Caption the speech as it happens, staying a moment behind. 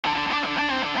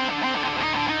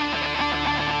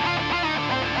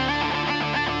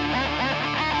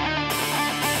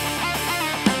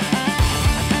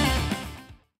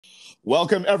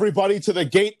Welcome, everybody, to the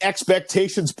Gate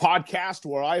Expectations podcast,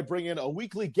 where I bring in a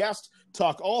weekly guest,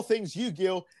 talk all things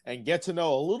Yu-Gi-Oh!, and get to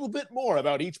know a little bit more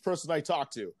about each person I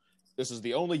talk to. This is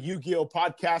the only Yu-Gi-Oh!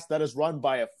 Podcast that is run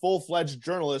by a full-fledged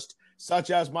journalist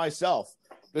such as myself.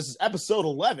 This is episode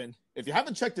 11. If you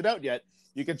haven't checked it out yet,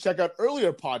 you can check out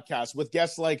earlier podcasts with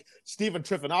guests like Stephen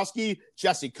Trifanowski,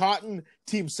 Jesse Cotton,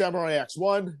 Team Samurai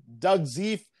X1, Doug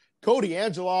Zeef, Cody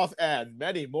Angeloff, and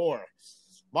many more.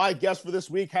 My guest for this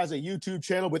week has a YouTube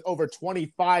channel with over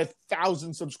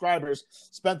 25,000 subscribers,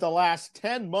 spent the last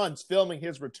 10 months filming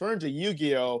his return to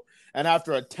Yu-Gi-Oh! And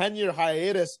after a 10-year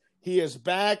hiatus, he is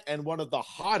back and one of the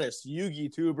hottest Yu-Gi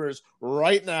tubers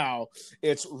right now.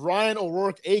 It's Ryan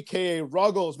O'Rourke, a.k.a.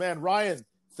 Ruggles. Man, Ryan,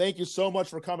 thank you so much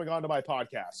for coming on to my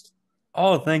podcast.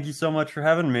 Oh, thank you so much for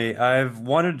having me. I've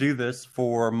wanted to do this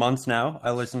for months now.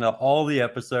 I listen to all the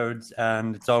episodes,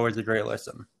 and it's always a great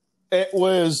listen. It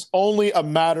was only a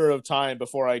matter of time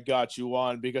before I got you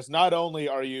on, because not only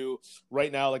are you right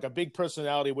now like a big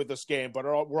personality with this game, but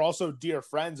we're also dear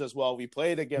friends as well. We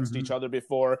played against each other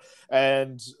before,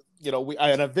 and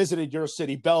I visited your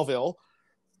city, Belleville,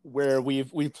 where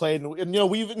we've played, and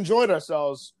we've enjoyed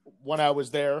ourselves when I was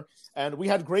there, and we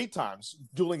had great times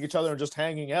dueling each other and just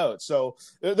hanging out. So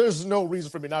there's no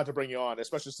reason for me not to bring you on,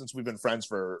 especially since we've been friends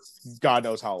for God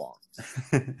knows how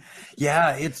long.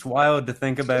 Yeah, it's wild to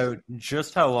think about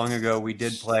just how long ago we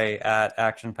did play at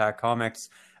Action Pack Comics,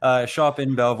 shop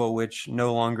in Belleville, which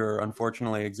no longer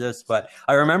unfortunately exists. But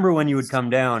I remember when you would come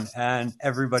down and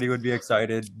everybody would be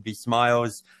excited, be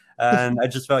smiles. And I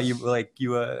just felt you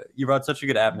brought such a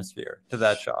good atmosphere to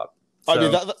that shop.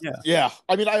 So,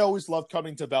 I mean, I always loved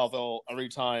coming to Belleville every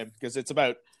time because it's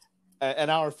about an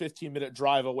hour, 15-minute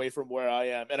drive away from where I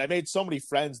am. And I made so many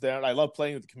friends there, and I love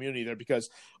playing with the community there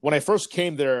because when I first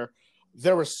came there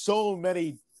were so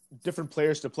many different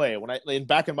players to play.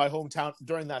 Back in my hometown,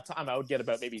 during that time, I would get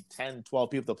about maybe 10, 12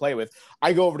 people to play with.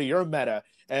 I go over to your meta,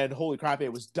 and holy crap,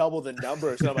 it was double the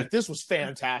numbers. And I'm like, this was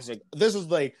fantastic. This is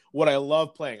like what I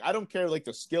love playing. I don't care like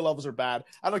the skill levels are bad.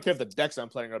 I don't care if the decks I'm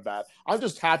playing are bad. I'm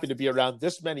just happy to be around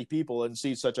this many people and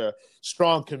see such a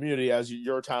strong community as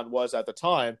your town was at the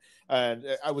time. And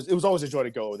it was always a joy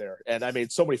to go there. And I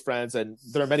made so many friends, and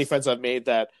there are many friends I've made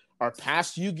that are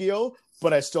past Yu-Gi-Oh!,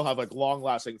 but I still have like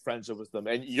long-lasting friendship with them.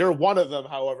 And you're one of them,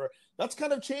 however. That's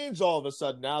kind of changed all of a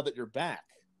sudden now that you're back.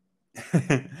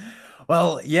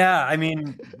 Well, yeah, I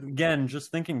mean, again,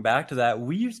 just thinking back to that,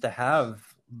 we used to have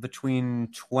between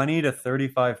 20 to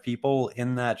 35 people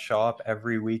in that shop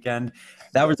every weekend.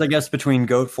 That was, I guess, between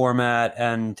GOAT format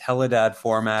and Teledad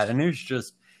format. And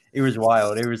it was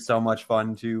wild. It was so much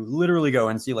fun to literally go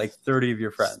and see like 30 of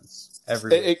your friends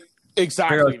every week.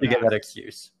 Exactly. To get that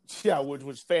excuse. Yeah, which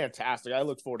was fantastic. I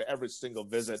look forward to every single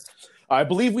visit. I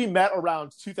believe we met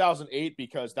around 2008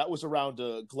 because that was around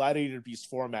a Gladiator Beast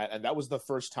format, and that was the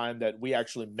first time that we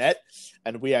actually met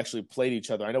and we actually played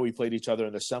each other. I know we played each other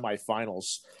in the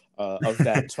semifinals of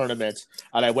that tournament,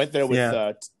 and I went there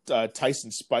with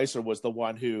Tyson Spicer was the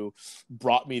one who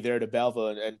brought me there to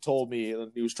Belleville and told me,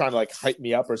 and he was trying to like hype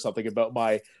me up or something about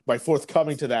my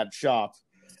forthcoming to that shop.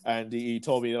 And he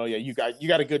told me, you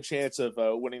got a good chance of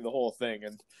winning the whole thing.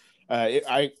 And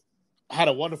I had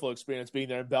a wonderful experience being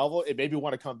there in Belleville. It made me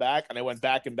want to come back, and I went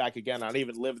back and back again. I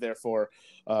even lived there for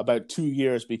about 2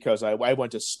 years because I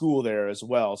went to school there as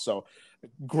well. So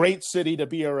great city to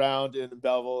be around in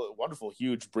Belleville. Wonderful,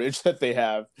 huge bridge that they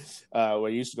have where I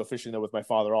used to go fishing there with my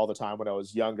father all the time when I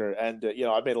was younger. And,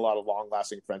 I made a lot of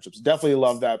long-lasting friendships. Definitely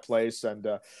love that place. And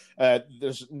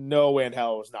there's no way in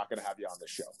hell I was not going to have you on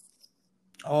this show.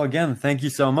 Oh, again, thank you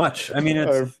so much. I mean,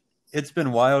 it's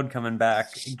been wild coming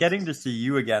back, getting to see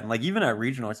you again. Like even at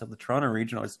regionals, at the Toronto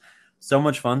regionals, so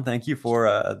much fun. Thank you for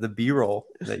the B-roll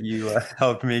that you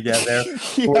helped me get there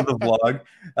for the vlog.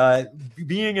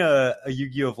 Being a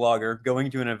Yu-Gi-Oh vlogger,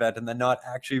 going to an event and then not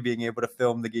actually being able to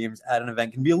film the games at an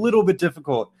event can be a little bit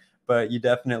difficult, but you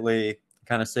definitely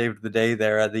kind of saved the day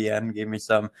there at the end. Gave me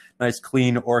some nice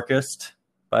clean Orchest,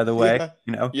 by the way.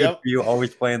 Good for you,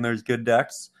 always playing those good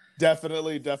decks.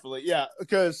 Definitely. Yeah,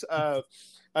 because I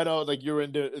know like you were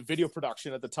into video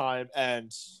production at the time,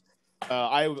 and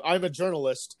I'm a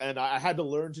journalist, and I had to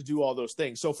learn to do all those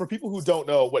things. So for people who don't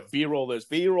know what B-roll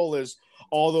is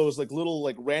all those like little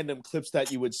like random clips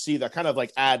that you would see that kind of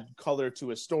like add color to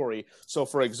a story. So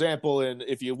for example,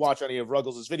 if you watch any of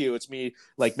Ruggles' video, it's me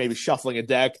like maybe shuffling a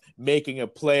deck, making a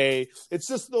play. It's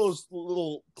just those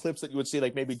little clips that you would see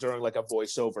like maybe during like a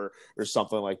voiceover or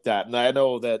something like that. And I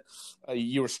know that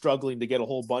you were struggling to get a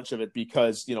whole bunch of it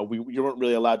because you weren't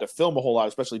really allowed to film a whole lot,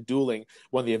 especially dueling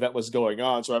when the event was going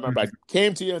on. So I remember I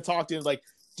came to you and talked to you and like,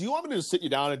 do you want me to sit you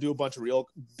down and do a bunch of real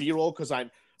B-roll? Because I'm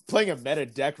playing a meta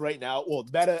deck right now. Well,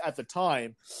 meta at the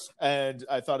time, and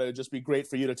I thought it would just be great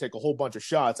for you to take a whole bunch of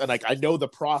shots. And like I know the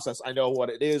process, I know what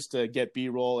it is to get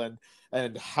B-roll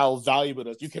and how valuable it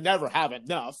is. You can never have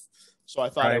enough. So I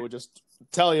thought I would just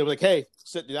tell you, like, hey,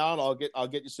 sit down. I'll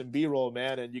get you some B-roll,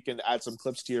 man, and you can add some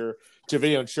clips to your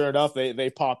video. And sure enough, they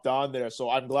popped on there. So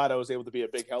I'm glad I was able to be a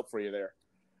big help for you there.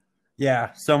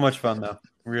 Yeah, so much fun though.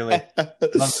 Really.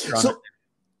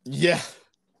 Yeah.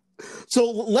 So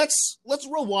let's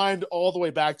rewind all the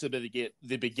way back to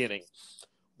the beginning.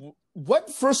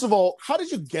 First of all, how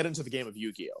did you get into the game of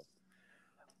Yu-Gi-Oh?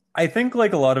 I think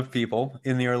like a lot of people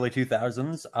in the early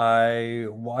 2000s, I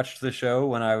watched the show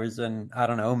when I was in, I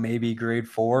don't know, maybe grade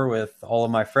 4 with all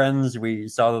of my friends. We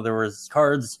saw that there was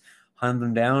cards, hunted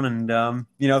them down, and,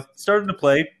 started to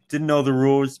play. Didn't know the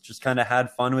rules, just kind of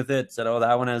had fun with it. Said, oh,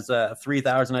 that one has a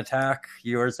 3,000 attack.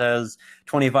 Yours has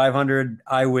 2,500.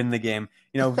 I win the game.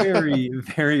 Very,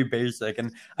 very basic.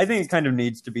 And I think it kind of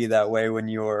needs to be that way when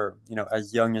you're,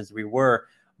 as young as we were.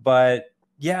 But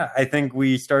yeah, I think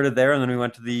we started there, and then we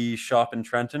went to the shop in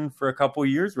Trenton for a couple of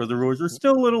years where the rules were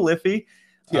still a little iffy.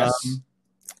 Yes.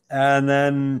 And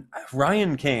then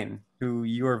Ryan Kane, who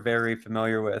you are very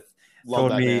familiar with,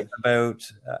 told me about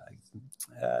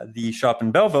the shop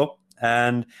in Belleville.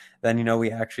 And then, we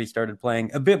actually started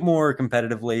playing a bit more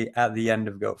competitively at the end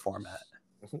of GOAT format.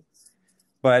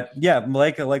 But yeah,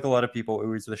 like a lot of people, it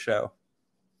was the show.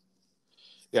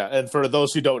 Yeah, and for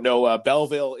those who don't know,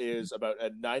 Belleville is about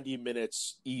 90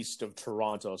 minutes east of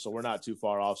Toronto, so we're not too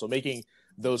far off. So making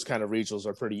those kind of regionals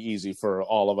are pretty easy for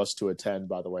all of us to attend,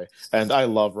 by the way. And I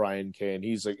love Ryan Kane.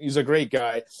 He's a great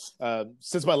guy.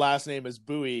 Since my last name is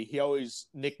Bowie, he always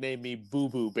nicknamed me Boo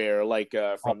Boo Bear, like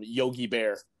from Yogi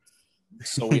Bear.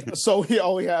 So we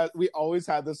always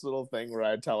had this little thing where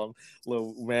I'd tell him,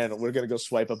 man, we're gonna go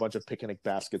swipe a bunch of picnic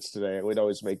baskets today. And we'd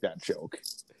always make that joke.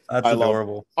 That's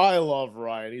adorable. I love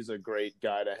Ryan. He's a great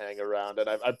guy to hang around, and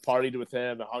I've partied with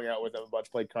him, hung out with him a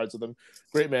bunch, played cards with him.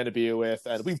 Great man to be with,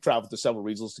 and we've traveled to several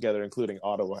regionals together, including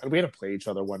Ottawa. And we had to play each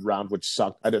other one round, which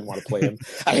sucked. I didn't want to play him.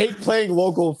 I hate playing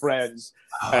local friends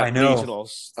at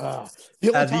regionals.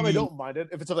 The only time I don't mind it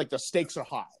if it's like the stakes are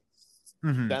high.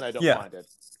 Mm-hmm. Then I don't mind it.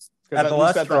 At the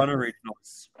last Toronto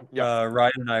regionals,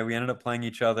 Ryan and I, we ended up playing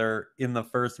each other in the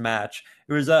first match.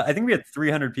 It was, I think we had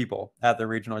 300 people at the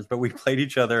regionals, but we played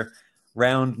each other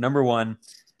round number 1.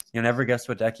 You never guess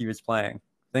what deck he was playing.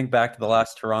 Think back to the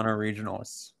last Toronto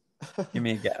regionals. Give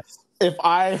me a guess. If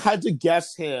I had to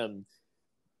guess him,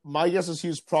 my guess is he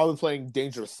was probably playing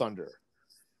Danger Thunder.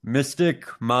 Mystic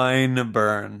Mine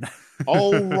Burn.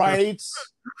 Oh, right.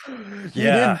 He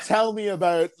didn't tell me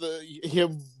about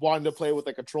him wanting to play with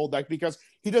a control deck because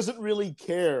he doesn't really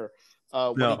care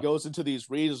when he goes into these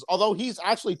regions. Although he's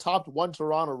actually topped one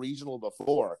Toronto regional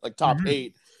before, like top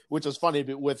 8, which is funny.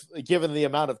 But given the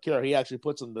amount of care he actually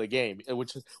puts into the game,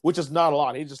 which is not a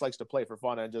lot. He just likes to play for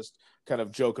fun and just kind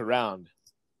of joke around.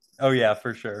 Oh yeah,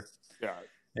 for sure. Yeah.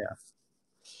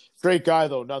 Great guy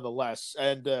though, nonetheless.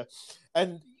 And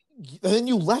then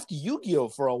you left Yu-Gi-Oh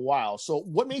for a while. So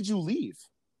what made you leave?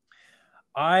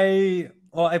 I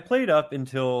played up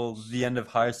until the end of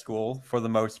high school for the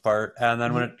most part. And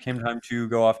then when it came time to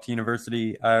go off to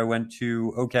university, I went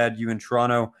to OCAD-U in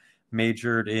Toronto,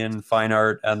 majored in fine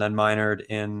art, and then minored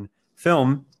in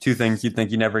film. 2 things you'd think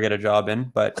you never get a job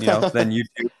in. But, then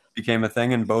YouTube became a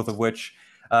thing, and both of which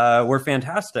were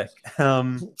fantastic.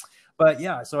 But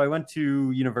yeah, so I went to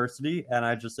university and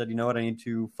I just said, you know what, I need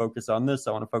to focus on this.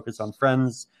 I want to focus on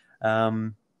friends,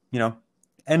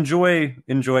 enjoy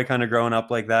kind of growing up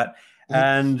like that.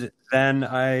 And then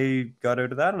I got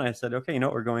out of that and I said, okay,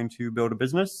 we're going to build a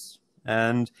business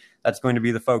and that's going to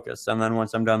be the focus. And then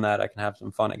once I'm done that, I can have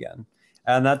some fun again.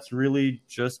 And that's really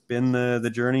just been the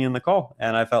journey and the call.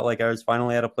 And I felt like I was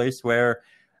finally at a place where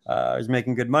I was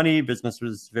making good money, business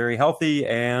was very healthy,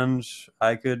 and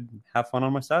I could have fun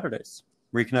on my Saturdays,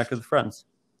 reconnect with friends.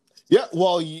 Yeah,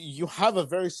 well, you have a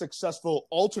very successful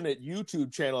alternate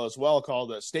YouTube channel as well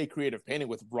called Stay Creative Painting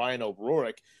with Brian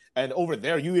O'Rourke. And over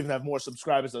there, you even have more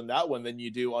subscribers on that one than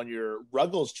you do on your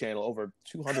Ruggles channel, over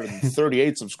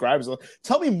 238 subscribers.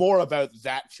 Tell me more about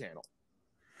that channel.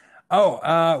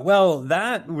 Well,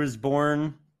 that was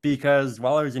born because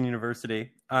while I was in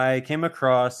university, I came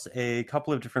across a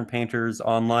couple of different painters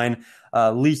online.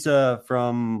 Lisa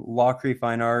from Lockery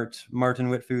Fine Art, Martin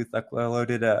Whitfuth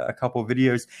uploaded a couple of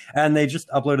videos, and they just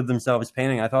uploaded themselves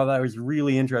painting. I thought that was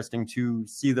really interesting to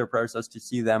see their process, to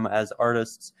see them as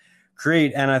artists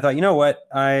create. And I thought, you know what?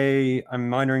 I'm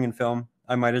minoring in film.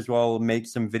 I might as well make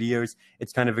some videos.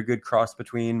 It's kind of a good cross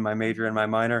between my major and my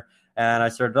minor. And I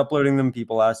started uploading them.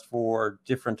 People asked for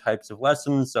different types of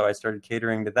lessons, so I started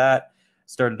catering to that.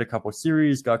 started a couple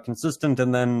series, got consistent,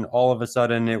 and then all of a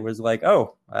sudden it was like,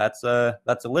 oh, that's a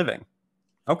living.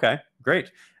 Okay,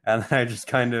 great. And I just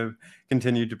kind of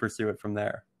continued to pursue it from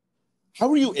there. How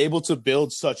were you able to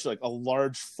build such like a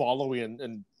large following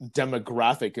and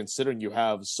demographic, considering you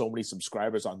have so many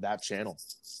subscribers on that channel?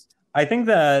 I think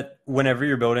that whenever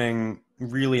you're building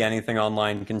really anything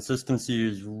online, consistency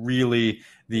is really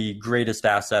the greatest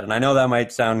asset. And I know that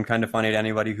might sound kind of funny to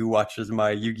anybody who watches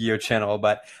my Yu-Gi-Oh channel,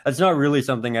 but that's not really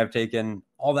something I've taken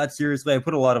all that seriously. I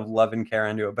put a lot of love and care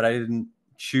into it, but I didn't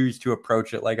choose to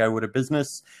approach it like I would a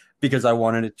business because I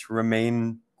wanted it to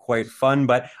remain quite fun.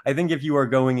 But I think if you are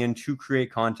going in to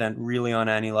create content really on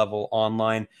any level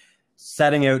online,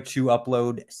 setting out to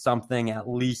upload something at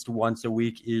least once a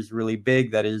week is really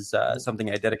big. That is something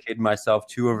I dedicated myself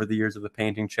to over the years of the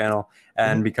painting channel.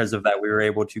 And because of that, we were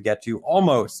able to get to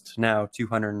almost now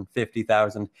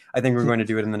 250,000. I think we're going to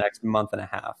do it in the next month and a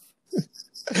half.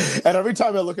 And every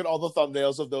time I look at all the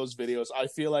thumbnails of those videos, I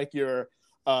feel like you're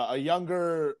a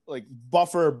younger, like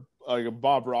buffer,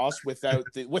 Bob Ross without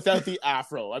the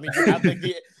afro. I mean,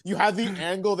 you have the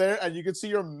angle there, and you can see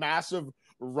your massive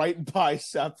right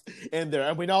bicep in there.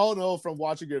 And we all know from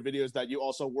watching your videos that you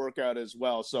also work out as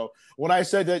well. So when I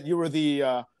said that you were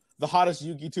the hottest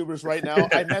Yu-Gi-Tubers right now,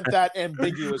 I meant that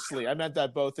ambiguously. I meant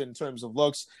that both in terms of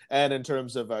looks and in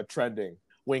terms of trending.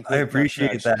 Wink, wink, I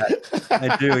appreciate that.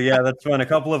 I do. Yeah, that's fun. A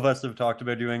couple of us have talked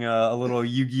about doing a little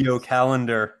Yu-Gi-Oh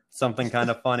calendar, something kind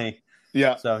of funny.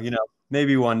 Yeah. So,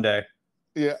 maybe one day.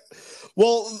 Yeah.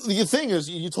 Well, the thing is,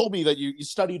 you told me that you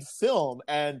studied film,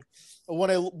 and when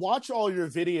I watch all your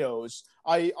videos,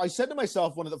 I said to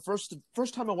myself, one of the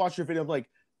first time I watched your video, I'm like,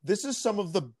 this is some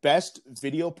of the best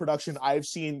video production I've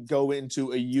seen go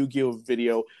into a Yu-Gi-Oh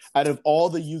video out of all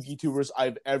the Yu-Gi-Tubers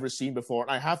I've ever seen before.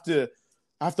 And I have to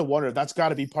wonder, that's got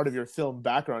to be part of your film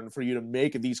background for you to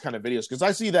make these kind of videos. Because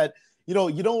I see that, you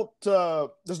don't,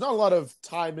 there's not a lot of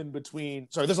time in between.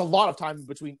 Sorry, there's a lot of time in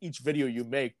between each video you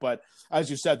make. But as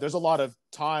you said, there's a lot of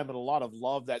time and a lot of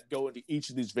love that go into each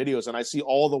of these videos. And I see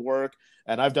all the work,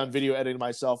 and I've done video editing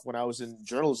myself when I was in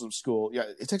journalism school. Yeah,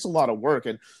 it takes a lot of work,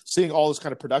 and seeing all this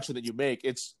kind of production that you make,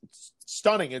 it's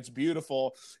stunning. It's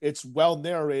beautiful. It's well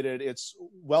narrated. It's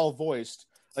well voiced.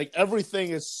 Like, everything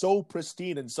is so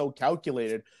pristine and so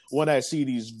calculated when I see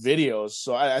these videos.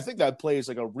 So I think that plays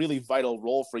like a really vital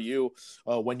role for you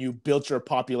when you built your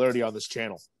popularity on this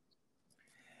channel.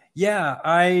 Yeah,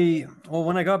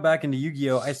 when I got back into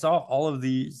Yu-Gi-Oh, I saw all of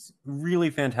these really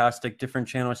fantastic different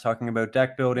channels talking about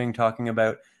deck building, talking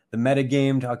about the meta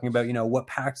game, talking about, what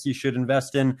packs you should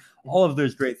invest in, all of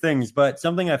those great things. But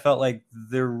something I felt like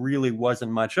there really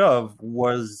wasn't much of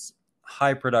was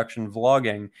high production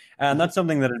vlogging. And that's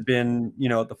something that had been,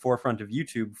 at the forefront of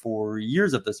YouTube for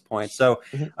years at this point. So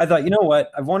I thought,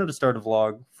 what? I've wanted to start a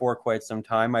vlog for quite some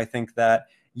time. I think that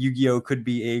Yu-Gi-Oh could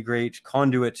be a great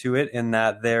conduit to it, in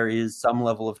that there is some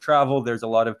level of travel. There's a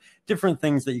lot of different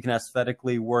things that you can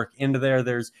aesthetically work into there.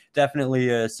 There's definitely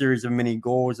a series of mini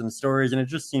goals and stories, and it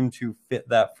just seemed to fit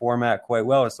that format quite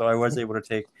well. So I was able to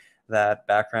take that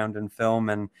background in film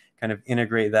and kind of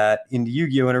integrate that into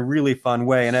Yu-Gi-Oh in a really fun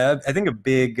way. And I think a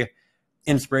big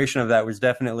inspiration of that was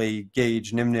definitely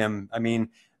Gage Nim Nim. I mean,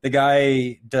 the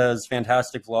guy does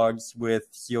fantastic vlogs with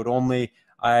Sealed Only.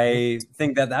 I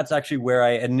think that that's actually where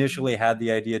I initially had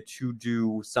the idea to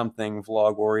do something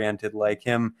vlog oriented like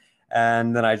him.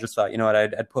 And then I just thought, what,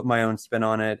 I'd put my own spin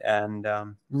on it and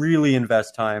really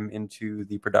invest time into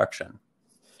the production.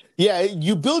 Yeah,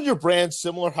 you build your brand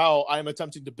similar how I'm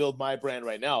attempting to build my brand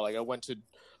right now. Like, I went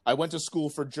to school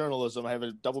for journalism. I have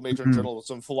a double major in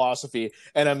journalism philosophy,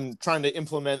 and I'm trying to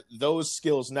implement those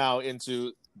skills now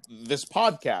into this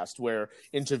podcast, where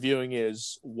interviewing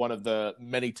is one of the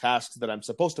many tasks that I'm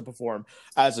supposed to perform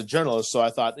as a journalist. So I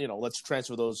thought, let's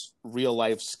transfer those real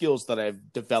life skills that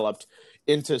I've developed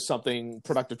into something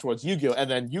productive towards Yu-Gi-Oh! And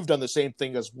then you've done the same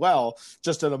thing as well,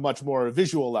 just at a much more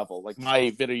visual level. Like,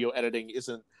 my video editing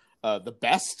isn't the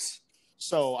best.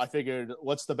 So I figured,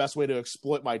 what's the best way to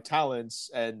exploit my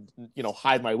talents and,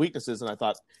 hide my weaknesses? And I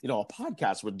thought, a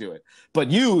podcast would do it.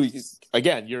 But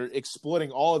you're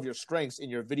exploiting all of your strengths in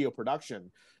your video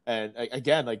production. And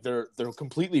again, like, they're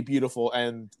completely beautiful,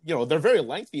 and, they're very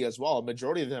lengthy as well. A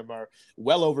majority of them are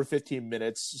well over 15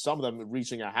 minutes, some of them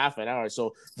reaching a half an hour.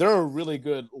 So they're a really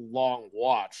good long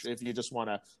watch if you just want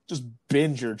to just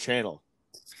binge your channel.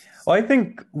 Well, I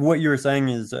think what you were saying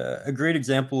is a great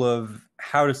example of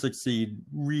how to succeed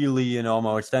really in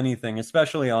almost anything,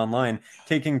 especially online,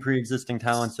 taking pre-existing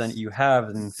talents that you have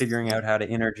and figuring out how to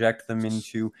interject them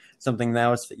into something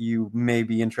else that you may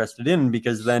be interested in,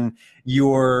 because then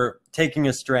you're taking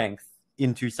a strength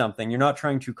into something. You're not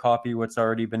trying to copy what's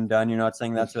already been done. You're not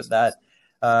saying that's what that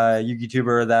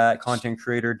YouTuber, that content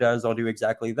creator does, I'll do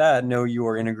exactly that. Know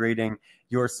you're integrating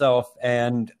yourself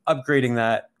and upgrading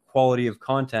that quality of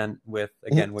content with,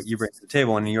 again, what you bring to the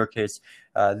table. And in your case,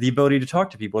 the ability to talk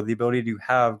to people, the ability to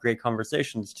have great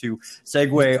conversations, to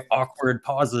segue awkward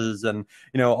pauses, and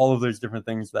all of those different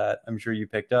things that I'm sure you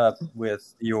picked up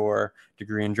with your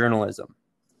degree in journalism.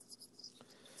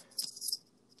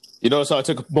 So I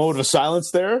took a moment of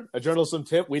silence there. A journalism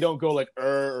tip: we don't go like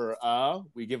or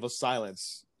we give a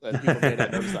silence. And people may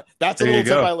not notice that. That's a little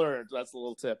tip I learned. That's a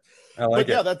little tip. I like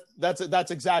it. Yeah,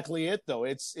 that's exactly it though.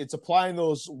 It's applying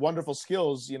those wonderful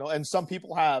skills, and some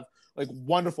people have like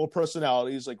wonderful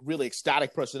personalities, like really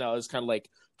ecstatic personalities, kind of like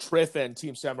Triff and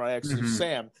Team Samurai X and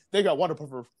Sam. They got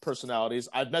wonderful personalities.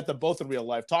 I've met them both in real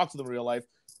life, talked to them in real life,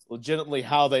 legitimately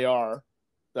how they are.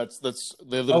 They're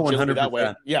legitimately that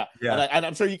way. Yeah. And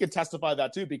I'm sure you can testify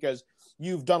that too, because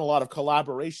you've done a lot of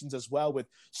collaborations as well with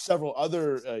several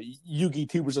other Yugi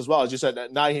tubers as well. As you said,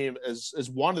 Naheem is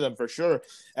one of them for sure.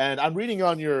 And I'm reading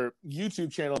on your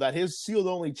YouTube channel that his sealed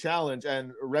only challenge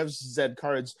and Revs Z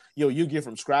Cards, Yugi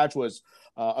from scratch was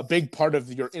a big part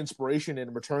of your inspiration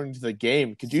in returning to the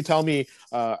game. Could you tell me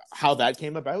how that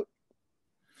came about?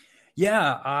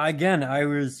 Yeah, again, I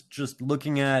was just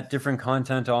looking at different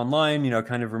content online,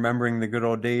 kind of remembering the good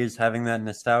old days, having that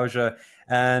nostalgia.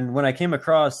 And when I came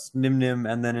across Nim Nim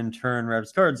and then in turn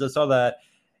Revs Cards, I saw that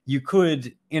you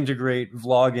could integrate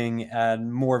vlogging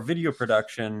and more video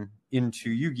production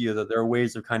into Yu-Gi-Oh! That there are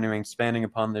ways of kind of expanding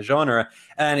upon the genre.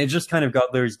 And it just kind of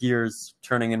got those gears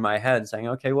turning in my head, saying,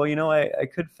 okay, well, I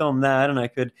could film that, and I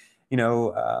could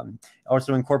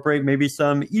also incorporate maybe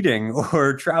some eating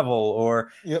or travel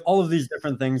or all of these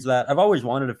different things that I've always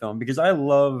wanted to film, because I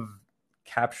love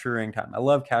capturing time. I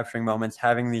love capturing moments,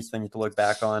 having these things to look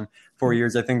back on for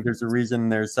years. I think there's a reason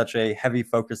there's such a heavy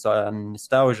focus on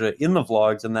nostalgia in the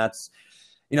vlogs, and that's,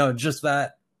 just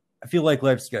that I feel like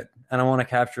life's good and I want to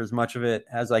capture as much of it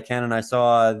as I can. And I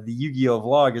saw the Yu-Gi-Oh!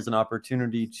 Vlog as an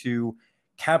opportunity to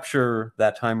capture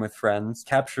that time with friends,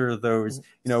 capture those,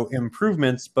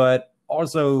 improvements, but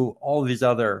also all of these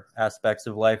other aspects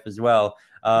of life as well.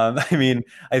 I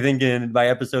think by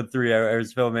episode 3, I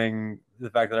was filming the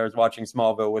fact that I was watching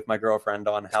Smallville with my girlfriend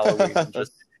on Halloween, and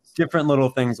just different little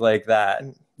things like that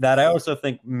I also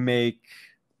think make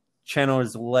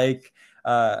channels like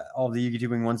all the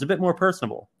YouTubing ones a bit more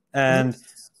personable. And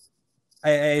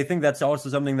I think that's also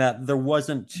something that there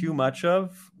wasn't too much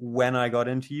of when I got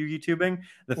into YouTubing.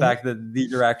 The fact that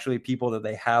these are actually people, that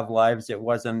they have lives. It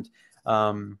wasn't,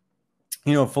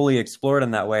 fully explored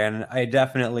in that way. And I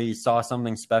definitely saw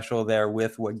something special there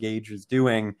with what Gage is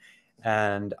doing.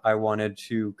 And I wanted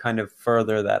to kind of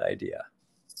further that idea.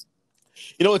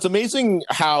 It's amazing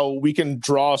how we can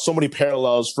draw so many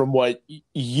parallels from what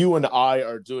you and I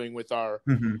are doing with our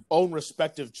own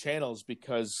respective channels,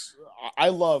 because I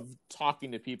love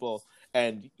talking to people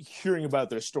and hearing about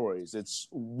their stories. It's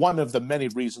one of the many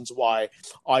reasons why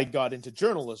I got into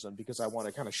journalism, because I want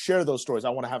to kind of share those stories. I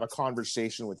want to have a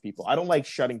conversation with people. I don't like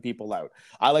shutting people out.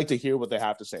 I like to hear what they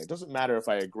have to say. It doesn't matter if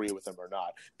I agree with them or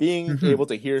not. Being able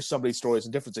to hear somebody's stories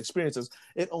and different experiences,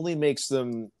 it only makes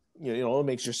them, it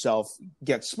makes yourself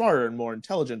get smarter and more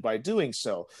intelligent by doing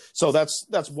so. So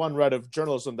that's one route of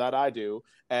journalism that I do.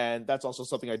 And that's also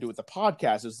something I do with the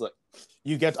podcast, is that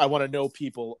I want to know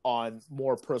people on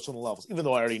more personal levels, even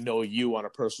though I already know you on a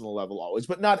personal level always,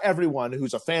 but not everyone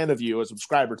who's a fan of you, a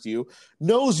subscriber to you,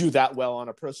 knows you that well on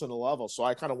a personal level. So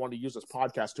I kind of want to use this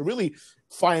podcast to really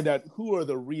find out who are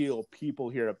the real people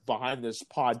here behind this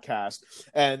podcast.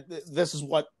 And this is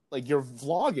what your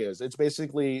vlog is. It's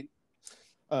basically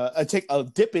a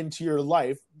dip into your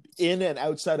life in and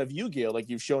outside of Yu-Gi-Oh! Like,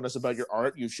 you've shown us about your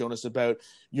art, you've shown us about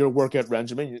your work at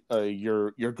Benjamin,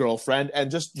 your girlfriend,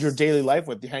 and just your daily life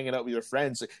with hanging out with your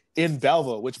friends in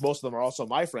Belleville, which most of them are also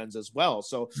my friends as well.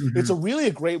 So it's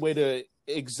a great way to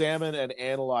examine and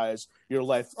analyze your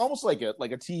life, almost like a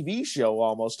TV show,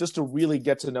 almost, just to really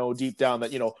get to know deep down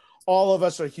that all of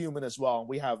us are human as well, and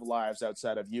we have lives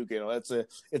outside of Yu-Gi-Oh!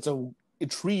 It's a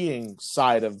intriguing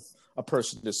side of a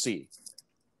person to see.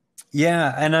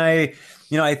 Yeah, and I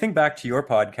think back to your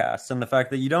podcast and the fact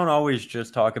that you don't always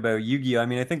just talk about Yu-Gi-Oh!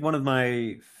 I think one of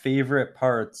my favorite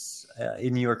parts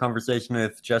in your conversation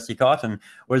with Jesse Cotton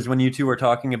was when you two were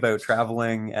talking about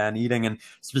traveling and eating, and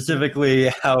specifically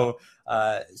how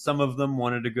some of them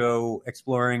wanted to go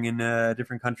exploring in a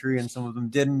different country and some of them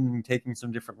didn't, taking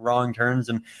some different wrong turns.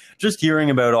 And just hearing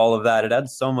about all of that, it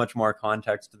adds so much more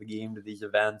context to the game, to these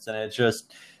events, and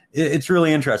it's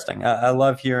really interesting. I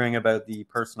love hearing about the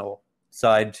personal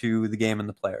side to the game and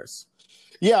the players.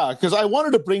 Yeah, because I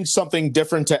wanted to bring something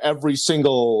different to every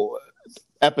single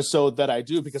episode that I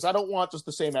do, because I don't want just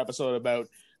the same episode about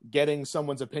getting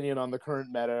someone's opinion on the current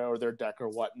meta or their deck or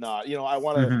whatnot. I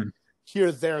want to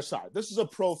hear their side. This is a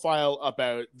profile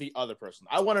about the other person.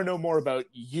 I want to know more about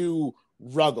you,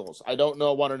 Ruggles. I don't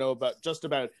want to know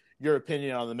about your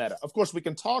opinion on the meta. Of course, we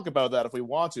can talk about that if we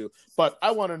want to, but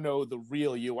I want to know the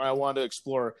real you. I want to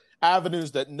explore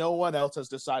avenues that no one else has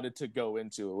decided to go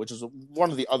into, which is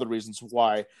one of the other reasons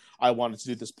why I wanted to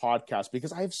do this podcast,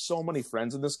 because I have so many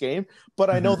friends in this game, but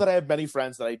I know that I have many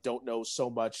friends that I don't know so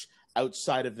much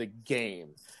outside of the game.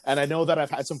 And I know that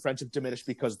I've had some friendship diminish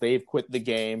because they've quit the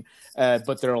game,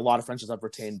 but there are a lot of friendships I've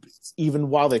retained even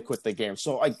while they quit the game.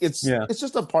 So it's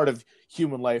just a part of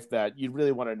human life that you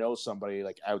really want to know somebody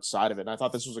like outside of it. And I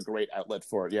thought this was a great outlet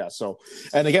for it. Yeah. So,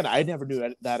 and again, I never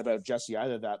knew that about Jesse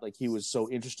either, that like he was so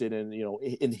interested in,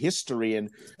 in history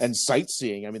and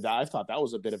sightseeing. I mean, I thought that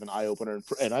was a bit of an eye opener,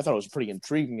 and I thought it was pretty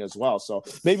intriguing as well. So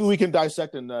maybe we can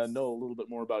dissect and know a little bit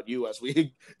more about you as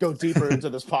we go deeper into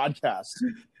this podcast.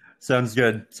 Sounds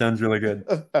good. Sounds really good.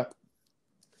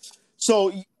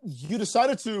 So you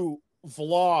decided to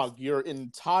vlog your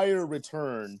entire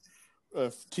return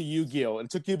to Yu-Gi-Oh! And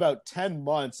it took you about 10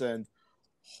 months, and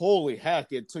holy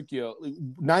heck, it took you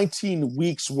 19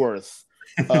 weeks worth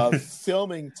of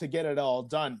filming to get it all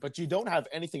done. But you don't have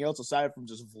anything else aside from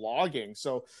just vlogging.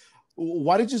 So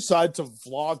why did you decide to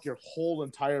vlog your whole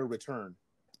entire return?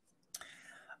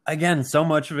 Again, so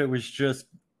much of it was just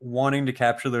wanting to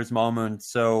capture those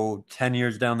moments. So 10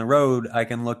 years down the road, I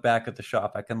can look back at the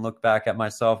shop. I can look back at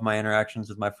myself, my interactions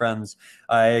with my friends.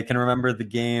 I can remember the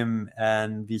game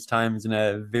and these times in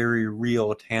a very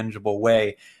real, tangible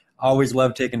way. I always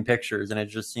loved taking pictures, and it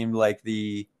just seemed like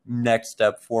the next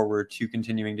step forward to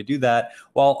continuing to do that,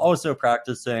 while also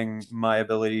practicing my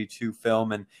ability to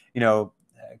film and,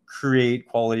 create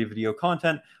quality video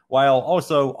content, while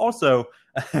also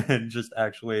just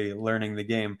actually learning the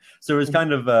game. So it was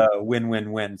kind of a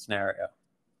win-win-win scenario.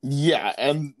 Yeah,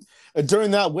 and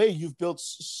during that way, you've built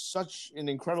such an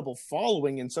incredible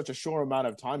following in such a short amount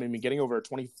of time. I mean, getting over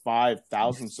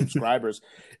 25,000 subscribers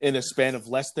in a span of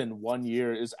less than 1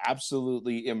 year is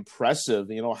absolutely impressive.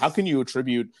 How can you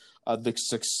attribute the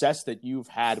success that you've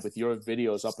had with your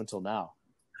videos up until now?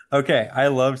 Okay, I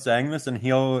love saying this, and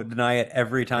he'll deny it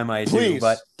every time I do.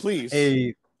 But please.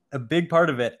 A big part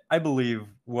of it, I believe,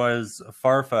 was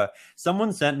Farfa.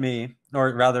 Someone sent me,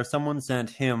 or rather, someone sent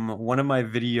him one of my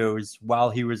videos while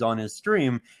he was on his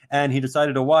stream, and he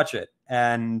decided to watch it.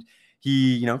 And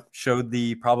he, showed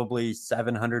the probably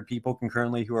 700 people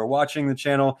concurrently who are watching the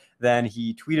channel. Then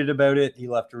he tweeted about it. He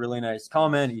left a really nice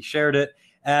comment. He shared it.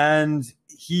 And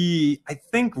he, I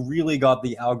think, really got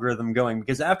the algorithm going,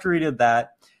 because after he did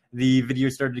that, the video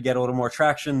started to get a little more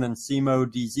traction. Then Simo,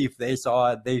 DZ, if they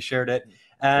saw it, they shared it.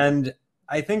 And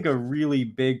I think a really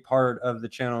big part of the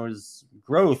channel's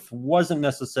growth wasn't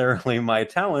necessarily my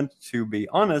talent, to be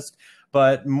honest,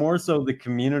 but more so the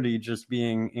community just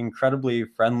being incredibly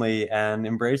friendly and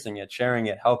embracing it, sharing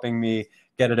it, helping me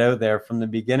get it out there from the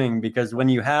beginning. Because when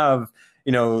you have,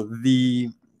 the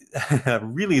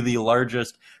really the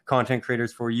largest content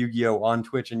creators for Yu-Gi-Oh! On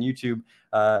Twitch and YouTube,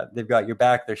 they've got your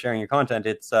back, they're sharing your content,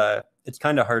 it's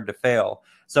kind of hard to fail.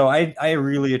 So I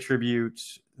really attribute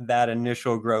that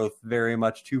initial growth very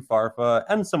much to Farfa,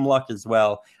 and some luck as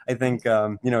well. I think,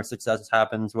 success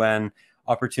happens when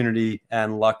opportunity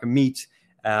and luck meet.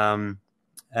 And,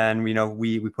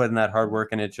 we put in that hard work,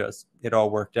 and it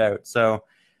all worked out. So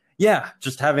yeah,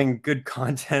 just having good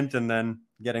content and then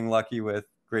getting lucky with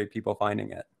great people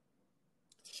finding it.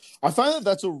 I find that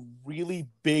that's a really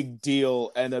big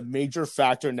deal and a major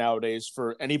factor nowadays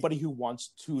for anybody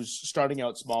who's starting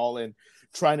out small and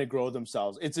trying to grow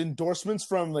themselves. It's endorsements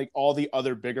from like all the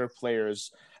other bigger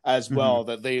players as well,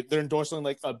 that they're endorsing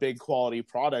like a big quality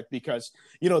product, because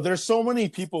there's so many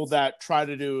people that try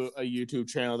to do a YouTube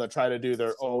channel, that try to do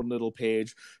their own little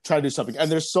page, try to do something,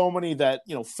 and there's so many that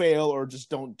fail or just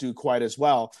don't do quite as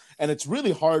well, and it's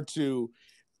really hard to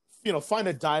find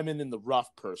a diamond in the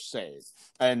rough per se.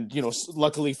 And,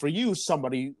 luckily for you,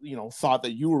 somebody, thought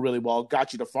that you were really well,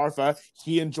 got you to Farfa,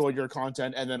 he enjoyed your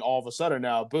content, and then all of a sudden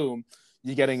now, boom,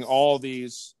 you're getting all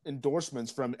these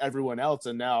endorsements from everyone else.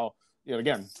 And now,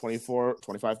 again,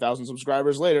 25,000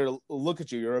 subscribers later, look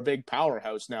at you. You're a big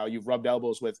powerhouse now. You've rubbed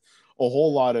elbows with a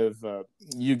whole lot of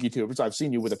Yu-Gi tubers. I've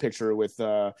seen you with a picture with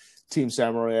Team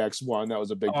Samurai X1. That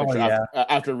was a big picture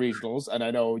after regionals. And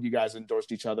I know you guys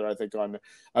endorsed each other,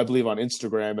 I believe on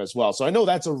Instagram as well. So I know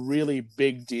that's a really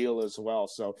big deal as well.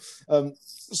 So,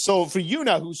 so for you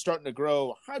now, who's starting to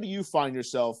grow, how do you find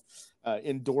yourself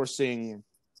endorsing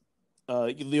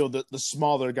the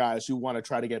smaller guys who want to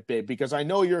try to get big? Because I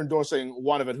know you're endorsing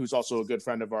one of it, who's also a good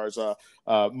friend of ours,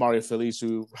 Mario Felice,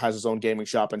 who has his own gaming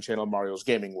shop and channel, Mario's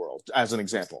Gaming World, as an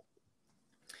example.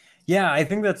 Yeah, I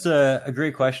think that's a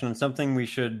great question and something we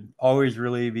should always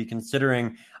really be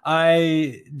considering.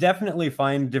 I definitely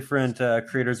find different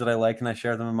creators that I like, and I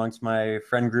share them amongst my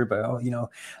friend group.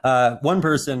 One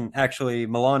person, actually,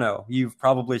 Milano, you've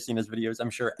probably seen his videos. I'm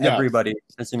sure everybody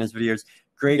has seen his videos.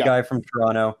 Great guy from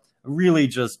Toronto. Really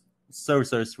just so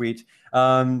sweet.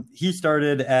 He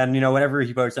started, and, whenever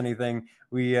he posts anything,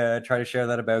 we try to share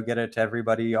that about, get it to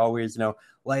everybody. Always,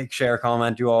 like, share,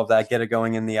 comment, do all of that, get it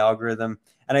going in the algorithm.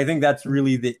 And I think that's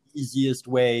really the easiest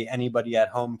way anybody at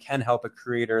home can help a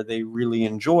creator they really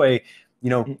enjoy.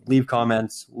 Leave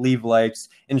comments, leave likes,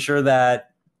 ensure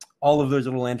that all of those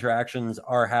little interactions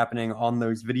are happening on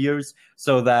those videos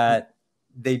so that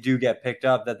they do get picked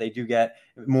up, that they do get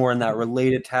more in that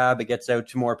related tab. It gets out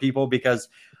to more people, because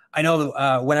I know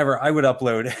whenever I would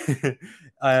upload,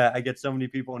 I get so many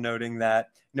people noting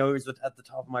that, it was at the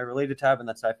top of my related tab, and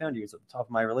that's how I found you. It's at the top of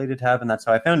my related tab, and that's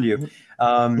how I found you.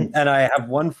 And I have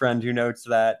one friend who notes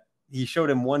that he showed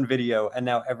him one video, and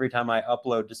now every time I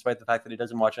upload, despite the fact that he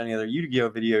doesn't watch any other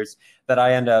Yu-Gi-Oh videos, that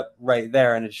I end up right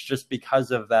there. And it's just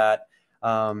because of that,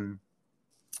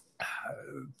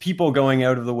 people going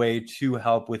out of the way to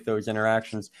help with those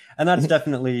interactions. And that's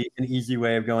definitely an easy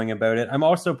way of going about it. I'm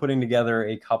also putting together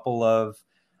a couple of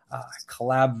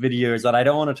collab videos that I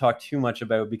don't want to talk too much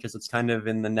about, because it's kind of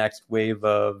in the next wave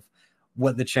of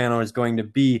what the channel is going to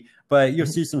be. But you'll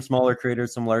see some smaller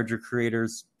creators, some larger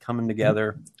creators coming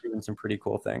together, doing some pretty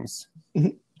cool things.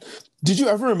 Did you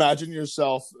ever imagine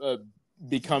yourself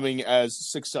becoming as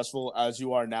successful as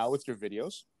you are now with your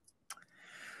videos?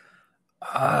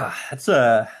 That's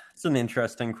an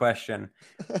interesting question.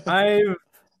 I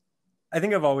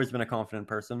think I've always been a confident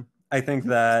person. I think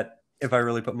that if I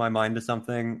really put my mind to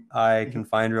something, I can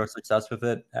find real success with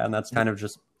it. And that's kind of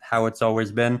just how it's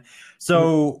always been.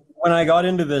 So when I got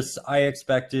into this, I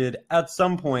expected at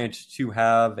some point to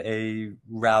have a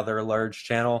rather large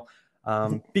channel.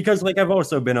 Because I've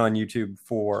also been on YouTube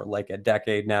for a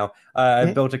decade now.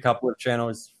 I've built a couple of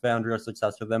channels, found real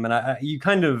success with them. And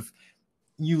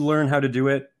you learn how to do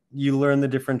it. You learn the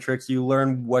different tricks. You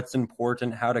learn what's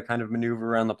important, how to kind of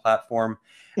maneuver around the platform.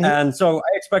 And so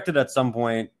I expected at some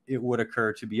point it would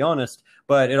occur, to be honest,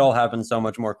 but it all happened so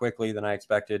much more quickly than I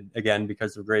expected, again,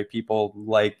 because of great people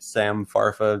like Sam,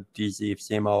 Farfa, DZ,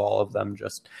 CMO, all of them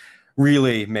just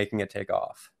really making it take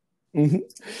off. And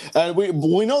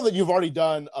we know that you've already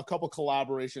done a couple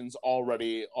collaborations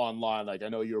already online. I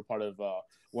know you were part of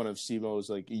one of Simo's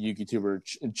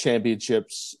YouTuber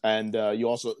championships, and you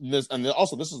also this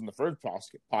isn't the first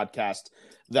podcast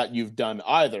that you've done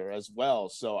either as well.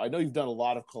 So I know you've done a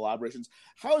lot of collaborations.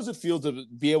 How does it feel to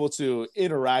be able to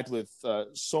interact with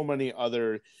so many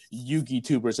other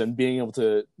YouTubers and being able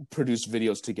to produce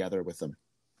videos together with them?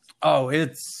 Oh,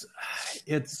 it's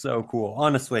so cool.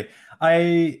 Honestly,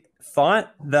 I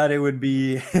thought that it would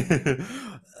be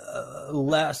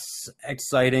less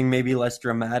exciting, maybe less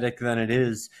dramatic than it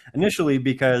is initially,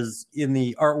 because in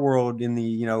the art world, in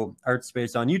the art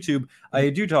space on YouTube, I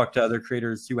do talk to other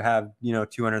creators who have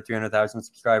 200, 300,000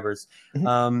 subscribers,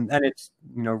 and it's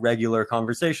regular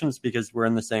conversations because we're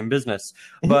in the same business.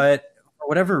 But for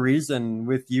whatever reason,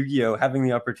 with Yu-Gi-Oh, having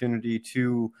the opportunity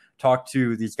to talk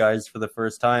to these guys for the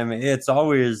first time, it's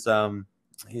always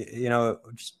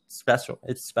just special.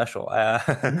 It's special.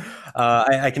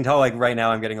 I can tell right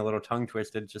now I'm getting a little tongue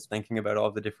twisted just thinking about all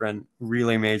the different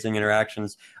really amazing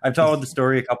interactions. I've told the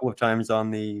story a couple of times on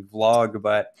the vlog,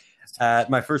 but at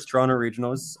my first Toronto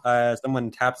regionals, someone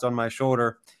taps on my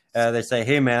shoulder. They say,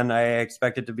 "Hey man, I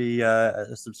expected to be a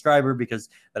subscriber," because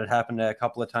that had happened a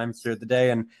couple of times throughout the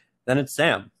day. And then it's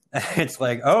Sam. It's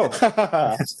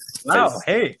oh, wow.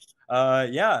 Hey,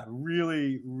 yeah,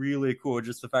 really, really cool.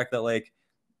 Just the fact that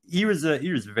he was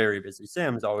very busy.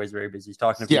 Sam's always very busy. He's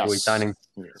talking to people, he's signing.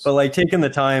 Yes. But taking the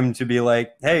time to be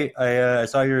hey, I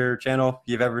saw your channel.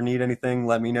 If you ever need anything,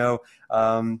 let me know.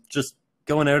 Just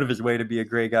going out of his way to be a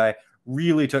great guy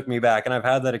really took me back. And I've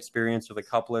had that experience with a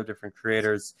couple of different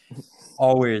creators.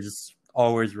 Always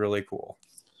really cool.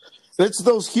 It's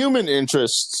those human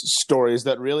interest stories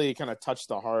that really kind of touch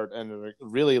the heart and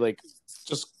really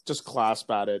just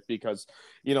clasp at it, because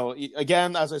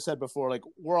again, as I said before,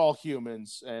 we're all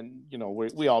humans, and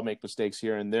we all make mistakes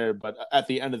here and there, but at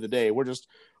the end of the day, we're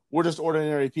we're just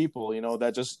ordinary people,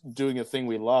 that just doing a thing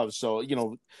we love. So,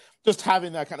 just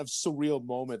having that kind of surreal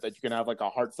moment that you can have like a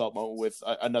heartfelt moment with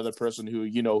another person who,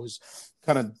 has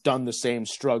kind of done the same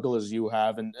struggle as you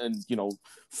have and,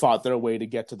 fought their way to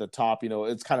get to the top.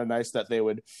 It's kind of nice that they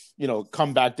would,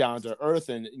 come back down to earth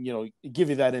and, give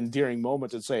you that endearing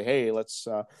moment and say, hey,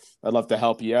 I'd love to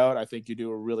help you out. I think you do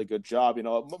a really good job. It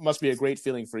must be a great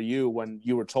feeling for you when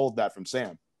you were told that from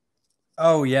Sam.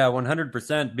 Oh yeah,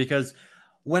 100%. Because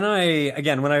when I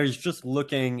was just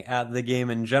looking at the game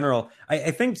in general,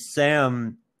 I think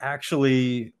Sam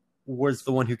actually was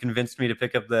the one who convinced me to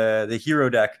pick up the hero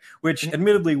deck, which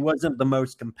admittedly wasn't the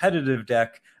most competitive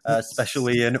deck,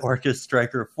 especially in Orcus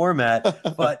Striker format,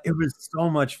 but it was so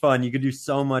much fun. You could do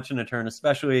so much in a turn,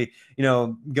 especially,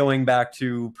 going back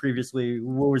to previously,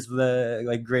 what was the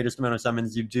like greatest amount of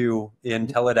summons you do in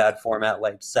Teledad format,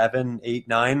 like 7, 8,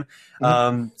 9.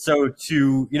 So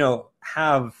to,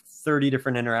 have 30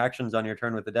 different interactions on your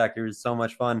turn with the deck, it was so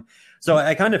much fun. So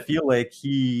I kind of feel like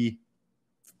he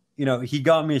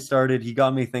got me started. He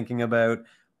got me thinking about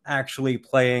actually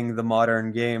playing the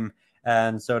modern game.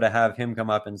 And so to have him come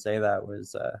up and say that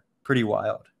was pretty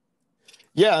wild.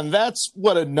 Yeah, and that's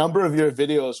what a number of your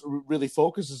videos really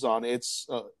focuses on. It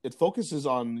focuses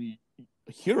on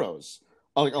heroes.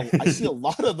 I see a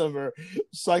lot of them are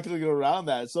cycling around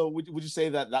that. So would you say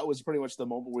that was pretty much the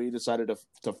moment where you decided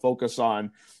to focus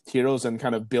on heroes and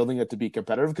kind of building it to be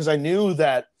competitive? Because I knew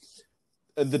that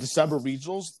the December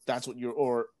regionals, that's what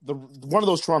one of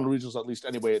those Toronto regionals, at least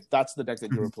anyway, that's the deck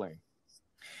that you were playing.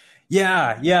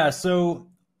 Yeah. So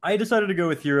I decided to go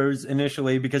with heroes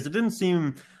initially because it didn't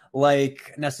seem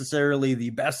like necessarily the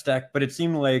best deck, but it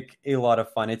seemed like a lot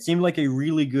of fun. It seemed like a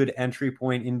really good entry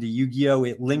point into Yu-Gi-Oh!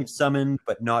 It linked summoned,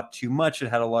 but not too much. It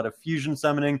had a lot of fusion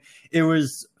summoning. It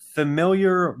was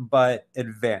familiar, but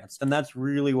advanced. And that's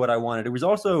really what I wanted. It was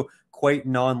also quite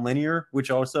non-linear,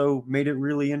 which also made it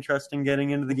really interesting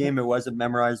getting into the game. It wasn't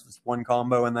memorized with one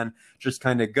combo and then just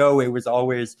kind of go. It was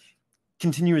always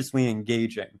continuously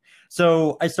engaging.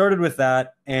 So I started with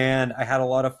that and I had a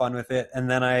lot of fun with it. And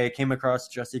then I came across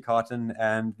Jesse Cotton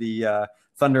and the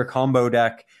Thunder combo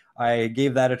deck. I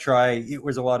gave that a try. It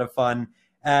was a lot of fun.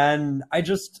 And I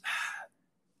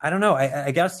don't know.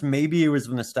 I guess maybe it was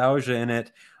nostalgia in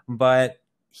it, but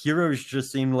Heroes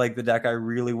just seemed like the deck I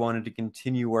really wanted to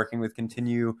continue working with,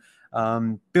 continue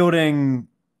building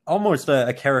almost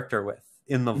a character with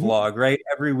in the vlog, right?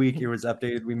 Every week it was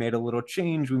updated. We made a little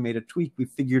change. We made a tweak. We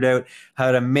figured out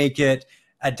how to make it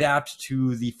adapt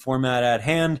to the format at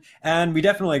hand. And we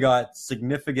definitely got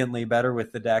significantly better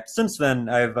with the deck. Since then,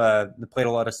 I've played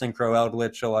a lot of Synchro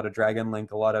Eldritch, a lot of Dragon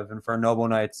Link, a lot of Infernoble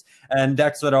Knights, and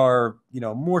decks that are,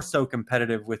 more so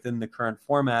competitive within the current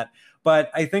format. But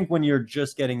I think when you're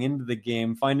just getting into the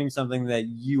game, finding something that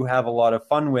you have a lot of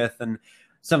fun with and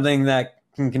something that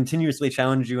can continuously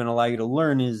challenge you and allow you to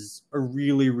learn is a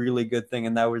really, really good thing.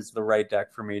 And that was the right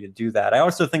deck for me to do that. I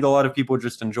also think a lot of people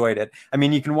just enjoyed it. I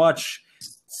mean, you can watch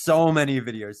so many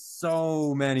videos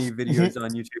on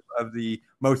YouTube of the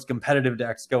most competitive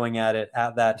decks going at it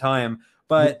at that time.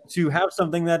 But to have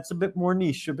something that's a bit more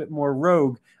niche, a bit more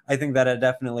rogue, I think that it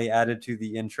definitely added to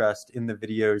the interest in the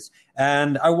videos.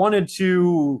 And I wanted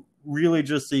to really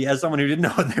just see, as someone who didn't know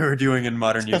what they were doing in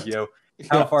modern Yu-Gi-Oh!,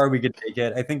 how far we could take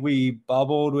it. I think we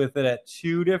bubbled with it at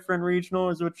 2 different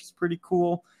regionals, which is pretty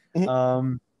cool.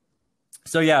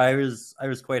 So yeah, I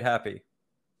was quite happy.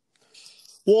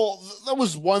 Well, that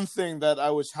was one thing that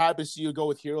I was happy to see you go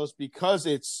with Heroes because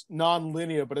it's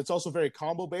non-linear, but it's also very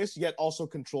combo-based, yet also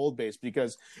controlled-based.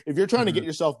 Because if you're trying to get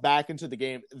yourself back into the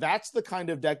game, that's the kind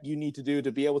of deck you need to do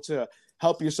to be able to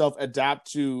help yourself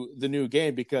adapt to the new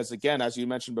game. Because, again, as you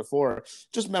mentioned before,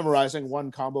 just memorizing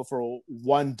one combo for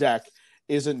one deck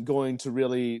isn't going to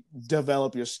really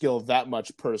develop your skill that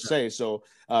much per se. So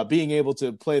being able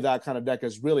to play that kind of deck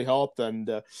has really helped. And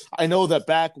I know that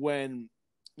back when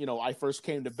I first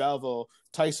came to Belleville,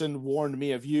 Tyson warned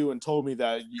me of you and told me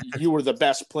that you were the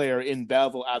best player in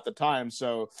Belleville at the time.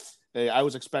 So I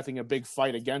was expecting a big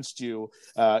fight against you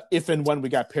if and when we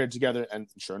got paired together. And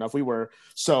sure enough, we were.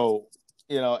 So,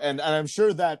 and I'm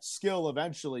sure that skill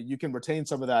eventually you can retain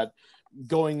some of that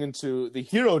going into the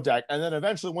hero deck. And then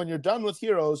eventually when you're done with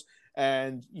heroes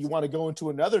and you want to go into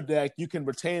another deck, you can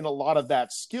retain a lot of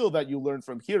that skill that you learned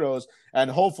from heroes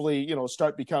and hopefully,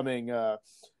 start becoming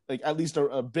at least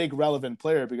a big relevant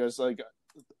player, because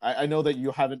I know that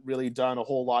you haven't really done a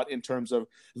whole lot in terms of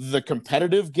the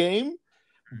competitive game,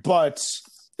 but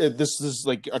this is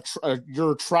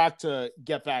your track to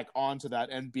get back onto that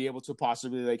and be able to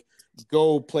possibly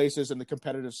go places in the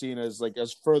competitive scene as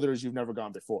further as you've never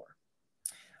gone before.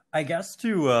 I guess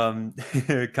to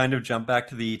kind of jump back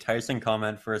to the Tyson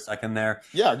comment for a second there.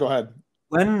 Yeah, go ahead.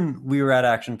 When we were at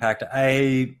Action Packed,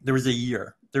 there was a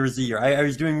year. I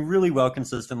was doing really well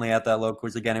consistently at that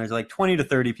locals again. It was like 20 to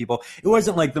 30 people. It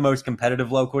wasn't like the most competitive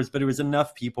locals, but it was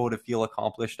enough people to feel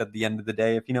accomplished at the end of the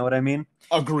day, if you know what I mean.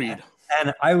 Agreed.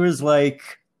 And I was like,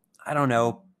 I don't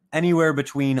know, anywhere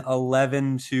between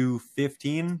 11 to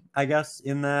 15, I guess,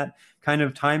 in that kind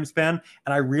of time span.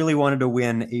 And I really wanted to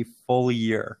win a full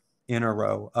year in a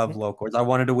row of locals. I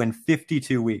wanted to win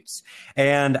 52 weeks.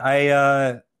 And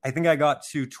I think I got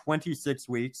to 26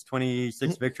 weeks,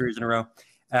 26 victories in a row.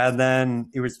 And then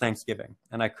it was Thanksgiving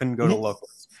and I couldn't go to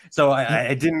locals. So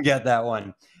I didn't get that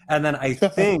one. And then I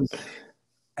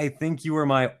think you were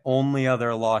my only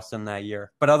other loss in that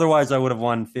year. But otherwise I would have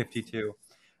won 52.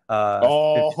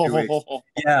 52 weeks.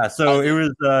 Yeah, so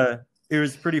it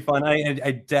was pretty fun.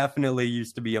 I definitely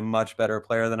used to be a much better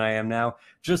player than I am now,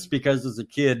 just because as a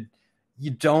kid, you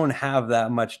don't have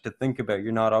that much to think about.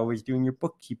 You're not always doing your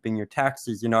bookkeeping, your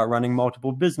taxes. You're not running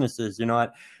multiple businesses. You're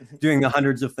not doing the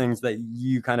hundreds of things that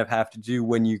you kind of have to do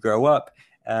when you grow up.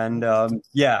 And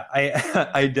yeah,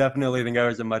 I definitely think I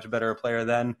was a much better player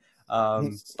then.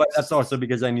 But that's also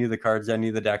because I knew the cards, I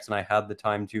knew the decks, and I had the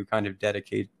time to kind of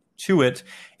dedicate to it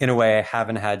in a way I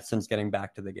haven't had since getting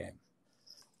back to the game.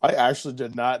 I actually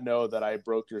did not know that I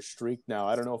broke your streak now.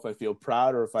 I don't know if I feel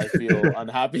proud or if I feel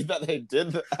unhappy that I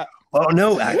did that. Oh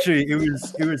no, actually it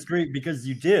was great because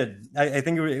you did. I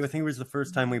think it was the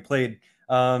first time we played.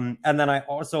 And then I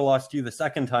also lost you the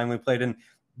second time we played, and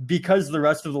because the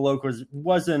rest of the locals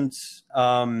wasn't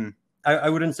I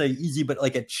wouldn't say easy, but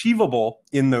like achievable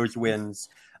in those wins.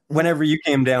 Whenever you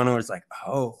came down, I was like,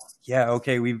 oh yeah,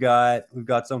 okay, we've got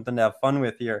something to have fun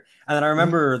with here. And then I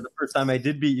remember the first time I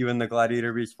did beat you in the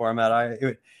Gladiator Beast format,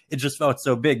 it just felt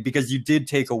so big because you did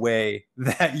take away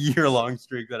that year-long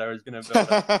streak that I was going to build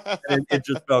up. And it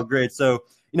just felt great. So,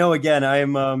 again,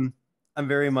 I'm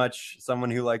very much someone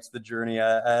who likes the journey.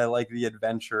 I like the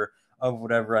adventure of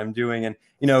whatever I'm doing. And,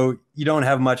 you don't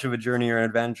have much of a journey or an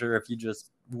adventure if you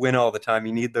just win all the time.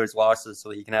 You need those losses so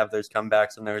that you can have those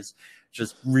comebacks and those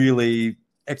just really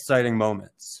exciting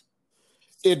moments.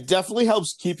 It definitely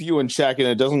helps keep you in check, and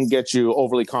it doesn't get you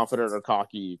overly confident or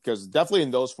cocky, because definitely in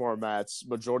those formats,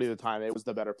 majority of the time, it was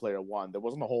the better player won. There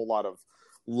wasn't a whole lot of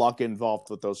luck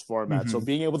involved with those formats. So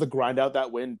being able to grind out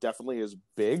that win definitely is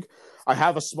big. I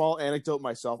have a small anecdote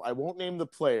myself. I won't name the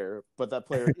player, but that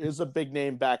player is a big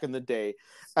name back in the day,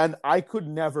 and I could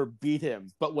never beat him.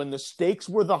 But when the stakes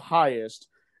were the highest,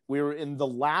 we were in the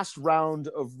last round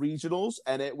of regionals,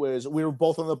 and we were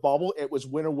both on the bubble. It was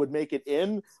winner would make it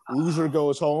in, loser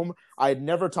goes home. I had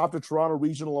never topped a Toronto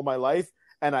regional in my life,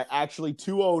 and I actually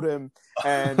 2-0'd him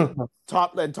and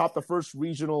topped the first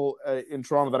regional in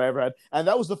Toronto that I ever had. And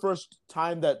that was the first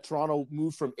time that Toronto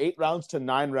moved from 8 rounds to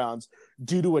 9 rounds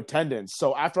due to attendance.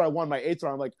 So after I won my 8th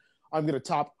round, I'm like, I'm going to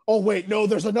top. Oh, wait, no,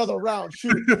 there's another round.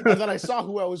 Shoot. And then I saw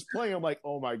who I was playing. I'm like,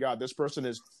 oh, my God, this person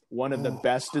is one of the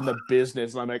best in the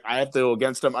business. And I'm like, I have to go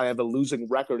against him. I have a losing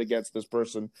record against this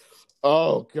person.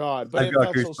 Oh, God. But it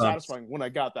felt so satisfying when I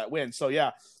got that win. So,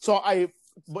 yeah.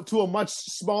 But to a much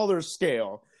smaller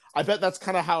scale, I bet that's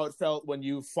kind of how it felt when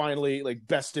you finally,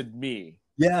 bested me.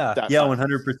 Yeah. Yeah,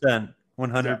 100%.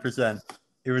 100%. Yeah.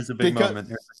 It was a big moment.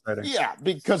 It was exciting. Yeah,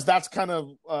 because that's kind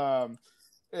of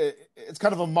it's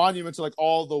kind of a monument to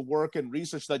all the work and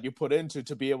research that you put into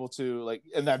to be able to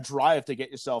and that drive to get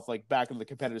yourself back in the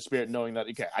competitive spirit, knowing that,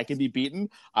 okay, I can be beaten.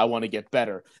 I want to get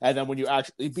better. And then when you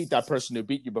actually beat that person who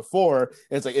beat you before,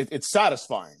 it's it's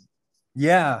satisfying.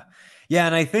 Yeah. Yeah.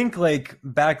 And I think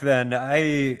back then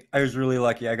I was really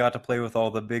lucky. I got to play with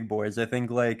all the big boys. I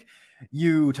think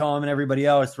you, Tom, and everybody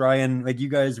else, Ryan, you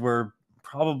guys were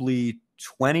probably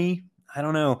 20. I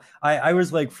don't know. I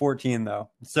was 14 though.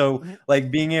 So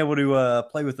being able to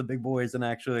play with the big boys and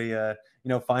actually,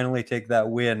 finally take that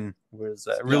win was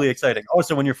really exciting.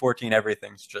 Also, when you're 14,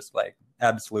 everything's just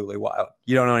absolutely wild.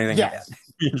 You don't know anything yet.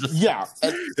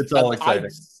 It's all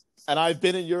exciting. And I've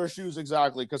been in your shoes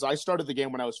exactly, because I started the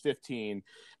game when I was 15.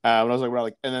 When I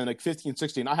was and then 15,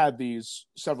 16, I had these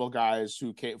several guys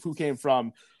who came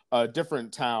from a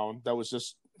different town that was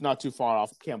just not too far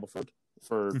off Campbellford.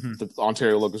 For the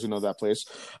Ontario locals who know that place.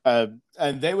 And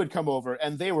they would come over,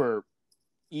 and they were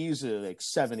easily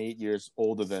 7-8 years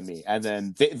older than me. And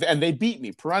then they beat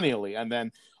me perennially. And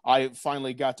then I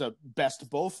finally got to best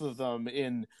both of them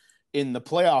in the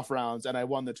playoff rounds, and I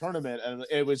won the tournament. And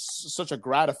it was such a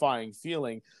gratifying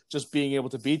feeling just being able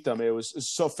to beat them. It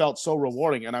felt so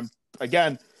rewarding. And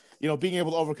being able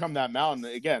to overcome that mountain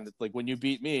again, when you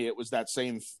beat me, it was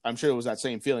I'm sure it was that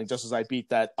same feeling, just as I beat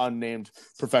that unnamed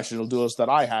professional duelist that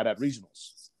I had at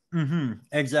regionals.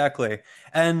 Exactly.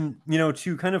 And,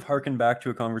 to kind of harken back to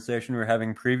a conversation we were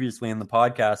having previously in the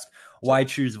podcast, why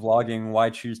choose vlogging? Why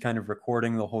choose kind of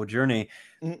recording the whole journey?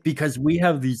 Mhm. Because we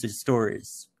have these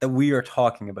stories that we are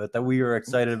talking about, that we are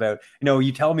excited about.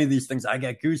 You tell me these things, I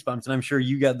get goosebumps, and I'm sure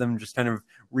you get them, just kind of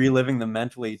reliving them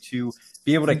mentally. To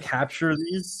be able to capture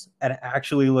these and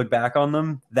actually look back on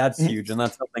them, that's huge. And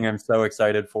that's something I'm so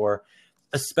excited for,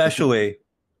 especially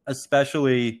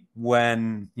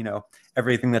when,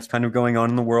 everything that's kind of going on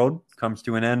in the world comes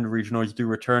to an end, regionals do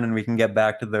return, and we can get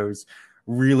back to those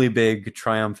really big,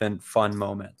 triumphant, fun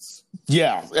moments.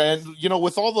 Yeah, and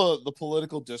with all the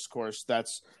political discourse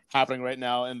that's happening right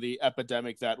now and the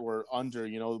epidemic that we're under,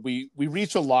 we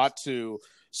reach a lot to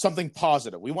something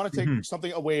positive. We want to take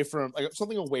something away from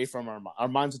our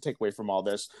minds, to take away from all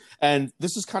this. And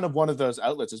this is kind of one of those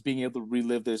outlets, is being able to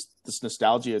relive this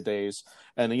nostalgia days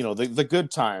and the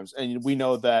good times. And we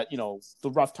know that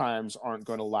the rough times aren't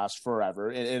going to last forever,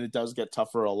 and it does get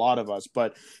tough for a lot of us.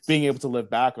 But being able to live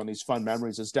back on these fun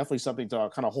memories is definitely something to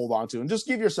kind of hold on to and just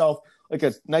give yourself like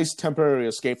a nice temporary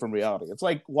escape from reality. It's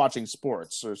like watching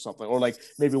sports or something, or like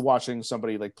maybe watching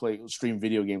somebody like stream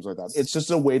video games like that. It's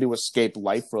just a way to escape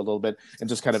life for a little bit and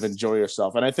just kind of enjoy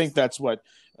yourself. And I think that's what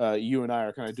you and I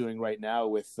are kind of doing right now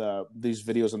with these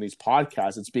videos and these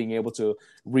podcasts. It's being able to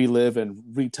relive and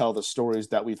retell the stories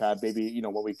that we've had, maybe,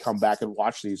 when we come back and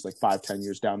watch these like 5-10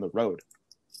 years down the road.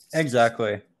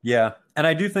 Exactly. Yeah. And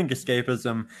I do think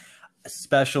escapism,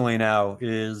 especially now,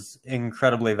 is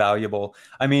incredibly valuable.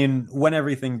 I mean, when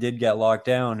everything did get locked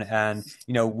down and,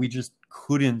 we just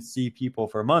couldn't see people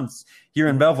for months, here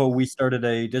in Belleville, we started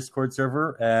a Discord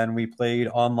server and we played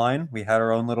online. We had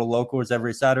our own little locals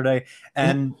every Saturday,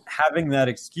 and having that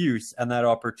excuse and that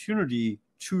opportunity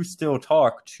to still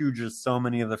talk to just so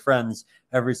many of the friends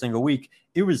every single week,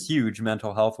 it was huge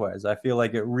mental health wise. I feel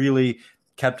like it really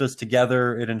kept us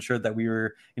together. It ensured that we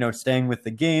were, staying with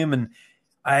the game. And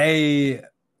I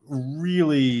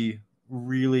really,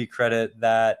 really credit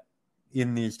that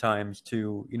in these times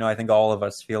to, I think all of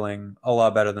us feeling a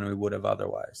lot better than we would have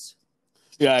otherwise.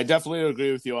 Yeah, I definitely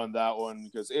agree with you on that one,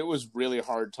 because it was really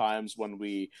hard times when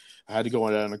we had to go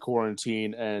in a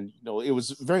quarantine, and it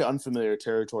was very unfamiliar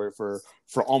territory for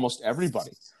almost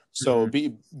everybody. So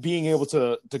being able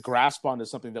to grasp onto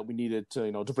something that we needed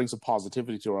to to bring some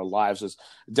positivity to our lives is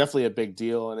definitely a big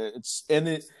deal.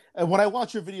 And when I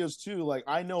watch your videos too, like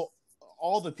I know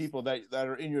all the people that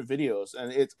are in your videos,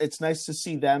 and it's nice to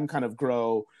see them kind of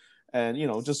grow and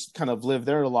just kind of live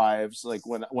their lives, like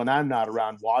when I'm not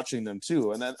around, watching them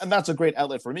too. And that's a great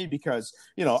outlet for me, because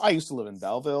I used to live in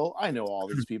Belleville. I know all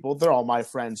these people, they're all my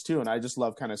friends too, and I just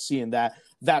love kind of seeing that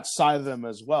side of them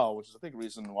as well, which is a big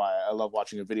reason why I love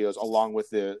watching your videos, along with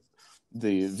the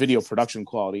video production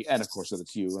quality, and of course that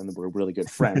it's you and we're really good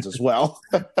friends as well.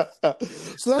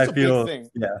 So that's big thing.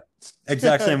 Yeah,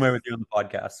 exact same way with you on the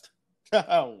podcast.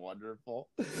 Wonderful.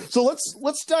 So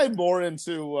let's dive more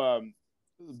into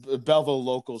Belleville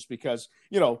locals, because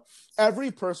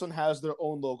every person has their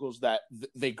own locals that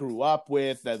they grew up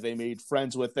with, that they made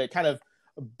friends with, they kind of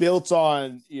built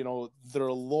on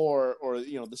their lore, or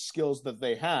the skills that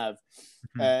they have.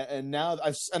 And now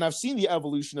I've seen the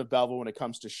evolution of Belleville when it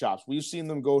comes to shops. We've seen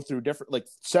them go through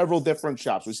several different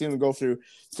shops. We've seen them go through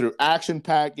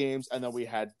action-packed games, and then we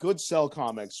had Good Sell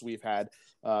Comics, we've had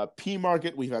P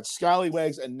Market, we've had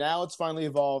Scallywags, and now it's finally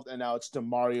evolved, and now it's to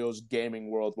Mario's Gaming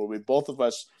World, where both of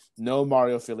us know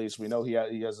Mario Felice. We know he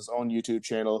has his own YouTube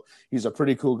channel. He's a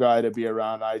pretty cool guy to be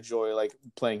around. I enjoy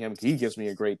playing him. He gives me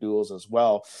a great duels as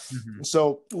well.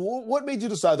 So what made you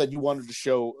decide that you wanted to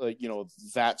show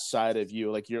that side of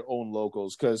you, like your own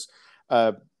locals? Because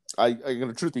I'm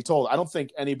gonna, truth be told, I don't think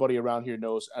anybody around here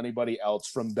knows anybody else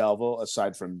from Belleville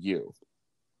aside from you.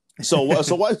 So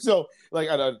why? So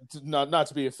not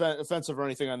to be offensive or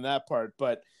anything on that part,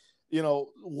 but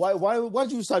why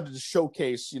did you decide to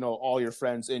showcase all your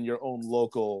friends in your own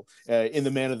local in the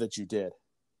manner that you did?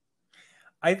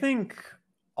 I think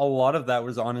a lot of that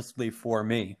was honestly for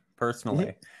me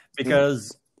personally,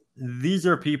 because these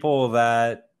are people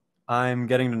that I'm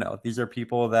getting to know. These are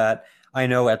people that I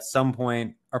know at some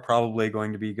point are probably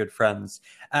going to be good friends.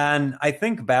 And I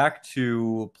think back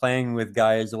to playing with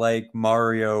guys like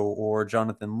Mario or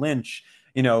Jonathan Lynch,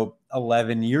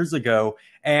 11 years ago.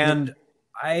 And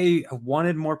I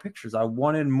wanted more pictures. I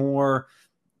wanted more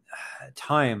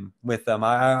time with them.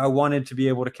 I wanted to be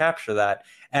able to capture that.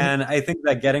 And I think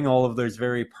that getting all of those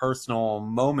very personal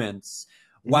moments,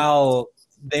 while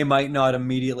they might not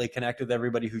immediately connect with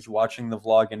everybody who's watching the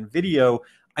vlog and video,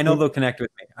 I know they'll connect with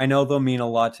me. I know they'll mean a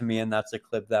lot to me, and that's a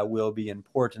clip that will be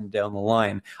important down the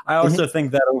line. I also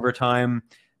think that over time,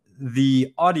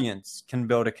 the audience can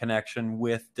build a connection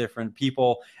with different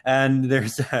people. And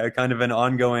there's kind of an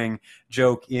ongoing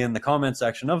joke in the comment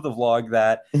section of the vlog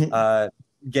that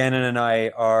Gannon and I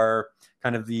are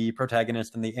kind of the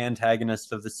protagonist and the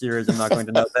antagonist of the series. I'm not going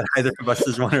to note that either of us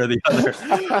is one or the other.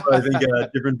 So I think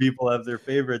different people have their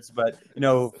favorites, but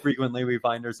frequently we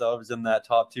find ourselves in that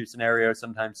top two scenario.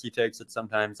 Sometimes he takes it,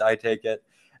 sometimes I take it.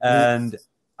 And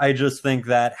I just think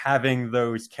that having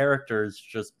those characters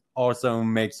just also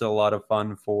makes it a lot of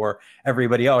fun for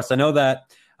everybody else. I know that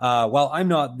while I'm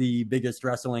not the biggest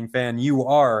wrestling fan, you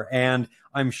are, and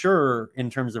I'm sure in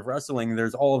terms of wrestling,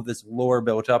 there's all of this lore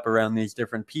built up around these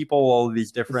different people, all of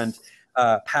these different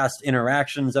past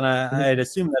interactions, and I'd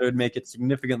assume that it would make it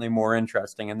significantly more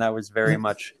interesting, and that was very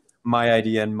much my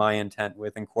idea and my intent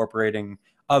with incorporating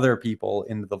other people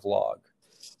into the vlog.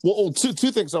 Well, two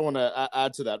things I want to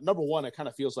add to that. Number one, it kind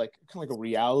of feels like a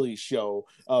reality show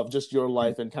of just your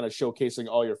life and kind of showcasing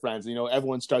all your friends.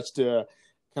 Everyone starts to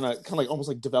kind of like almost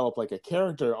like develop like a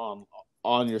character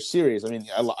on your series. I mean,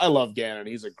 I love Gannon.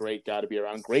 He's a great guy to be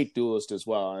around. Great duelist as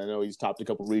well. I know he's topped a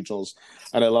couple regionals,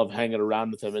 and I love hanging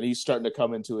around with him. And he's starting to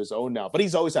come into his own now. But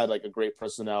he's always had like a great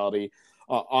personality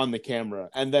on the camera.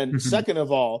 And then second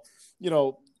of all,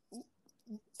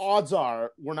 odds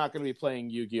are we're not going to be playing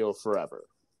Yu-Gi-Oh forever.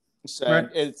 So right.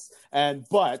 It's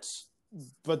definitely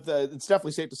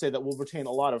safe to say that we'll retain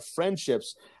a lot of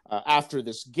friendships after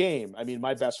this game. I mean,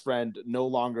 my best friend no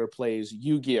longer plays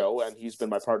Yu-Gi-Oh, and he's been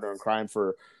my partner in crime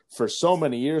for so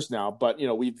many years now. But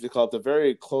we've developed a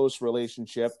very close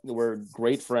relationship. We're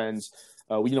great friends.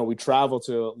 We travel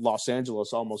to Los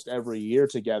Angeles almost every year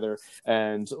together,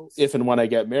 and if and when I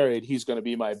get married, he's going to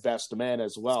be my best man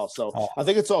as well. So I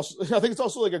think it's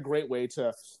also like a great way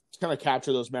to kind of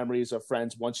capture those memories of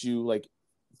friends once you like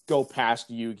go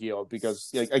past Yu-Gi-Oh,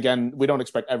 because again, we don't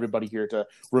expect everybody here to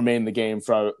remain in the game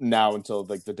from now until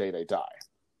like the day they die.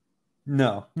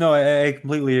 No, I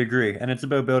completely agree, and it's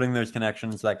about building those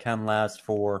connections that can last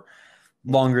for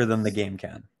longer than the game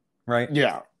can, right?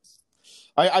 Yeah.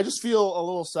 I just feel a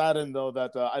little saddened, though,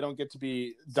 that I don't get to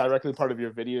be directly part of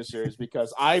your video series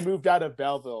because I moved out of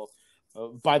Belleville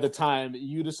by the time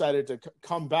you decided to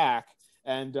come back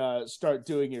and start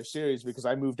doing your series, because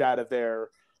I moved out of there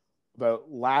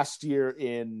about last year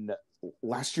in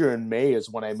May is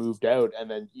when I moved out,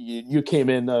 and then you came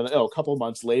in a couple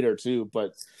months later too.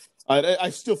 But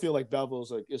I still feel like Belleville is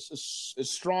like is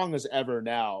as strong as ever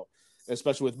now,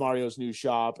 especially with Mario's new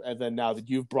shop, and then now that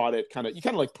you've brought it, you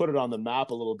kind of like put it on the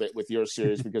map a little bit with your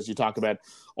series because you talk about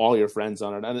all your friends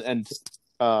on it, and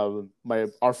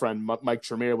our friend Mike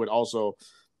Tremere would also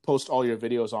post all your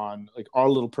videos on like our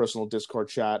little personal Discord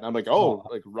chat, and I'm like,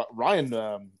 like Ryan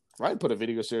put a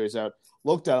video series out.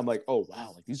 Looked at him like, oh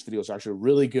wow, like these videos are actually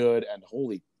really good, and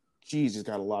holy geez, he's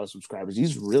got a lot of subscribers.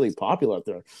 He's really popular out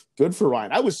there. Good for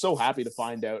Ryan. I was so happy to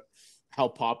find out how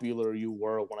popular you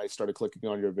were when I started clicking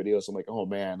on your videos. I'm like, oh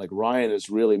man, like Ryan has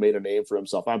really made a name for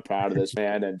himself. I'm proud of this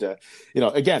man. And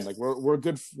again, like we're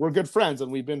good friends,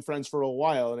 and we've been friends for a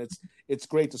while. And it's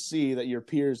great to see that your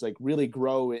peers like really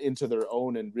grow into their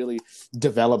own and really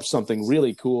develop something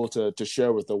really cool to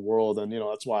share with the world. And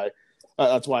that's why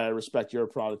I respect your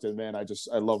product. And man, I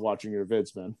love watching your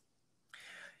vids, man.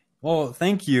 Well,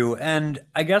 thank you. And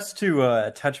I guess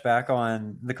to touch back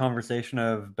on the conversation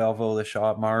of Belleville, the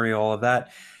shop, Mario, all of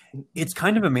that, it's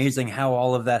kind of amazing how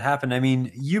all of that happened. I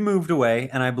mean, you moved away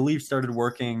and I believe started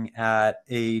working at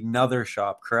another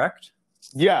shop, correct?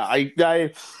 Yeah,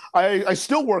 I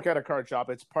still work at a card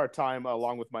shop. It's part-time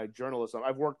along with my journalism.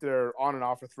 I've worked there on and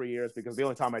off for 3 years because the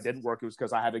only time I didn't work it was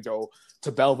because I had to go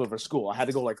to Belleville for school. I had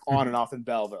to go like on and off in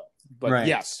Belleville. But right.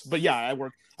 Yes, but yeah,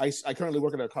 I currently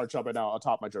work at a card shop right now on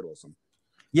top of my journalism.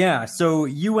 Yeah, so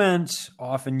you went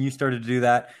off and you started to do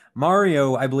that.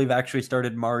 Mario, I believe, actually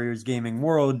started Mario's Gaming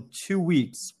World 2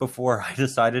 weeks before I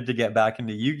decided to get back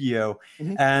into Yu-Gi-Oh!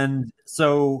 Mm-hmm. And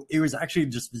so it was actually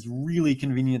just this really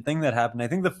convenient thing that happened. I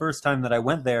think the first time that I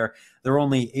went there were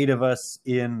only 8 of us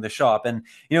in the shop. And,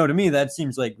 to me, that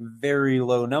seems like very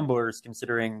low numbers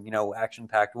considering, Action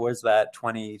Packed was that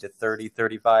 20 to 30,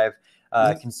 35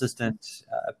 consistent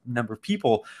number of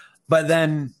people. But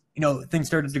then things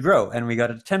started to grow and we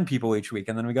got it to 10 people each week.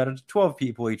 And then we got it to 12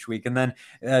 people each week. And then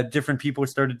different people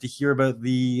started to hear about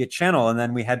the channel. And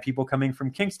then we had people coming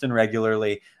from Kingston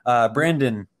regularly.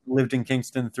 Brandon lived in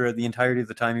Kingston throughout the entirety of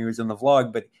the time he was in the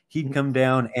vlog, but he'd come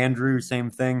down. Andrew,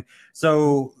 same thing.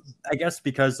 So I guess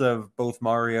because of both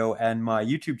Mario and my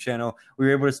YouTube channel, we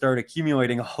were able to start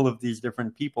accumulating all of these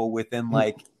different people within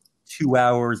like 2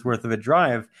 hours worth of a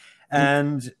drive.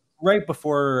 And right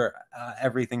before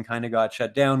everything kind of got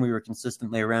shut down, we were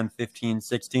consistently around 15,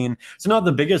 16. So not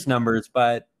the biggest numbers,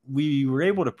 but we were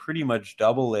able to pretty much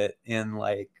double it in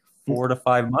like 4 to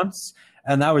 5 months.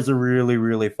 And that was a really,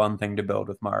 really fun thing to build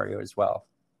with Mario as well.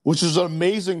 Which is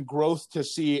amazing growth to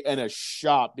see in a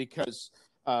shop because,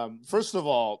 first of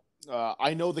all,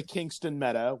 I know the Kingston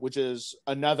Meta, which is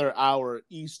another hour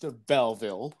east of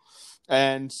Belleville.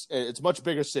 And it's a much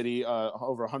bigger city,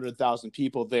 over 100,000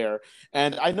 people there.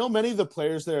 And I know many of the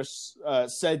players there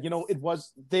said,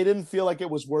 they didn't feel like it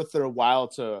was worth their while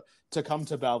to come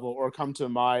to Belleville or come to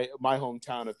my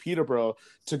hometown of Peterborough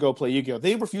to go play Yu-Gi-Oh!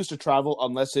 They refused to travel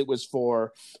unless it was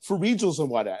for regionals and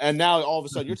whatnot. And now all of a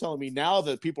sudden you're telling me now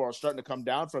that people are starting to come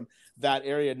down from that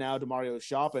area now to Mario's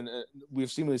shop, and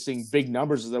we've seemingly seeing big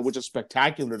numbers there, which is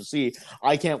spectacular to see.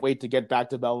 I can't wait to get back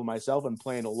to Belleville myself and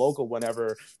play in a local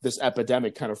whenever this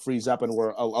epidemic kind of frees up and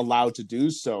we're allowed to do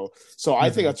so. So I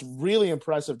think that's really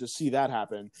impressive to see that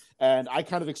happen. And I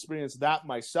kind of experienced that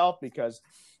myself because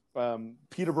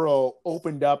Peterborough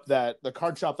opened up the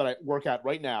card shop that I work at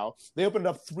right now. They opened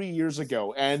up 3 years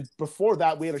ago. And before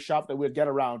that, we had a shop that would get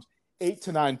around 8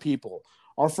 to 9 people.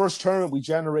 Our first tournament, we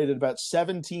generated about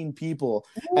 17 people.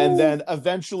 Ooh. And then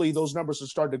eventually those numbers have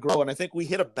started to grow. And I think we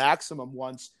hit a maximum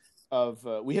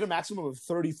of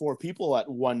 34 people at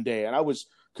one day. And I was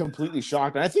completely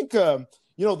shocked. And I think,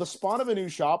 the spawn of a new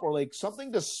shop or like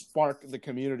something to spark the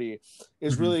community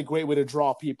is really a great way to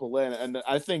draw people in. And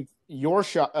I think your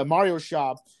shop, Mario's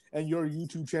shop, and your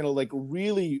YouTube channel like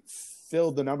really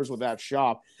filled the numbers with that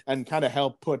shop and kind of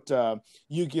helped put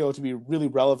Yu-Gi-Oh! To be really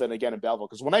relevant again in Belleville.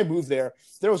 Because when I moved there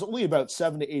was only about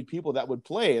 7 to 8 people that would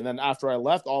play. And then after I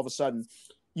left, all of a sudden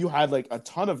you had like a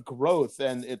ton of growth.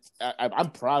 And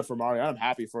I'm proud for Mario. I'm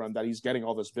happy for him that he's getting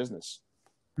all this business.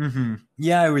 Mm-hmm.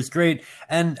 Yeah, it was great.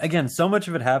 And again, so much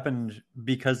of it happened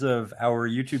because of our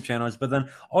YouTube channels, but then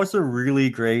also really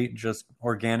great, just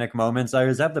organic moments. I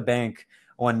was at the bank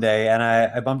one day and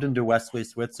I bumped into Wesley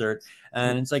Switzer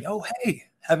and it's like, oh, hey,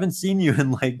 haven't seen you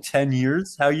in like 10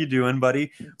 years. How you doing,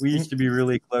 buddy? We used to be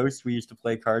really close. We used to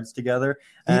play cards together.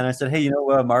 And I said, hey,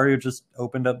 Mario just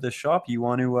opened up this shop. You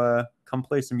want to come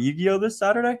play some Yu-Gi-Oh! This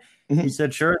Saturday? He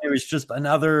said, sure. It was just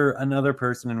another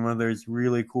person in one of those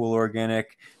really cool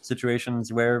organic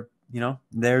situations where,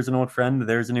 there's an old friend,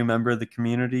 there's a new member of the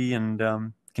community,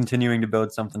 and continuing to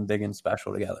build something big and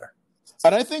special together.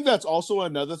 And I think that's also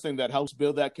another thing that helps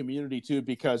build that community too,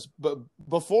 because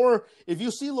before, if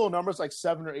you see low numbers like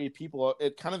 7 or 8 people,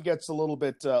 it kind of gets a little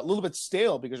bit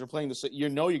stale because you're playing you're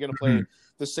going to play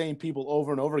the same people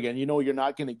over and over again. You're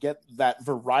not going to get that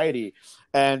variety.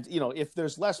 And, if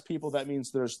there's less people, that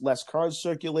means there's less cards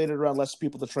circulated around, less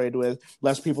people to trade with,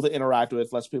 less people to interact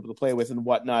with, less people to play with and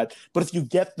whatnot. But if you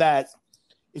get that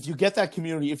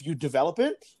community, if you develop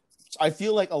it, I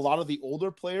feel like a lot of the older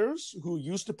players who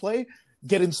used to play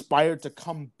get inspired to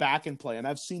come back and play, and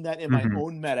I've seen that in my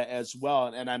own meta as well.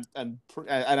 And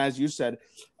as you said,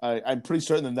 I'm pretty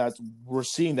certain that we're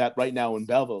seeing that right now in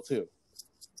Belleville too.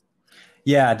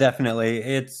 Yeah, definitely.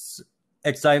 It's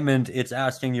excitement. It's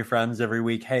asking your friends every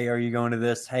week, hey, are you going to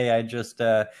this? Hey, I just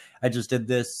did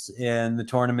this in the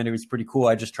tournament. It was pretty cool.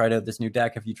 I just tried out this new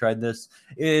deck. Have you tried this?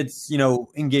 It's,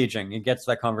 engaging. It gets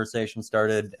that conversation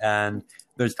started and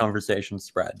those conversations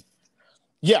spread.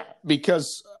 Yeah,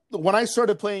 because when I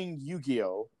started playing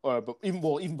Yu-Gi-Oh, but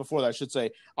even before that, I should say,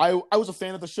 I was a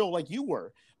fan of the show like you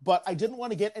were, but I didn't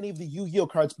want to get any of the Yu-Gi-Oh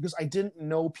cards because I didn't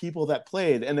know people that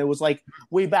played, and it was like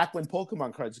way back when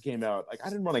Pokemon cards came out. Like I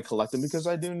didn't want to collect them because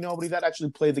I didn't know nobody that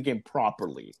actually played the game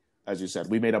properly. As you said,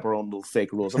 we made up our own little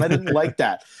fake rules, and I didn't like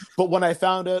that. But when I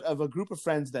found out of a group of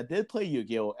friends that did play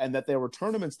Yu-Gi-Oh! And that there were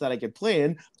tournaments that I could play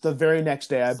in, the very next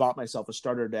day I bought myself a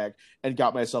starter deck and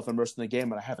got myself immersed in the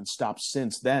game, and I haven't stopped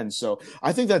since then. So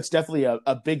I think that's definitely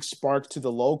a big spark to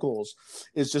the locals,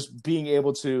 is just being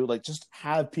able to just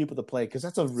have people to play, because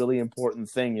that's a really important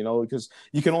thing, because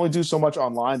you can only do so much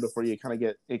online before it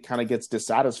kind of gets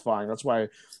dissatisfying. That's why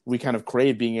we kind of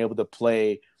crave being able to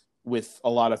play with a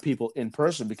lot of people in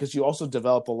person, because you also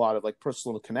develop a lot of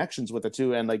personal connections with it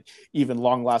too, and even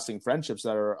long-lasting friendships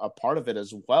that are a part of it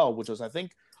as well, which is I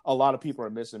think a lot of people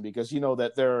are missing, because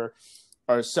that there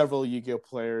are several Yu-Gi-Oh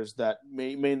players that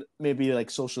may be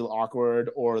socially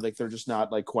awkward, or they're just not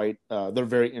quite they're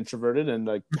very introverted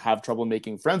and have trouble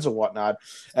making friends and whatnot,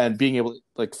 and being able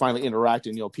to finally interact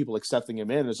and people accepting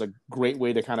them in is a great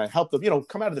way to kind of help them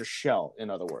come out of their shell, in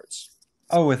other words.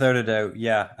 Oh, without a doubt.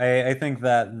 Yeah. I think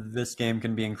that this game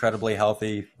can be incredibly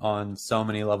healthy on so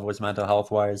many levels, mental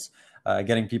health wise,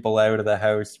 getting people out of the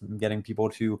house, getting people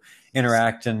to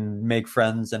interact and make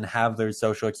friends and have those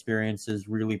social experiences,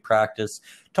 really practice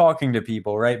talking to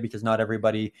people, right? Because not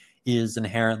everybody is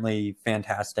inherently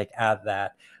fantastic at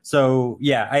that. So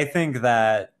yeah, I think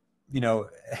that,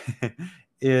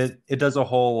 it does a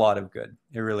whole lot of good.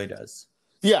 It really does.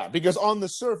 Yeah, because on the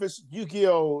surface,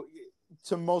 Yu-Gi-Oh,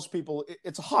 to most people,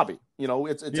 it's a hobby. You know,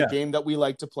 it's a game that we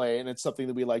like to play, and it's something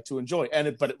that we like to enjoy.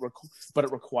 But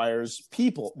it requires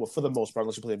people. Well, for the most part,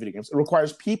 unless you play video games, it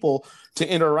requires people to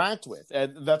interact with,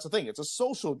 and that's the thing. It's a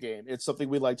social game. It's something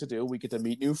we like to do. We get to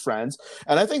meet new friends,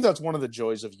 and I think that's one of the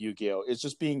joys of Yu-Gi-Oh. Is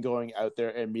just going out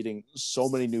there and meeting so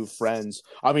many new friends.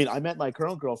 I mean, I met my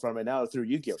current girlfriend right now through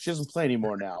Yu-Gi-Oh. She doesn't play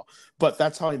anymore now, but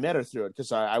that's how I met her through it,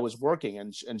 because I was working,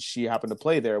 and she happened to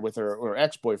play there with her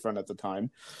ex-boyfriend at the time,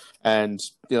 and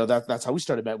that's how we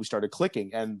started. We started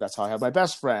clicking, and that's how I had my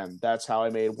best friend. That's how I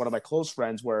made one of my close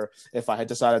friends, where if I had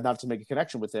decided not to make a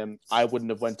connection with him, I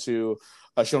wouldn't have went to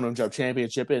a Shonen Jump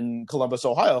Championship in Columbus,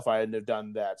 Ohio, if I hadn't have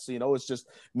done that. So, it's just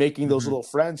making those little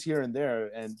friends here and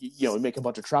there, and you make a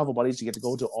bunch of travel buddies. You get to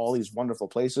go to all these wonderful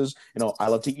places. I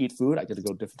love to eat food. I get to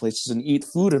go to different places and eat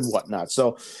food and whatnot.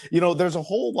 So, there's a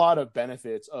whole lot of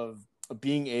benefits of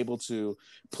being able to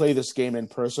play this game in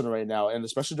person right now, and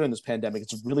especially during this pandemic,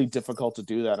 it's really difficult to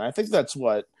do that. And I think that's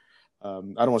what I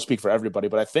don't want to speak for everybody,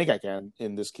 but I think I can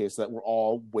in this case, that we're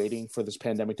all waiting for this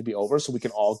pandemic to be over so we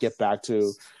can all get back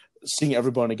to seeing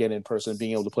everyone again in person,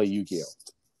 being able to play Yu-Gi-Oh.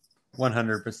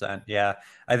 100%. Yeah.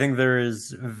 I think there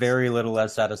is very little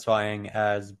as satisfying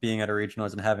as being at a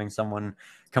regionals and having someone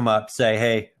come up, say,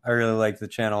 hey, I really like the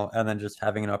channel, and then just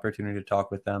having an opportunity to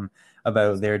talk with them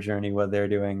about their journey, what they're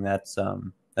doing. That's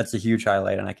a huge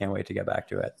highlight, and I can't wait to get back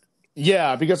to it.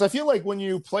 Yeah, because I feel like when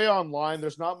you play online,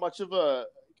 there's not much of a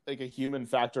human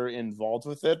factor involved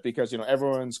with it, because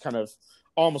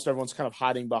almost everyone's kind of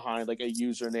hiding behind like a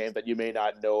username that you may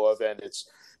not know of, and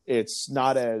it's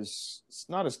not as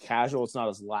casual, it's not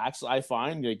as lax. I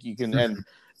find like you can, and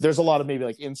there's a lot of maybe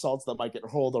like insults that might get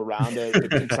rolled around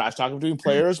in trash talking between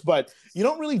players, but you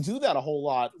don't really do that a whole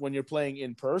lot when you're playing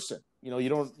in person.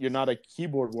 You're not a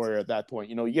keyboard warrior at that point.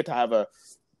 You get to have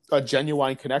a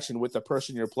genuine connection with the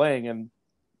person you're playing, and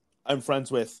I'm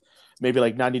friends with maybe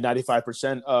like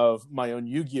 90-95% of my own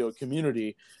Yu-Gi-Oh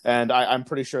community, and I'm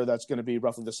pretty sure that's going to be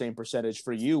roughly the same percentage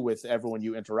for you with everyone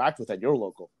you interact with at your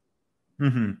local.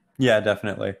 Yeah,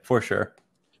 definitely, for sure.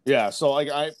 Yeah, so like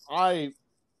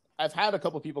I've had a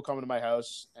couple of people come into my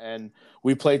house, and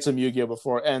we played some Yu-Gi-Oh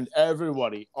before, and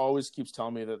everybody always keeps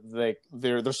telling me that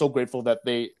they're so grateful that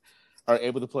they are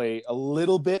able to play a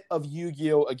little bit of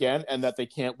Yu-Gi-Oh again, and that they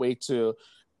can't wait to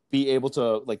be able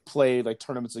to like play like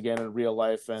tournaments again in real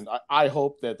life. And I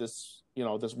hope that this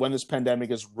when this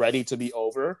pandemic is ready to be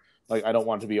over, like I don't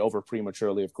want it to be over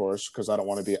prematurely, of course, because I don't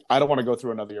want to go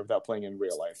through another year without playing in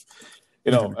real life.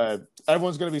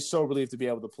 Everyone's going to be so relieved to be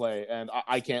able to play, and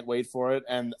I can't wait for it.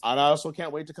 And I also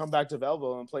can't wait to come back to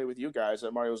Belleville and play with you guys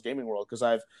at Mario's Gaming World, because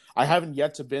I haven't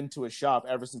yet to been to a shop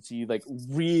ever since he like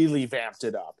really vamped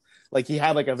it up. Like he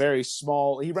had like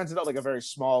he rented out like a very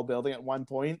small building at one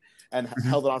point and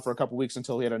held it on for a couple of weeks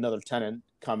until he had another tenant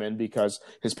come in because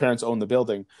his parents owned the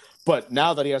building. But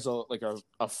now that he has a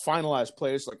finalized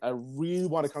place, like I really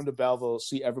want to come to Belleville,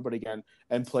 see everybody again,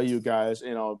 and play you guys.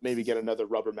 Maybe get another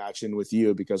rubber match in with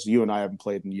you, because you and I haven't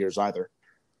played in years either.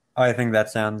 I think that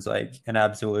sounds like an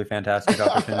absolutely fantastic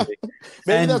opportunity.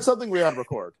 Maybe that's something we ought to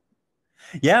record.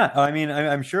 Yeah, I mean,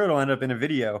 I'm sure it'll end up in a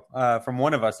video from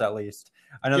one of us at least.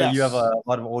 I know that you have a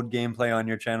lot of old gameplay on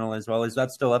your channel as well. Is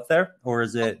that still up there, or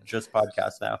is it just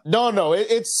podcast now? No,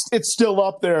 it's still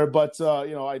up there, but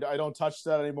I don't touch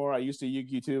that anymore. I used to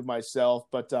YouTube myself,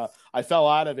 but I fell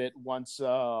out of it once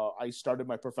I started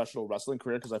my professional wrestling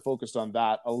career, because I focused on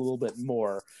that a little bit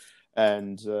more.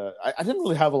 And I didn't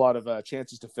really have a lot of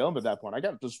chances to film at that point. I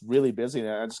got just really busy, and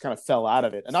I just kind of fell out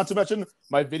of it. And not to mention,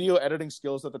 my video editing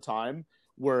skills at the time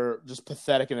were just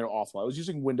pathetic, and they're awful. I was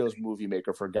using Windows Movie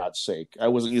Maker, for God's sake. I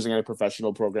wasn't using any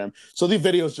professional program. So the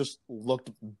videos just looked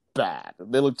bad.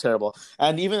 They looked terrible.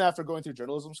 And even after going through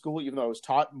journalism school, even though I was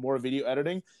taught more video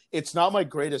editing, it's not my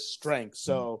greatest strength.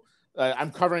 So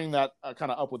I'm covering that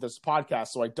kind of up with this podcast,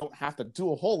 so I don't have to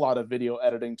do a whole lot of video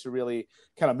editing to really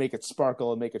kind of make it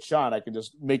sparkle and make it shine. I can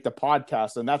just make the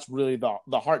podcast, and that's really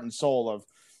the heart and soul of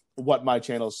what my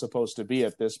channel is supposed to be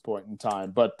at this point in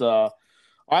time. But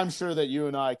I'm sure that you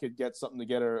and I could get something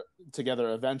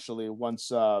together eventually once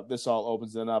this all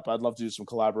opens it up. I'd love to do some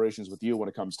collaborations with you when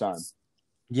it comes time.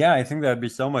 Yeah, I think that'd be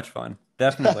so much fun.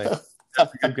 Definitely.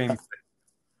 That's a good game.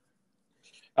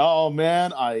 Oh,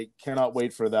 man, I cannot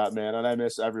wait for that, man. And I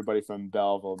miss everybody from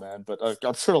Belleville, man. But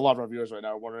I'm sure a lot of our viewers right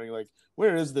now are wondering, like,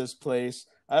 where is this place?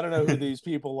 I don't know who these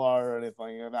people are or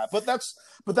anything like that. But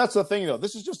that's the thing, though.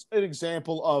 This is just an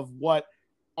example of what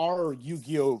our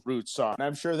Yu-Gi-Oh roots are. And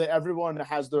I'm sure that everyone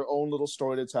has their own little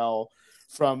story to tell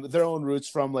from their own roots,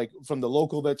 from the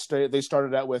local that they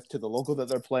started out with to the local that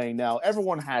they're playing now.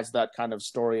 Everyone has that kind of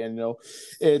story, and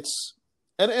it's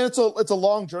a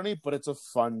long journey, but it's a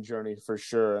fun journey for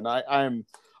sure. And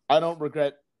I don't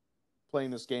regret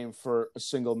playing this game for a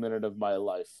single minute of my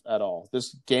life at all.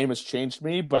 This game has changed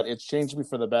me, but it's changed me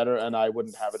for the better, and I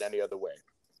wouldn't have it any other way.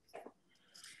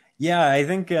 Yeah, I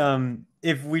think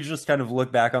if we just kind of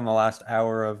look back on the last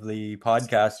hour of the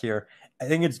podcast here, I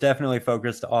think it's definitely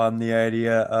focused on the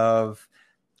idea of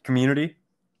community,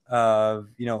 of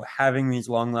having these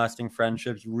long-lasting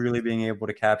friendships, really being able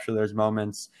to capture those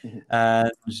moments,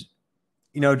 and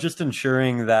just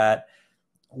ensuring that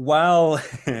while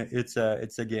it's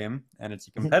a game and it's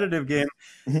a competitive game,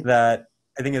 that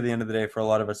I think at the end of the day, for a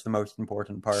lot of us, the most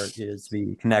important part is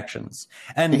the connections.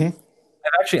 And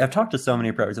I've talked to so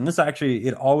many pros, and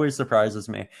it always surprises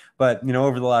me. But,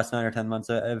 over the last 9 or 10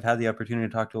 months, I've had the opportunity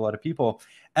to talk to a lot of people.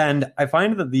 And I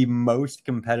find that the most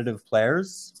competitive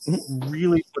players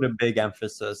really put a big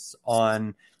emphasis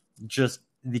on just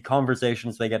the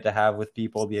conversations they get to have with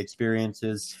people, the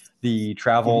experiences, the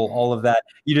travel, all of that.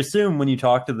 You'd assume when you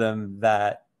talk to them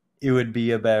that it would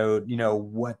be about,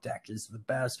 what deck is the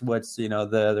best, what's,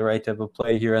 the right type of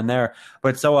play here and there.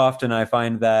 But so often I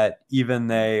find that even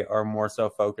they are more so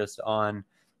focused on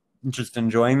just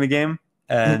enjoying the game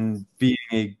and being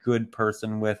a good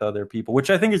person with other people, which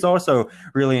I think is also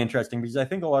really interesting, because I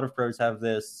think a lot of pros have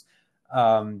this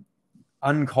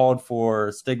uncalled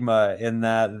for stigma in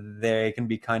that they can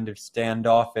be kind of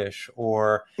standoffish,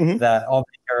 or that all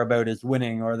they care about is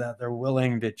winning, or that they're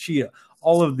willing to cheat.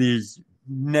 All of these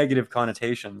negative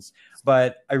connotations.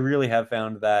 But I really have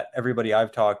found that everybody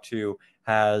I've talked to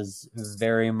has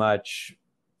very much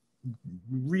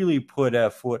really put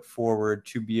a foot forward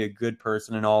to be a good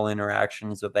person in all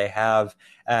interactions that they have,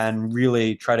 and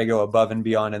really try to go above and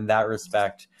beyond in that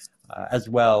respect, as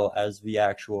well as the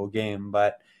actual game.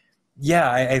 But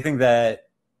yeah, I think that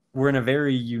we're in a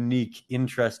very unique,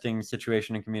 interesting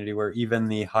situation in community where even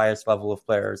the highest level of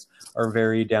players are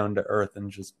very down to earth and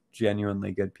just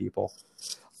genuinely good people.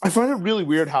 I find it really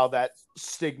weird how that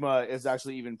stigma is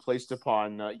actually even placed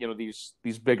upon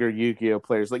these bigger Yu-Gi-Oh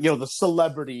players, like the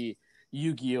celebrity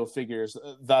Yu-Gi-Oh figures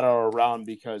that are around,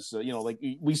 because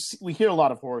we hear a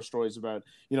lot of horror stories about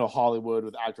Hollywood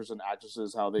with actors and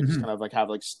actresses, how they just kind of have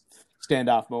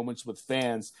standoff moments with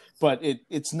fans, but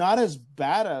it's not as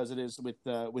bad as it is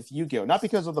with Yu-Gi-Oh, not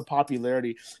because of the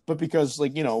popularity, but because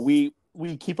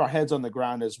we keep our heads on the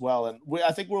ground as well. And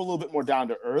I think we're a little bit more down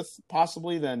to earth,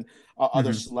 possibly, than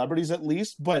other celebrities, at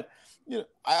least. But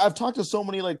I've talked to so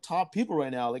many top people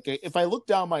right now. If I look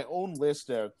down my own list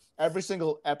of every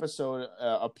single episode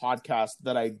of podcast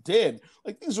that I did,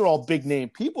 these are all big name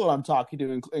people I'm talking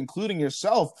to, including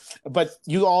yourself. But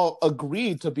you all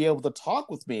agreed to be able to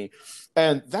talk with me,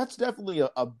 and that's definitely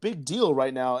a big deal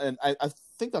right now. And I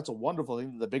think that's a wonderful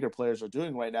thing that the bigger players are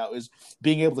doing right now, is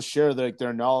being able to share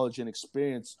their knowledge and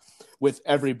experience with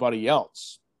everybody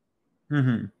else.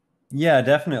 Yeah,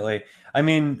 definitely. I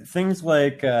mean, things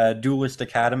like Duelist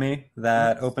Academy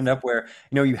that opened up, where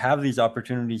you have these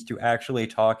opportunities to actually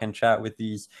talk and chat with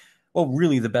these, well,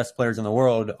 really the best players in the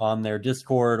world on their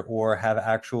Discord, or have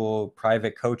actual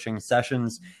private coaching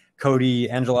sessions. Cody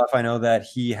Angeloff, I know that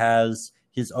he has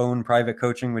his own private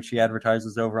coaching, which he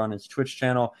advertises over on his Twitch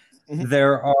channel.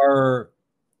 There are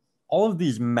all of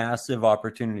these massive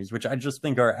opportunities, which I just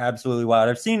think are absolutely wild.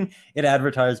 I've seen it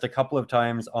advertised a couple of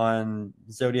times on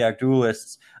Zodiac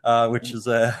Duelists, which is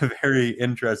a very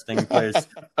interesting place.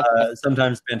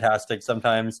 Sometimes fantastic,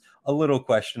 sometimes a little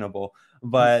questionable.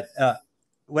 But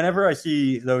whenever I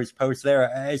see those posts there,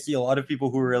 I see a lot of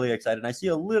people who are really excited. And I see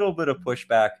a little bit of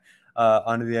pushback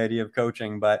onto the idea of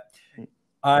coaching, but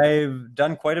I've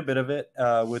done quite a bit of it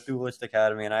with Duelist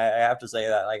Academy, and I have to say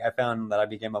that I found that I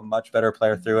became a much better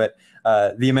player through it.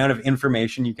 The amount of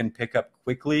information you can pick up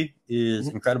quickly is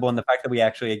incredible, and the fact that we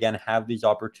actually, again, have these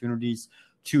opportunities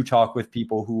to talk with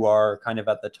people who are kind of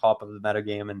at the top of the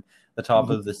metagame and the top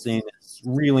of the scene is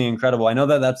really incredible. I know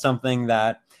that that's something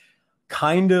that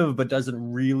kind of, but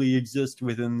doesn't really exist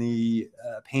within the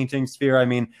painting sphere. I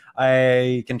mean,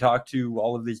 I can talk to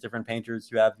all of these different painters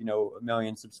who have, 1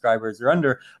 million subscribers or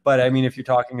under. But I mean, if you're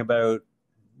talking about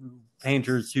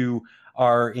painters who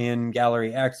are in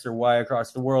Gallery X or Y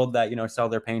across the world that, sell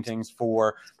their paintings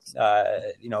for,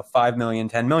 5 million,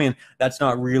 10 million, that's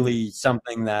not really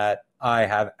something that I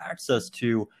have access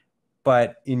to.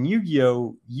 But in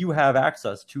Yu-Gi-Oh, you have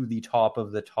access to the top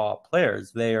of the top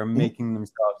players. They are making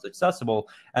themselves accessible.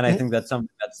 And I think that's something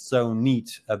that's so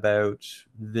neat about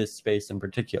this space in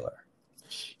particular.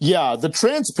 Yeah, the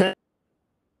transparency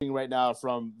right now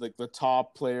from the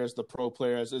top players, the pro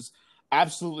players, is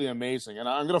absolutely amazing. And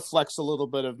I'm going to flex a little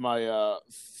bit of my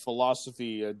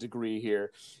philosophy degree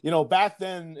here. Back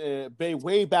then,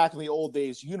 way back in the old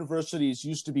days, universities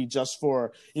used to be just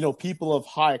for, people of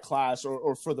high class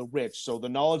or for the rich. So the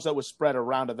knowledge that was spread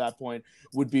around at that point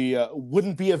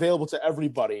wouldn't be available to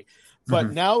everybody.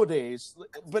 But nowadays,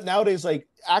 like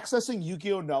accessing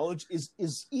Yu-Gi-Oh knowledge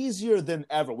is easier than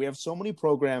ever. We have so many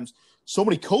programs, so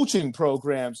many coaching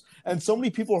programs, and so many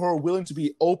people who are willing to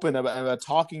be open about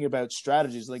talking about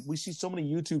strategies. Like we see so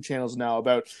many YouTube channels now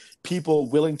about people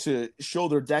willing to show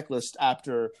their deck list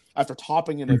after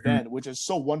topping an event, which is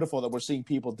so wonderful that we're seeing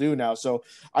people do now. So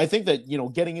I think that,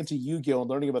 getting into Yu-Gi-Oh and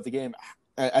learning about the game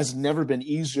has never been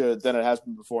easier than it has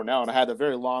been before now. And I had a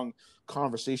very long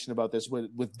conversation about this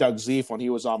with Doug Zeef when he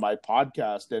was on my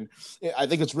podcast, and I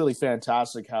think it's really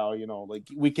fantastic how like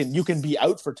you can be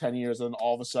out for 10 years and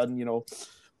all of a sudden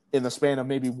in the span of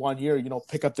maybe 1 year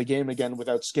pick up the game again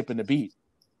without skipping a beat.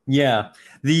 Yeah,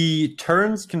 the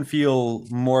turns can feel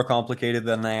more complicated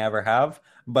than they ever have,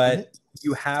 but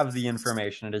you have the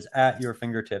information. It is at your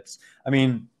fingertips. I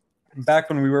mean, back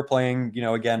when we were playing,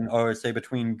 again, I would say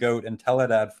between GOAT and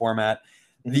Teledad format,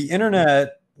 the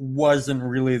internet wasn't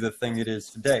really the thing it is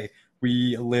today.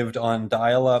 We lived on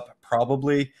dial-up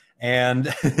probably, and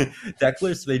deck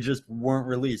lists, they just weren't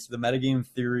released. The metagame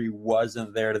theory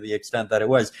wasn't there to the extent that it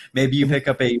was. Maybe you pick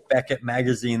up a Beckett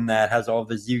magazine that has all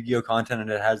this Yu-Gi-Oh content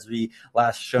and it has the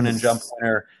last Shonen Jump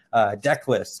winner deck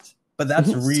list, but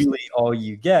that's really all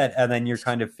you get, and then you're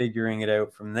kind of figuring it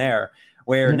out from there.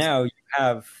 Where now you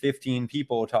have 15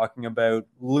 people talking about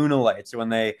Lunalights when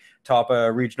they top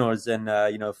regionals in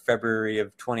February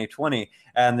of 2020,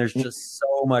 and there's just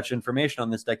so much information on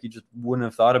this deck you just wouldn't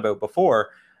have thought about before,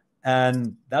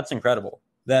 and that's incredible.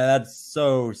 That's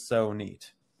so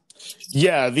neat.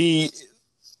 Yeah, the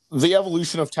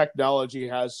evolution of technology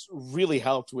has really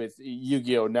helped with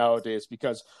Yu-Gi-Oh nowadays,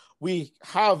 because we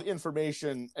have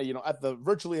information,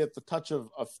 virtually at the touch of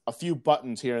a few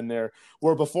buttons here and there,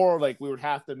 where before, like, we would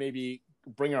have to maybe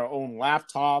bring our own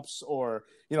laptops or,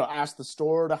 ask the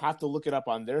store to have to look it up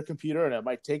on their computer, and it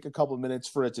might take a couple of minutes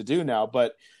for it to do now.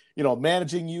 But,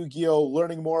 managing Yu-Gi-Oh,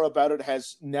 learning more about it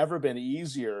has never been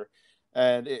easier.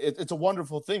 And it's a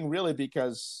wonderful thing, really,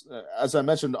 because as I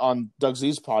mentioned on Doug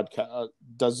Z's podcast,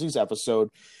 Doug Z's episode,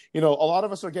 a lot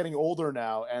of us are getting older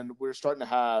now, and we're starting to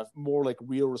have more like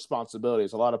real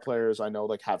responsibilities. A lot of players I know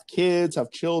like have kids,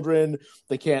 have children.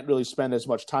 They can't really spend as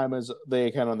much time as they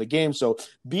can on the game. So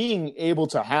being able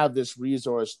to have this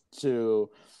resource to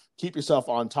keep yourself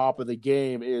on top of the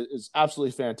game is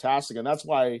absolutely fantastic. And that's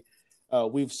why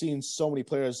we've seen so many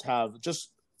players have just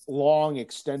long,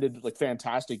 extended, like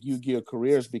fantastic Yu-Gi-Oh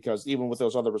careers, because even with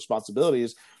those other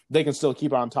responsibilities, they can still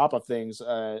keep on top of things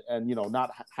and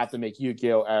not have to make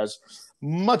Yu-Gi-Oh as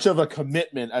much of a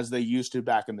commitment as they used to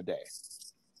back in the day.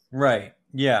 Right.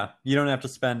 Yeah. You don't have to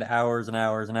spend hours and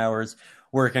hours and hours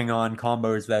working on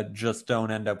combos that just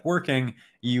don't end up working.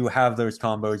 You have those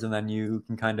combos, and then you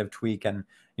can kind of tweak and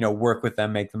work with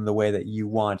them, make them the way that you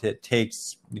want. It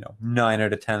takes 9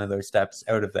 out of 10 of those steps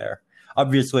out of there.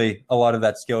 Obviously, a lot of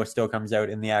that skill still comes out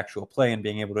in the actual play and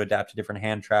being able to adapt to different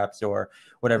hand traps or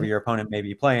whatever your opponent may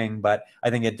be playing. But I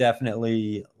think it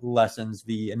definitely lessens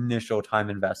the initial time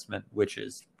investment, which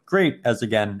is great, as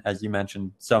you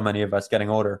mentioned, so many of us getting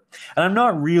older. And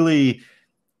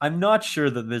I'm not sure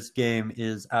that this game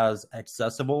is as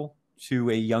accessible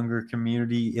to a younger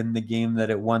community in the game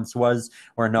that it once was.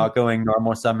 We're not going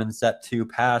normal summon, set 2,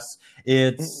 pass.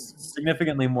 It's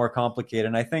significantly more complicated.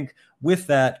 And I think with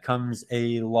that comes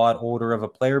a lot older of a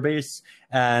player base,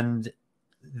 and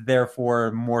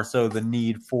therefore more so the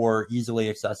need for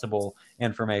easily accessible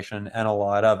information and a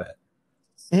lot of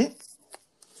it.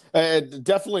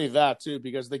 Definitely that too,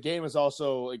 because the game is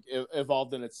also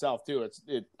evolved in itself too.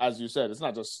 It as you said, it's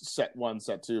not just set 1,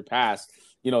 set 2, pass.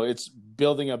 It's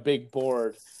building a big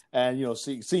board and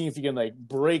seeing if you can like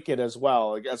break it as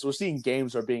well. Like, as we're seeing,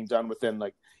 games are being done within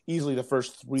like easily the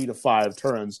first 3 to 5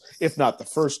 turns, if not the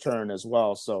first turn as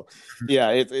well. So yeah,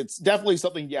 it's definitely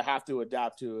something you have to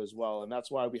adapt to as well. And that's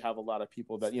why we have a lot of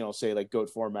people that say like GOAT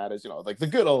format is like the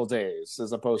good old days,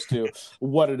 as opposed to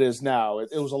what it is now. It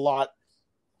was a lot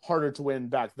harder to win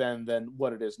back then than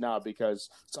what it is now, because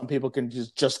some people can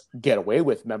just get away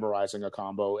with memorizing a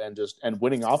combo and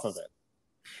winning off of it.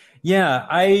 Yeah,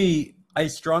 I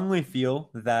strongly feel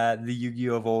that the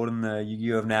Yu-Gi-Oh of old and the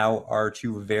Yu-Gi-Oh of now are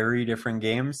 2 very different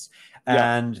games,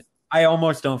 and I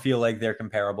almost don't feel like they're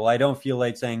comparable. I don't feel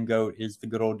like saying GOAT is the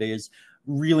good old days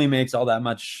really makes all that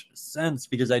much sense,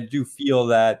 because I do feel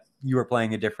that you were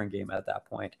playing a different game at that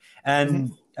point.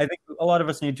 And I think a lot of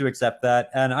us need to accept that.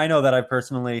 And I know that I've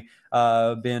personally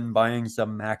been buying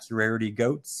some max rarity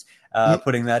goats,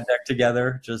 putting that deck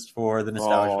together just for the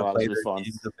nostalgia to play their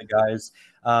games with the guys.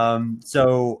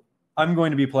 So I'm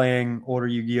going to be playing older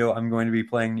Yu-Gi-Oh! I'm going to be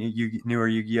playing newer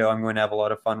Yu-Gi-Oh! I'm going to have a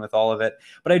lot of fun with all of it.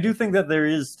 But I do think that there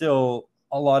is still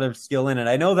a lot of skill in it.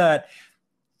 I know that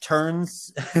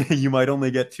turns, you might only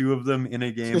get 2 of them in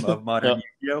a game of modern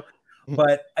Yu-Gi-Oh!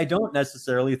 But I don't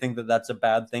necessarily think that that's a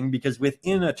bad thing, because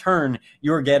within a turn,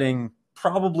 you're getting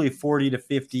probably 40 to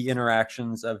 50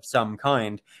 interactions of some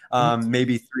kind.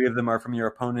 Maybe 3 of them are from your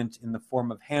opponent in the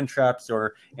form of hand traps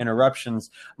or interruptions,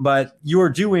 but you're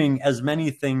doing as many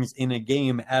things in a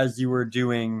game as you were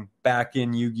doing back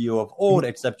in Yu-Gi-Oh! Of old,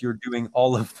 except you're doing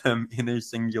all of them in a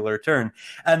singular turn.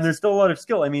 And there's still a lot of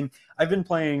skill. I mean, I've been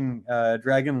playing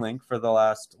Dragon Link for the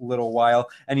last little while,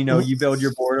 and you build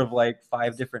your board of like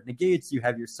 5 different negates, you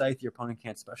have your scythe, your opponent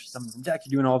can't special summon from deck,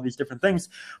 you're doing all these different things,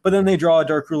 but then they draw a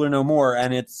Dark Ruler no more,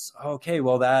 and it's okay,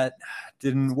 well, that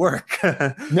didn't work.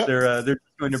 They're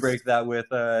going to break that with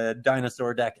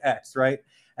Dinosaur Deck X, right?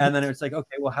 And then it's like,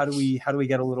 okay, well, how do we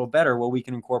get a little better? Well, we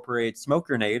can incorporate Smoke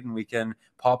Grenade, and we can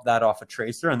pop that off a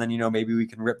Tracer, and then maybe we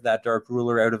can rip that Dark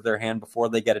Ruler out of their hand before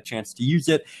they get a chance to use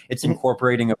it. It's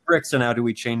incorporating a brick, so now do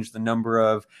we change the number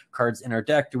of cards in our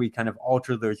deck? Do we kind of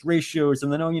alter those ratios?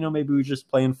 And then maybe we just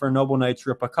play Infernoble Knights,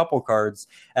 rip a couple cards,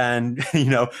 and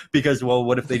because, well,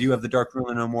 what if they do have the Dark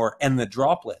Ruler no more and the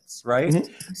droplets, right?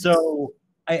 So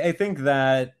I think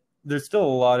that there's still a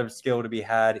lot of skill to be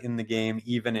had in the game,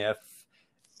 even if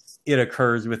it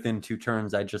occurs within 2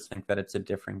 turns. I just think that it's a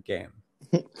different game.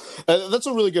 That's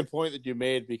a really good point that you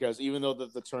made, because even though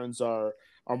the turns are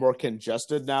more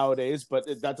congested nowadays, but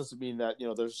that doesn't mean that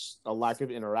there's a lack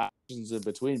of interactions in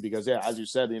between, because as you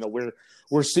said,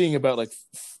 we're seeing about, like,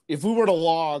 if we were to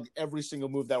log every single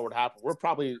move that would happen, we're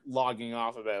probably logging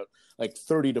off about like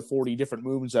 30 to 40 different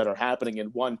moves that are happening in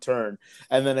one turn.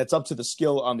 And then it's up to the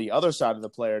skill on the other side of the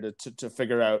player to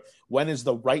figure out when is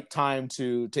the right time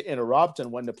to interrupt,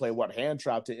 and when to play what hand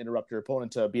trap to interrupt your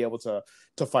opponent to be able to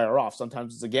fire off.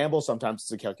 Sometimes it's a gamble, sometimes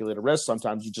it's a calculated risk,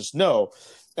 sometimes you just know.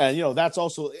 And that's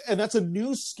also, and that's a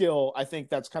new skill, I think,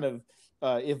 that's kind of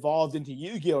evolved into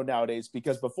Yu-Gi-Oh! Nowadays,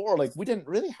 because before, like, we didn't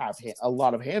really have a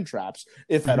lot of hand traps,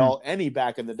 if at all any,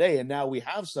 back in the day, and now we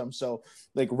have some. So,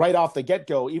 like, right off the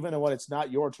get-go, even when it's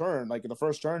not your turn, like in the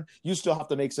first turn, you still have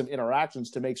to make some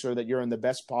interactions to make sure that you're in the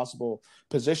best possible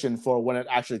position for when it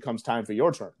actually comes time for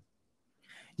your turn.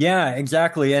 Yeah,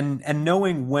 exactly. And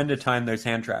knowing when to time those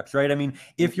hand traps, right? I mean,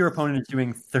 if your opponent is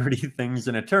doing 30 things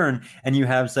in a turn and you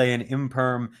have, say, an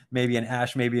Imperm, maybe an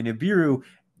Ash, maybe an Ibiru,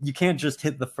 you can't just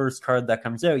hit the first card that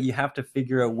comes out. You have to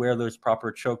figure out where those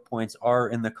proper choke points are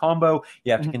in the combo.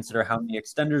 You have to consider how many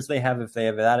extenders they have. If they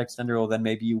have that extender, well, then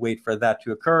maybe you wait for that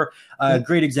to occur.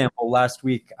 Great example. Last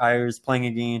week, I was playing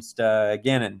against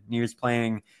Ganon. He was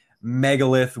playing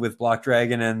Megalith with Block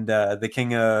Dragon and the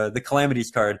King of the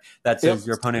Calamities card that says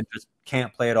your opponent just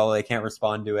can't play it all. They can't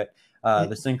respond to it,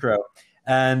 the Synchro.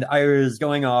 And I was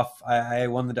going off. I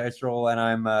won the dice roll, and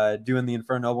I'm doing the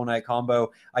Infernoble Knight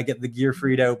combo. I get the gear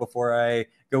freed out before I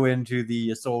go into the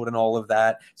Assault and all of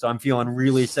that, so I'm feeling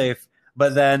really safe.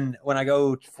 But then when I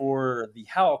go for the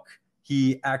Hulk,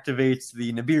 he activates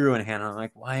the Nibiru in hand. I'm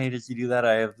like, why does he do that?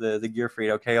 I have the gear freed.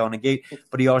 Okay, I'll negate.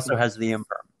 But he also has the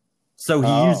Imperm. So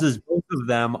he uses both of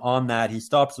them on that. He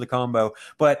stops the combo.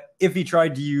 But if he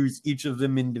tried to use each of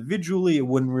them individually, it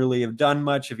wouldn't really have done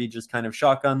much. If he just kind of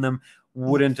shotgunned them,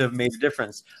 wouldn't have made a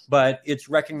difference. But it's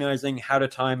recognizing how to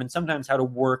time and sometimes how to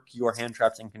work your hand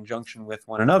traps in conjunction with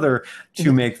one another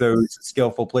to make those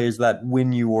skillful plays that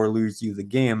win you or lose you the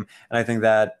game. And I think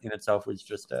that in itself was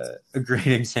just a great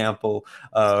example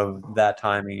of that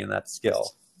timing and that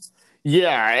skill.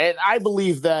 Yeah, and I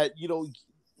believe that,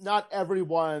 not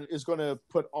everyone is going to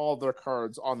put all their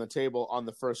cards on the table on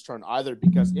the first turn either,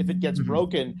 because if it gets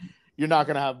broken, you're not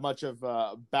going to have much of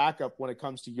a backup when it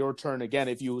comes to your turn again,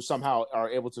 if you somehow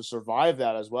are able to survive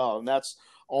that as well. And that's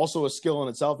also a skill in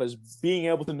itself, is being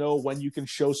able to know when you can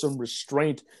show some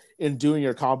restraint in doing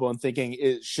your combo and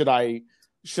thinking, should I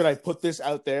put this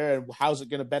out there, and how's it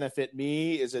going to benefit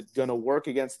me? Is it going to work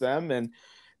against them? And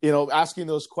asking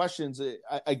those questions,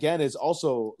 again, is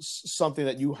also something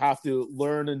that you have to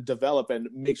learn and develop, and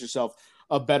makes yourself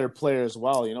a better player as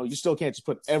well. You still can't just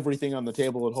put everything on the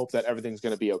table and hope that everything's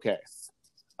going to be okay.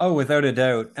 Oh, without a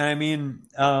doubt. I mean,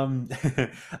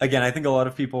 again, I think a lot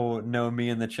of people know me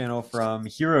and the channel from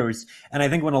Heroes. And I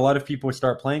think when a lot of people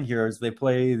start playing Heroes, they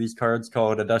play these cards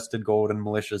called Adusted Gold and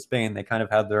Malicious Bane. They kind of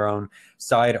have their own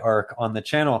side arc on the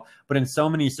channel. But in so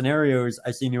many scenarios,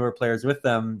 I see newer players with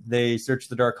them. They search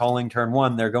the Dark Calling turn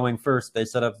one. They're going first. They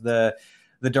set up the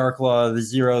Dark Law, the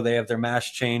zero, they have their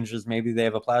mash changes, maybe they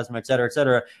have a plasma, et cetera, et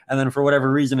cetera. And then for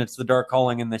whatever reason, it's the Dark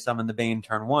Calling and they summon the Bane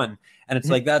turn one. And it's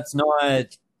like, that's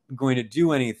not going to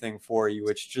do anything for you.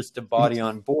 It's just a body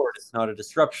on board. It's not a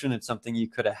disruption. It's something you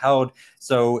could have held.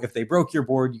 So if they broke your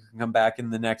board, you can come back in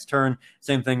the next turn.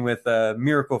 Same thing with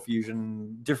Miracle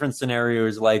Fusion, different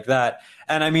scenarios like that.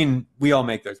 And I mean, we all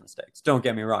make those mistakes. Don't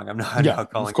get me wrong. I'm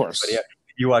not calling of course. anybody out.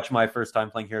 You watch my first time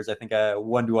playing Heroes, I think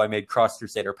one duel I made Cross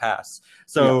Crusader pass.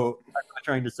 So I'm not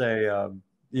trying to say,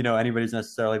 anybody's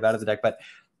necessarily bad at the deck, but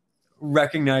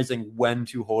recognizing when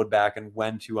to hold back and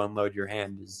when to unload your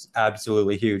hand is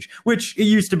absolutely huge, which it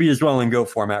used to be as well in GOAT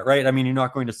format, right? I mean, you're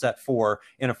not going to set 4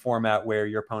 in a format where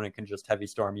your opponent can just heavy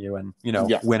storm you and,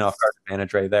 win off card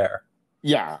advantage right there.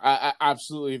 Yeah,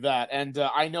 absolutely that. And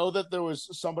I know that there was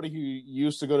somebody who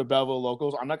used to go to Belleville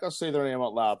Locals. I'm not going to say their name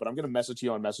out loud, but I'm going to message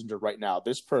you on Messenger right now,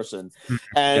 this person.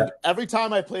 And every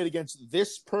time I played against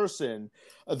this person,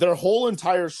 their whole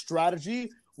entire strategy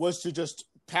was to just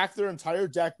pack their entire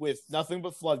deck with nothing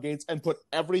but floodgates and put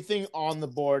everything on the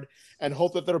board and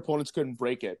hope that their opponents couldn't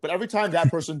break it. But every time that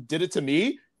person did it to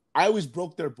me, I always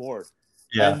broke their board.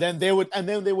 Yeah. And then they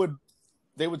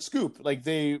would scoop. Like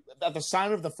at the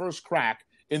sign of the first crack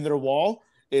in their wall,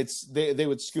 they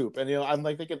would scoop. And I'm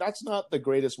like thinking that's not the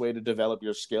greatest way to develop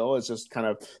your skill. It's just kind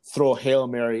of throw a Hail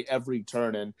Mary every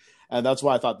turn. And that's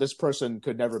why I thought this person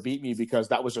could never beat me, because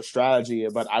that was their strategy.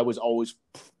 But I was always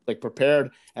like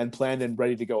prepared and planned and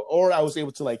ready to go. Or I was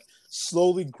able to like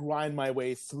slowly grind my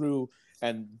way through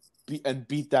and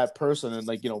beat that person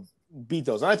and beat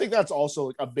those. And I think that's also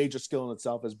like a major skill in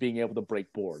itself, is being able to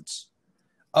break boards.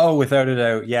 Oh, without a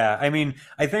doubt. Yeah. I mean,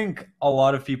 I think a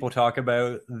lot of people talk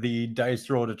about the dice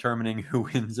roll determining who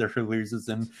wins or who loses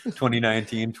in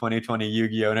 2019, 2020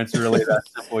 Yu-Gi-Oh! And it's really that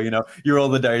simple. You roll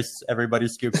the dice, everybody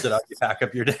scoops it up, you pack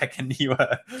up your deck, and you're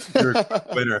a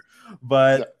winner.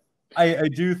 But I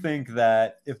do think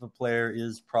that if a player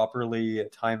is properly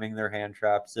timing their hand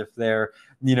traps, if they're,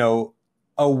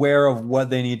 aware of what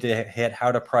they need to hit,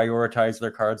 how to prioritize their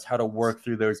cards, how to work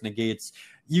through those negates,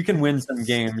 you can win some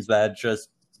games that just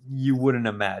you wouldn't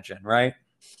imagine, right?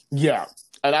 Yeah.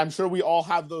 And I'm sure we all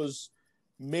have those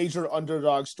major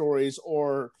underdog stories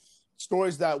or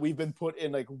stories that we've been put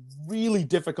in like really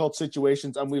difficult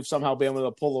situations and we've somehow been able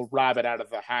to pull a rabbit out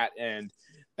of the hat and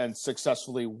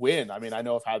successfully win. I mean, I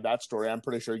know I've had that story. I'm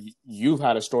pretty sure you've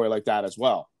had a story like that as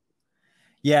well.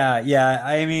 Yeah.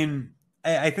 I mean,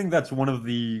 I think that's one of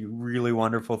the really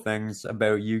wonderful things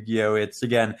about Yu-Gi-Oh! It's,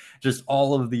 again, just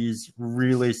all of these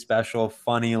really special,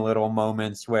 funny little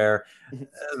moments where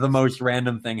the most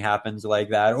random thing happens like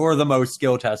that, or the most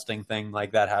skill testing thing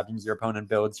like that happens. Your opponent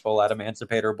builds full out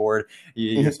Emancipator board.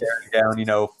 You're staring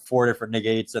down, 4 different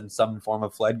negates and some form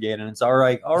of floodgate, and it's all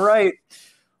right.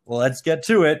 Well, let's get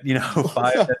to it.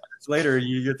 5 minutes later,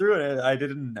 you're through it. I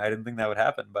didn't think that would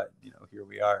happen, but here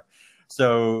we are.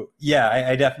 So yeah,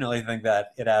 I definitely think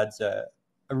that it adds a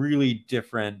really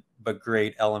different but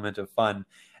great element of fun.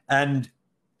 And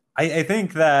I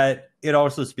think that it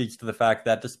also speaks to the fact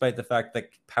that despite the fact that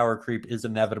power creep is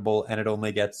inevitable and it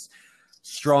only gets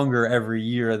stronger every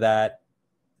year, that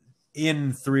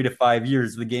in 3 to 5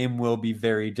 years, the game will be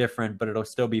very different, but it'll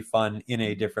still be fun in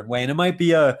a different way. And it might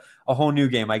be a whole new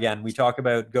game. Again, we talk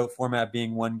about GOAT format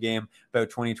being one game, about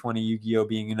 2020 Yu-Gi-Oh!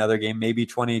 Being another game. Maybe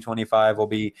 2025 will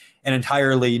be an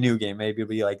entirely new game. Maybe it'll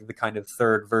be like the kind of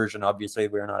third version. Obviously,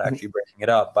 we're not actually breaking it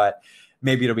up, but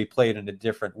maybe it'll be played in a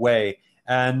different way.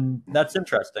 And that's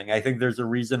interesting. I think there's a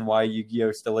reason why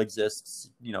Yu-Gi-Oh! Still exists,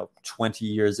 20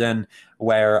 years in,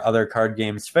 where other card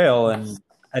games fail, and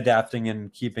adapting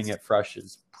and keeping it fresh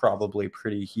is probably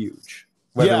pretty huge,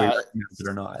 whether we recognize it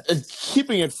or not.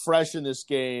 Keeping it fresh in this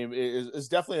game is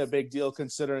definitely a big deal,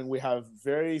 considering we have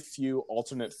very few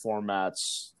alternate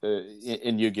formats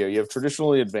in Yu-Gi-Oh! You have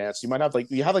traditionally advanced. You might have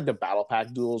the battle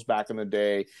pack duels back in the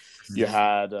day. You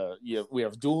had we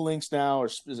have duel links now, or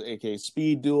aka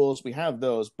speed duels. We have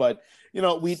those, but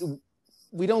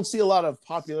we don't see a lot of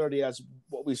popularity as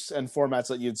what we and formats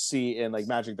that you'd see in like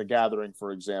Magic the Gathering,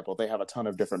 for example. They have a ton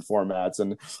of different formats,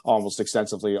 and almost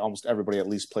everybody at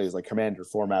least plays like Commander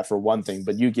format for one thing.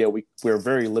 But Yu-Gi-Oh! We're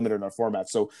very limited in our formats.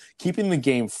 So keeping the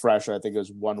game fresh, I think,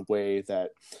 is one way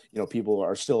that people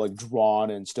are still like drawn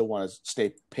and still want to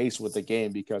stay pace with the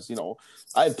game, because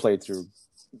I've played through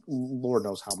Lord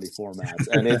knows how many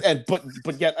formats,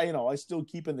 but yet I still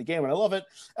keep in the game and I love it.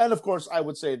 And of course, I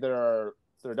would say there are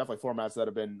definitely formats that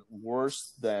have been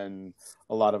worse than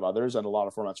a lot of others, and a lot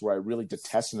of formats where I really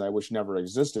detest and I wish never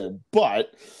existed.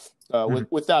 But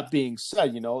with that being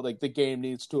said, like the game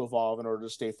needs to evolve in order to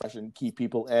stay fresh and keep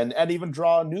people in, and even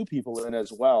draw new people in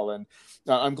as well. And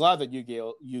I'm glad that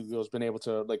Yu-Gi-Oh's been able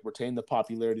to like retain the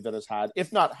popularity that it's had,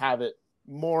 if not have it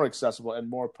more accessible and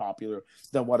more popular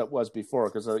than what it was before.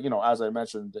 Because as I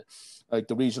mentioned, like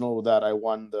the regional that I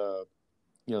won,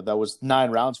 that was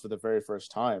 9 rounds for the very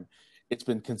first time. It's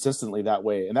been consistently that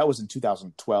way, and that was in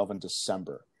 2012 in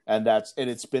December, and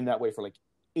it's been that way for like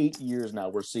 8 years now.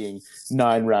 We're seeing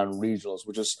 9-round regionals,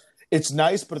 which is it's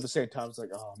nice, but at the same time, it's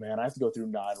like, oh man, I have to go through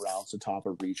 9 rounds to top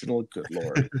a regional. Good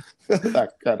Lord,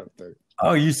 that kind of thing.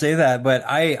 Oh, you say that, but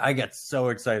I get so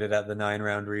excited at the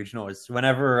 9-round regionals.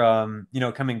 Whenever,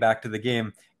 coming back to the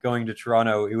game, going to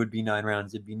Toronto, it would be 9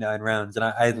 rounds. It'd be 9 rounds. And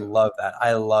I love that.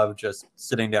 I love just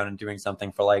sitting down and doing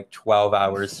something for like 12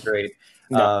 hours straight.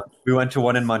 Yeah. We went to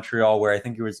one in Montreal where I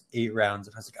think it was 8 rounds.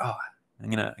 And I was like, oh, I'm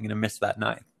gonna miss that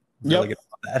 9th. Really good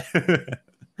about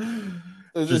that.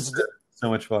 Just so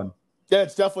much fun. Yeah,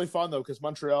 it's definitely fun though, because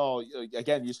Montreal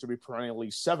again used to be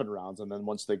perennially 7 rounds, and then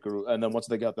once they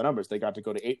got the numbers, they got to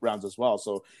go to 8 rounds as well.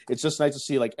 So it's just nice to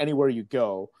see like anywhere you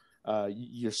go,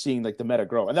 you're seeing like the meta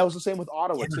grow, and that was the same with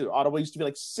Ottawa too. Ottawa used to be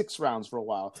like 6 rounds for a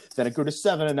while, then it grew to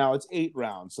 7, and now it's 8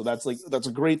 rounds. So that's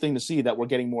a great thing to see that we're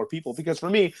getting more people, because for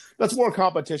me, that's more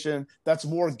competition, that's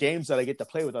more games that I get to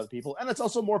play with other people, and it's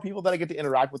also more people that I get to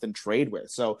interact with and trade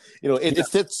with. So it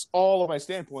fits all of my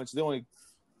standpoints.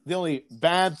 The only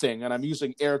bad thing, and I'm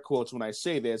using air quotes when I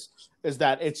say this, is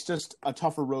that it's just a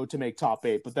tougher road to make top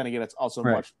 8. But then again, it's also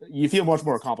you feel much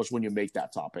more accomplished when you make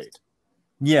that top 8.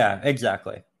 Yeah,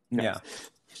 exactly. Yeah.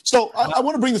 So I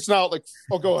want to bring this now. Like,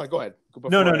 go ahead.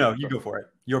 No, you go for it.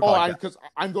 Your podcast. Because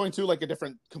I'm going to like a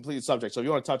different completed subject. So if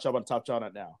you want to touch on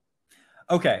it now.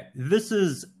 Okay, this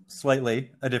is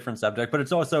slightly a different subject, but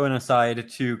it's also an aside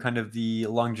to kind of the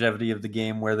longevity of the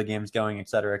game, where the game's going, et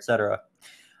cetera, et cetera.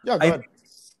 Yeah, go ahead.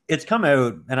 It's come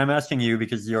out, and I'm asking you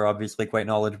because you're obviously quite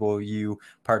knowledgeable. You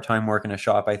part-time work in a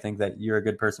shop. I think that you're a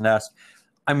good person to ask.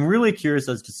 I'm really curious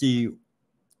as to see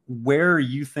where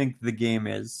you think the game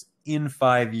is in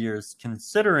 5 years,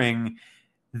 considering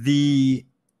the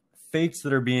fakes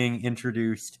that are being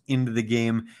introduced into the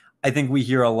game. I think we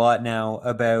hear a lot now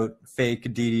about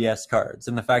fake DDS cards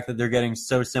and the fact that they're getting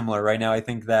so similar right now. I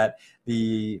think that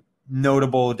the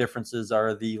notable differences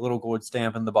are the little gold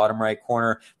stamp in the bottom right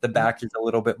corner. The back is a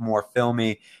little bit more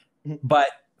filmy. But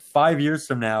 5 years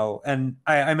from now, and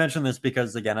I mention this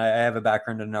because, again, I have a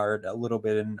background in art, a little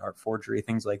bit in art forgery,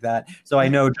 things like that. So I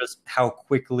know just how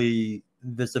quickly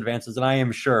this advances. And I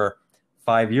am sure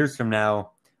 5 years from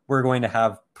now, we're going to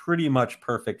have pretty much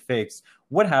perfect fakes.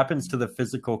 What happens to the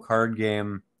physical card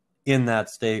game in that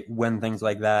state when things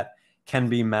like that can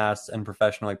be mass and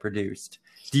professionally produced?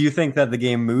 Do you think that the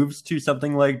game moves to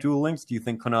something like Duel Links? Do you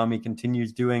think Konami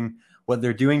continues doing what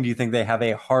they're doing? Do you think they have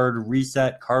a hard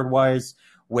reset card-wise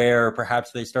where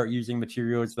perhaps they start using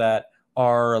materials that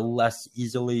are less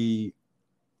easily,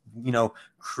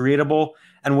 creatable?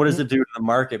 And what does it do to the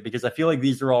market? Because I feel like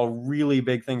these are all really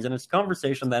big things, and it's a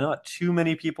conversation that not too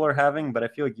many people are having, but I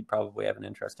feel like you probably have an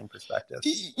interesting perspective.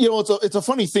 It's a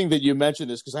funny thing that you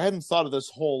mentioned this, because I hadn't thought of this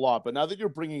whole lot, but now that you're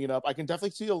bringing it up, I can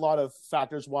definitely see a lot of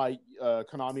factors why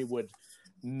Konami would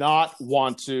not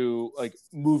want to like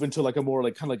move into like a more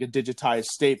like kind of like a digitized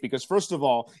state, because first of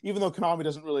all, even though Konami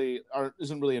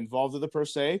isn't really involved with it per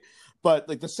se, but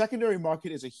like the secondary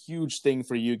market is a huge thing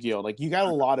for Yu-Gi-Oh. Like you got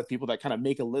a lot of people that kind of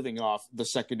make a living off the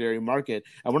secondary market,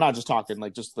 and we're not just talking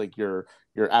like just like your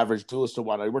average duelist or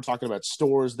whatnot. We're talking about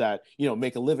stores that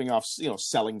make a living off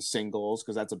selling singles,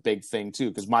 because that's a big thing too,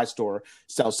 because my store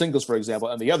sells singles, for example,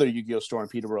 and the other Yu-Gi-Oh store in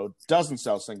Peterborough doesn't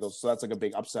sell singles, so that's like a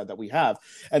big upside that we have.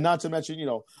 And not to mention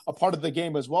a part of the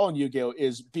game as well in Yu-Gi-Oh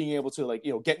is being able to like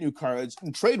get new cards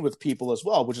and trade with people as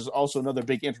well, which is also another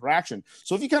big interaction.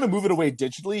 So if you kind of move it away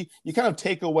digitally, you kind of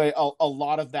take away a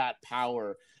lot of that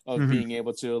power of being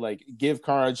able to like give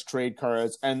cards, trade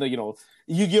cards, and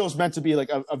Yu-Gi-Oh is meant to be like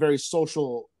a very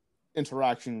social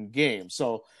interaction game.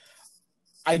 So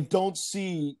I don't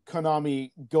see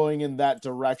Konami going in that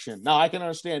direction. Now I can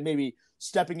understand maybe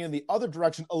stepping in the other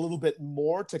direction a little bit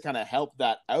more to kind of help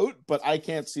that out, but I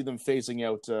can't see them phasing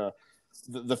out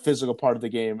the physical part of the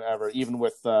game ever, even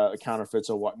with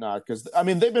counterfeits or whatnot. Because I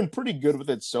mean, they've been pretty good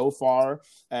with it so far,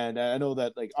 and I know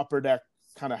that like Upper Deck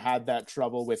kind of had that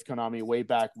trouble with Konami way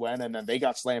back when, and then they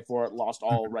got slammed for it, lost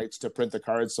all rights to print the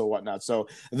cards, so whatnot. So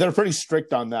they're pretty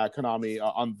strict on that, Konami,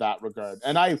 on that regard.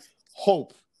 And I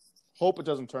hope hope it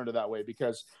doesn't turn to that way,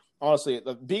 because honestly,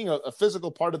 being a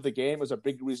physical part of the game is a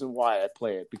big reason why I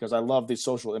play it, because I love the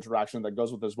social interaction that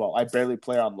goes with it as well. I barely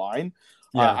play online.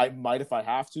 Yeah. I might if I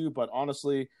have to, but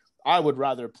honestly, I would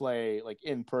rather play like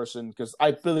in person, because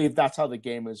I believe that's how the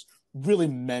game is really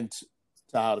meant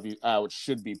to how it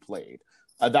should be played.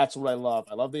 That's what I love.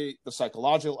 I love the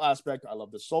psychological aspect. I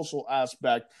love the social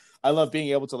aspect. I love being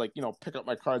able to, like, pick up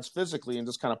my cards physically and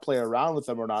just kind of play around with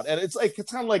them or not. And it's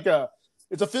kind of like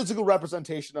it's a physical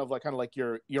representation of like kind of like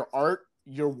your art,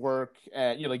 your work,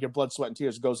 and like your blood, sweat, and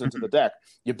tears goes into the deck.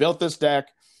 You built this deck.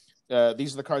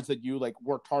 These are the cards that you like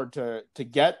worked hard to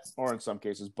get, or in some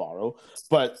cases borrow.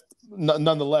 But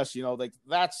nonetheless, like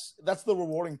that's the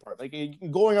rewarding part. Like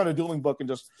going on a dueling book and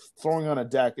just throwing on a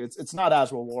deck, it's not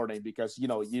as rewarding, because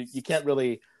you can't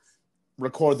really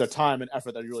record the time and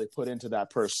effort that you really put into that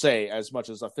per se as much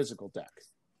as a physical deck.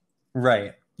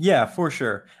 Right. Yeah, for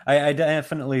sure. I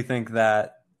definitely think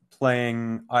that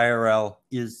playing IRL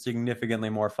is significantly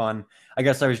more fun. I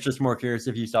guess I was just more curious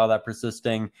if you saw that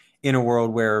persisting in a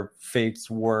world where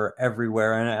fates were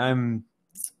everywhere. And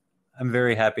I'm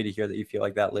very happy to hear that you feel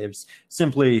like that lives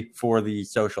simply for the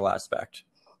social aspect.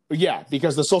 Yeah,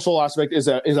 because the social aspect is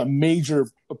a major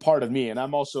part of me, and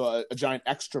I'm also a giant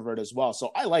extrovert as well. So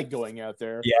I like going out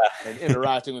there and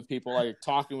interacting with people, like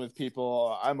talking with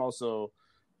people. I'm also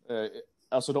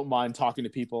I also don't mind talking to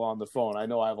people on the phone. I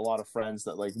know I have a lot of friends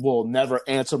that like will never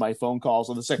answer my phone calls,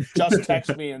 and they say, just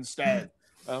text me instead.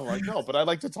 And I'm like, no, but I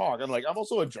like to talk. And like, I'm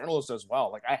also a journalist as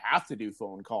well. Like I have to do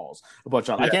phone calls a bunch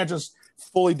of. I can't just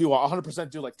fully do 100%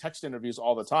 do like text interviews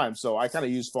all the time. So I kind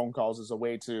of use phone calls as a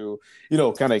way to,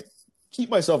 kind of keep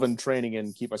myself in training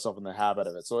and keep myself in the habit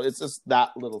of it. So it's just that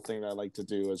little thing I like to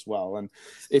do as well. And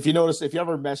if you notice, if you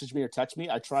ever message me or text me,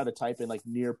 I try to type in like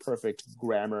near perfect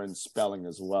grammar and spelling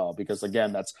as well, because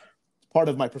again, that's part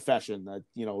of my profession. That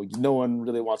no one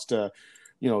really wants to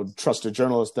trust a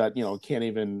journalist that can't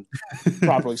even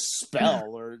properly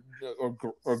spell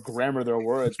or grammar their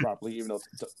words properly, even though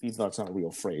it's not a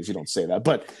real phrase. You don't say that,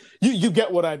 but you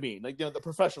get what I mean. Like the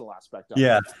professional aspect of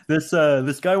it.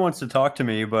 This guy wants to talk to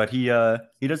me, but he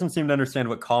doesn't seem to understand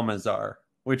what commas are,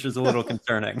 which is a little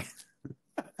concerning.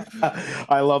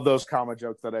 I love those comma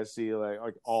jokes that I see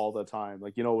like all the time.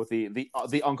 Like with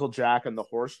the Uncle Jack and the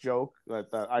horse joke. That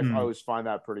I always find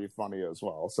that pretty funny as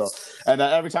well. So, and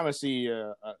every time I see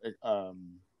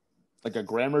like a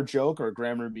grammar joke or a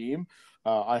grammar meme,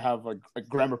 I have a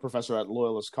grammar professor at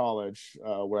Loyalist College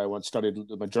where I once studied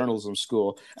my journalism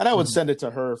school, and I would send it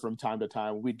to her from time to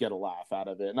time. We'd get a laugh out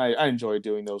of it, and I enjoy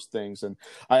doing those things. And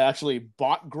I actually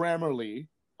bought Grammarly.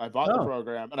 I bought the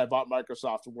program, and I bought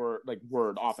Microsoft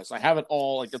Word Office. I have it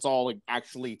all, like it's all like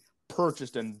actually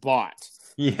purchased and bought.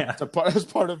 Yeah, as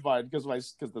part of mine, because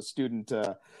the student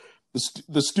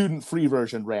the student free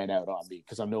version ran out on me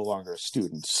because I'm no longer a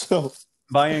student. So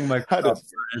buying Microsoft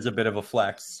Word is a bit of a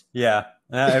flex. Yeah,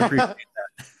 I appreciate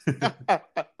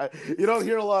that. You don't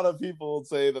hear a lot of people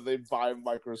say that they buy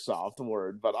Microsoft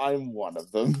Word, but I'm one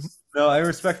of them. No, I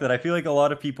respect that. I feel like a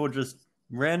lot of people just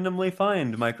randomly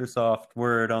find Microsoft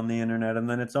Word on the internet, and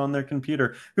then it's on their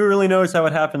computer. Who really knows how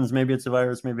it happens? Maybe it's a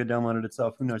virus, maybe it downloaded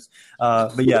itself, who knows?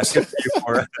 But yeah, good for you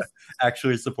for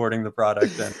actually supporting the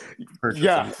product and purchasing.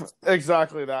 Yeah,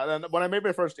 exactly that. And when I made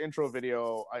my first intro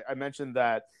video, I mentioned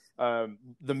that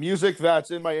the music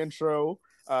that's in my intro,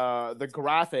 the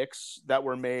graphics that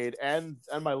were made, and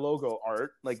my logo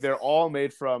art, like they're all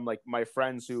made from like my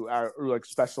friends who like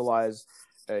specialize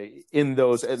in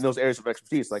those areas of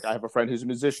expertise. Like I have a friend who's a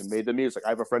musician, made the music. I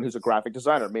have a friend who's a graphic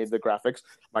designer, made the graphics.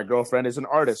 My girlfriend is an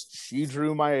artist. She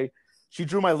drew my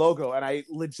logo, and I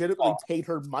legitimately paid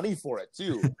her money for it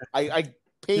too. I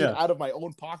paid out of my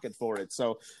own pocket for it.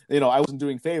 So, I wasn't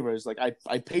doing favors. Like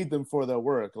I paid them for their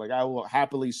work. Like I will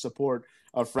happily support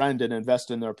a friend and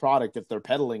invest in their product if they're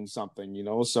peddling something,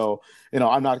 So,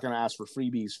 I'm not going to ask for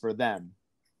freebies for them.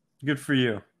 Good for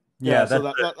you. Yeah,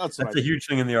 that's a huge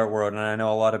thing in the art world, and I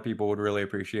know a lot of people would really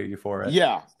appreciate you for it.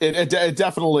 Yeah, it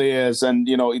definitely is, and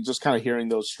just kind of hearing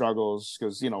those struggles,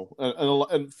 because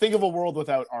and think of a world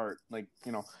without art, like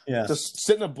just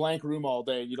sit in a blank room all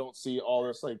day, you don't see all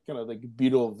this like kind of like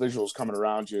beautiful visuals coming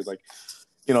around you, like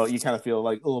you kind of feel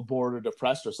like a little bored or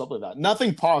depressed or something like that.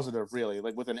 Nothing positive really,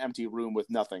 like with an empty room with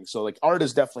nothing. So like art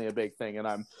is definitely a big thing,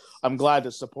 and I'm glad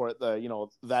to support the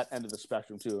that end of the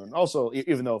spectrum too. And also,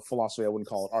 even though philosophy I wouldn't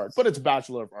call it art, but it's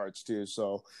Bachelor of Arts too.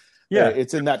 So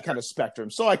it's in that kind of spectrum.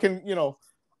 So I can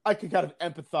kind of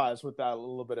empathize with that a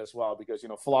little bit as well, because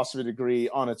philosophy degree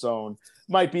on its own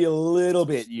might be a little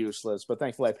bit useless, but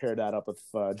thankfully I paired that up with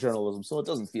journalism, so it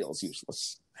doesn't feel as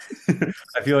useless.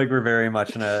 I feel like we're very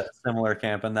much in a similar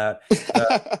camp in that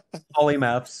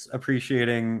polymaths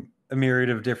appreciating a myriad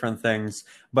of different things,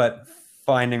 but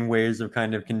finding ways of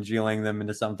kind of congealing them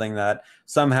into something that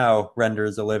somehow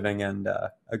renders a living and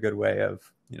a good way of,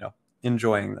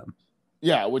 enjoying them.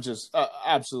 Yeah, which is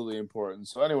absolutely important.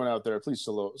 So anyone out there, please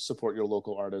support your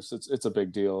local artists. It's a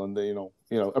big deal, and they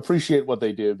appreciate what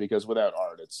they do, because without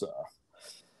art, it's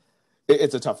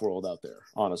a tough world out there.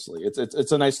 Honestly,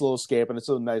 it's a nice little escape, and it's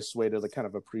a nice way to kind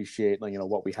of appreciate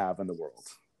what we have in the world.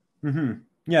 Mm-hmm.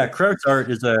 Yeah, Kraut's art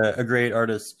is a great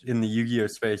artist in the Yu-Gi-Oh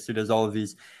space who does all of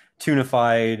these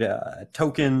tunified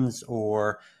tokens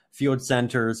or field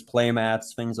centers,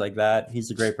 playmats, things like that.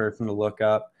 He's a great person to look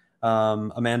up.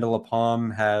 Amanda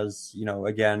Lapalm has,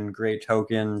 again, great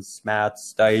tokens,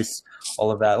 mats, dice,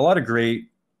 all of that. A lot of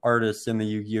great artists in the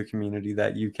Yu-Gi-Oh community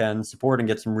that you can support and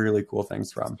get some really cool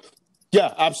things from.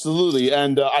 Yeah, absolutely.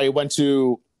 And I went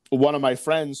to one of my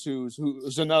friends who's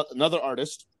another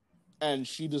artist, and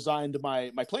she designed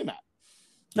my playmat.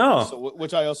 Oh. So,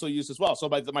 which I also use as well. So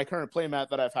my current playmat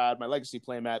that I've had, my legacy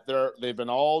playmat, they've been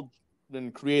all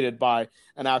been created by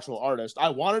an actual artist. I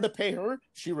wanted to pay her,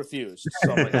 she refused.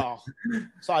 So I'm like, oh,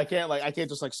 so I can't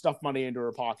just like stuff money into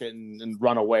her pocket and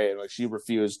run away. Like, she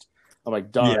refused. I'm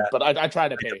like, done. Yeah. But I tried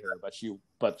to pay her,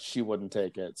 but she wouldn't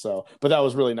take it. So, but that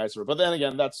was really nice of her. But then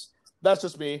again, that's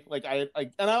just me. Like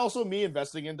me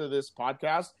investing into this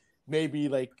podcast, maybe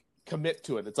like commit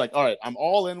to it. It's like, all right, I'm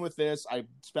all in with this. I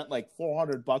spent like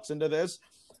 $400 into this.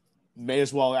 May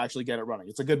as well actually get it running.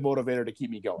 It's a good motivator to keep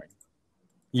me going.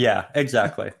 Yeah,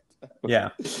 exactly. Yeah.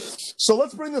 So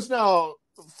let's bring this now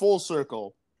full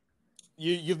circle.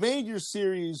 You've made your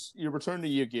series, your return to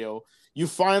Yu-Gi-Oh! You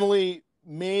finally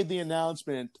made the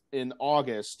announcement in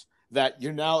August that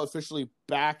you're now officially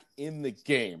back in the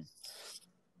game.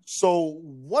 So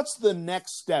what's the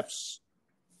next steps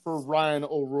for Ryan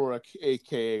O'Rourke,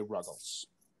 a.k.a. Ruggles?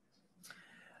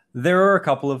 There are a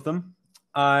couple of them.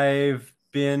 I've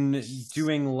been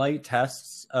doing light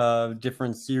tests of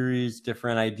different series,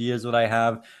 different ideas that I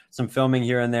have, some filming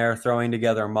here and there, throwing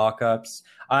together mock-ups.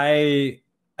 I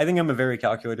think I'm a very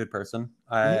calculated person.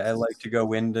 I like to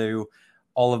go into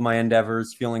all of my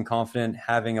endeavors feeling confident,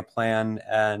 having a plan,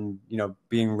 and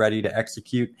being ready to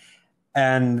execute.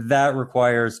 And that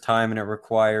requires time and it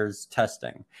requires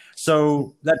testing.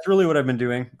 So that's really what I've been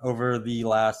doing over the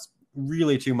last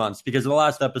really 2 months, because the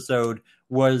last episode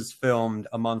was filmed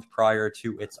a month prior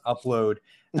to its upload.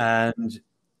 And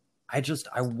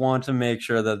I want to make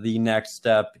sure that the next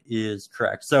step is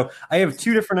correct. So I have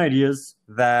 2 different ideas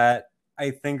that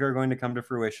I think are going to come to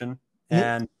fruition.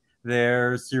 And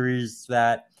they're series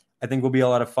that I think will be a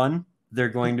lot of fun. They're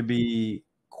going to be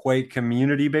quite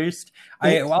community based.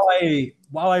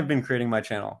 While I've been creating my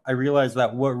channel, I realized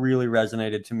that what really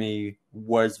resonated to me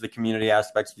was the community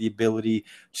aspects, the ability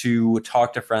to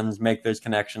talk to friends, make those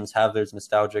connections, have those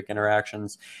nostalgic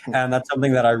interactions. And that's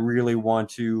something that I really want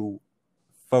to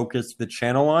focus the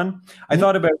channel on. I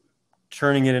thought about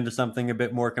turning it into something a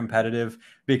bit more competitive,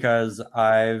 because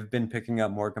I've been picking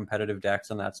up more competitive decks,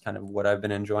 and that's kind of what I've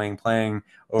been enjoying playing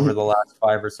over the last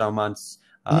 5 or so months.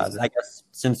 I guess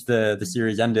since the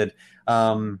series ended.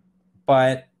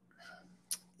 But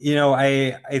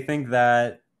I think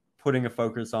that putting a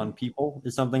focus on people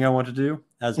is something I want to do,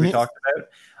 as we talked about.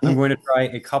 I'm going to try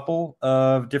a couple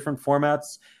of different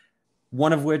formats,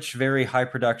 one of which very high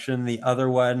production, the other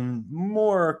one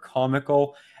more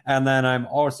comical. And then I'm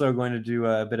also going to do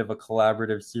a bit of a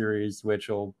collaborative series, which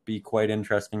will be quite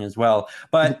interesting as well.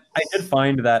 But I did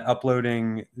find that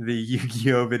uploading the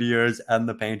Yu-Gi-Oh! Videos and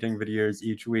the painting videos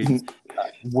each week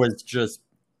was just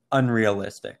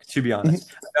unrealistic, to be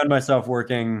honest. I found myself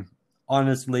working,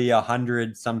 honestly,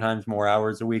 100, sometimes more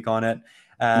hours a week on it.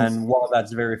 And while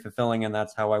that's very fulfilling and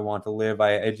that's how I want to live,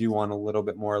 I do want a little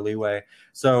bit more leeway.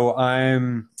 So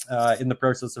I'm in the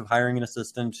process of hiring an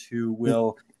assistant who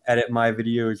will edit my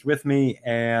videos with me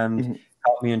and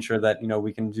help me ensure that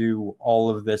we can do all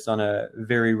of this on a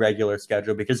very regular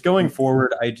schedule, because going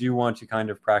forward I do want to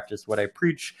kind of practice what I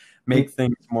preach, make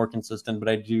things more consistent. But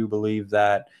I do believe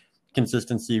that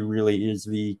consistency really is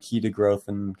the key to growth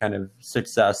and kind of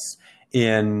success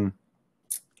in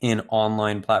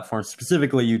online platforms,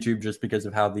 specifically YouTube, just because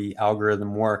of how the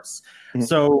algorithm works.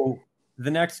 So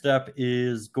the next step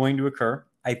is going to occur,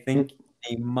 I think,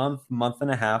 a month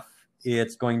and a half.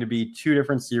 It's going to be 2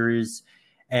 different series,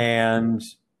 and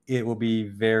it will be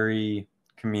very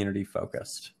community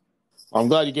focused. I'm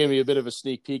glad you gave me a bit of a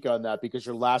sneak peek on that, because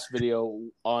your last video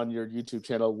on your YouTube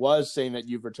channel was saying that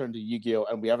you've returned to Yu-Gi-Oh!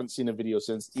 And we haven't seen a video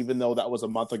since, even though that was a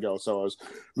month ago. So I was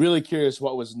really curious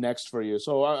what was next for you.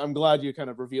 So I'm glad you kind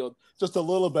of revealed just a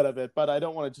little bit of it, but I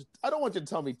don't want you to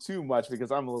tell me too much, because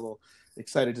I'm a little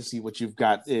excited to see what you've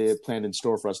got planned in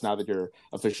store for us now that you're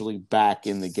officially back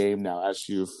in the game now, as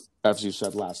you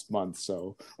said last month.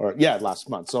 So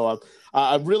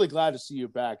I'm really glad to see you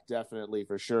back, definitely,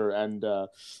 for sure. And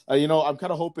I'm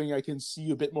kind of hoping I can see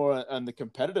you a bit more on the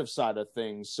competitive side of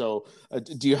things. So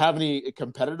do you have any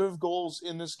competitive goals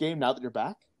in this game now that you're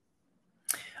back?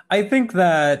 I think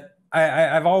that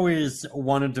I've always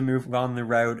wanted to move on the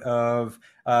route of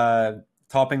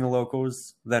topping the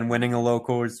locals, then winning a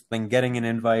locals, then getting an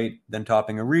invite, then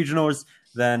topping a regionals,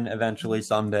 then eventually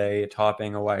someday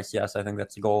topping a YCS. I think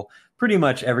that's a goal pretty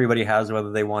much everybody has,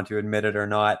 whether they want to admit it or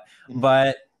not. Mm-hmm.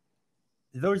 But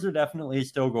those are definitely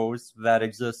still goals that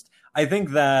exist. I think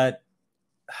that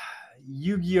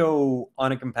Yu-Gi-Oh!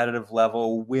 On a competitive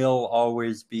level will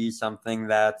always be something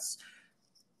that's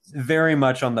very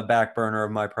much on the back burner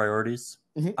of my priorities.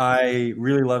 Mm-hmm. I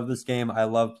really love this game. I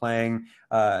love playing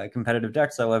competitive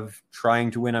decks. I love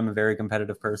trying to win. I'm a very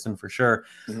competitive person for sure.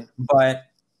 Mm-hmm. But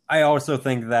I also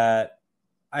think that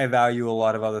I value a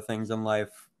lot of other things in life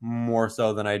more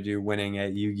so than I do winning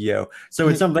at Yu-Gi-Oh! So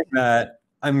it's something that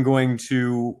I'm going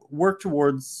to work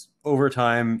towards over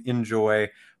time, enjoy,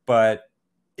 but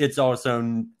it's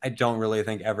also, I don't really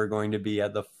think, ever going to be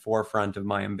at the forefront of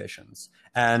my ambitions.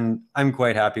 And I'm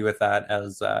quite happy with that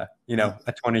as, a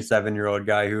 27-year-old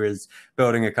guy who is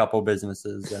building a couple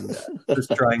businesses and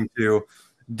just trying to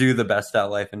do the best at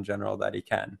life in general that he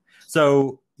can.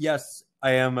 So, yes,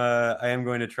 I am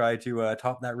going to try to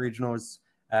top that regionals,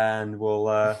 and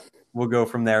we'll go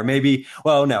from there. Maybe,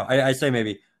 well, no, I say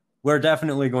maybe. We're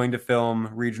definitely going to film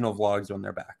regional vlogs when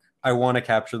they're back. I want to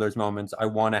capture those moments. I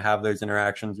want to have those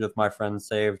interactions with my friends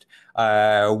saved.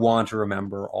 I want to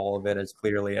remember all of it as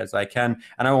clearly as I can.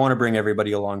 And I want to bring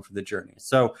everybody along for the journey.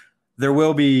 So there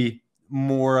will be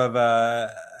more of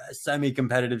a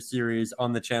semi-competitive series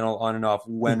on the channel on and off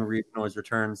when regionals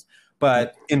returns.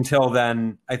 But until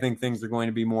then, I think things are going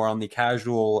to be more on the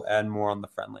casual and more on the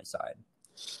friendly side.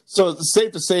 So it's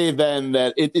safe to say then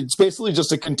that it's basically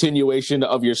just a continuation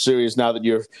of your series now that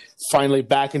you're finally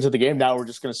back into the game. Now we're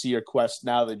just going to see your quest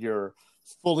now that you're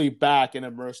fully back and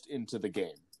immersed into the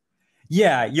game.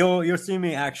 Yeah, you'll see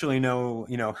me actually know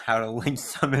how to link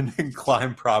summon and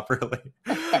climb properly.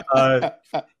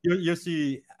 You'll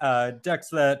see decks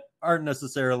that aren't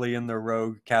necessarily in the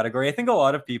rogue category. I think a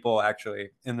lot of people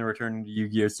actually in the Return to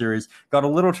Yu-Gi-Oh! Series got a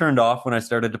little turned off when I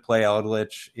started to play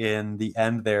Eldritch in the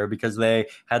end there, because they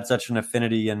had such an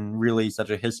affinity and really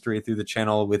such a history through the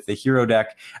channel with the hero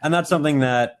deck. And that's something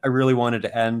that I really wanted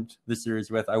to end the series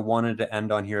with. I wanted to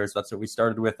end on heroes. That's what we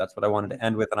started with. That's what I wanted to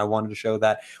end with. And I wanted to show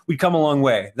that we'd come a long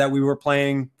way, that we were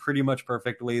playing pretty much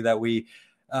perfectly, that we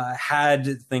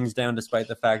had things down despite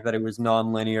the fact that it was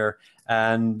non-linear,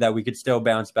 and that we could still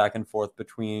bounce back and forth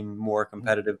between more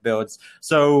competitive builds.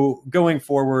 So going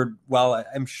forward, well,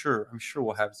 I'm sure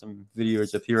we'll have some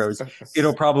videos of heroes.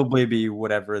 It'll probably be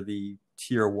whatever the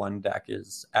tier 1 deck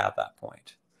is at that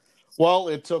point. Well,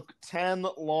 it took 10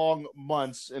 long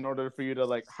months in order for you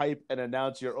to hype and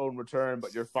announce your own return,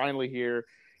 but you're finally here.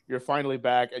 You're finally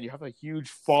back, and you have a huge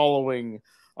following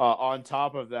on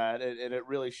top of that, and it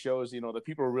really shows, that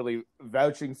people are really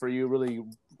vouching for you, really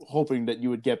hoping that you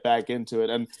would get back into it.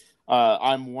 And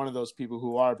I'm one of those people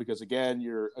who are, because again,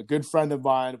 you're a good friend of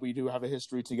mine. We do have a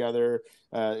history together,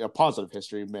 a positive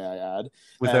history, may I add.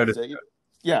 Without it.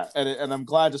 Yeah, and I'm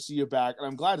glad to see you back, and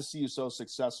I'm glad to see you so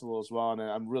successful as well. And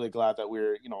I'm really glad that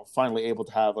we're, finally able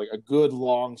to have a good,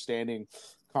 long-standing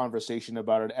conversation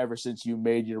about it ever since you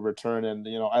made your return. And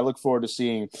I look forward to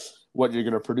seeing what you're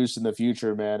going to produce in the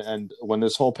future, man. And when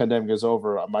this whole pandemic is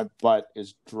over, my butt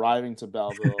is driving to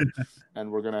Belleville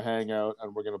and we're going to hang out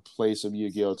and we're going to play some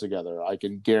Yu-Gi-Oh! Together. I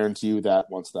can guarantee you that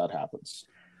once that happens.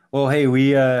 Well, hey, we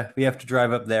have to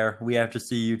drive up there. We have to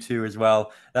see you too as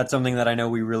well. That's something that I know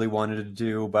we really wanted to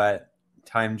do, but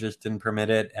time just didn't permit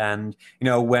it. And,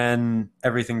 when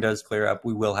everything does clear up,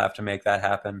 we will have to make that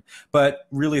happen. But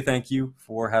really, thank you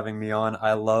for having me on.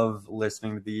 I love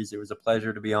listening to these. It was a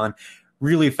pleasure to be on.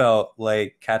 Really felt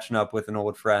like catching up with an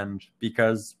old friend,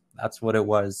 because that's what it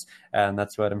was. And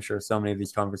that's what I'm sure so many of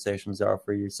these conversations are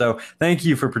for you. So thank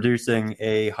you for producing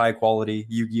a high quality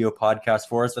Yu-Gi-Oh! Podcast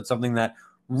for us. That's something that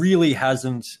really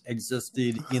hasn't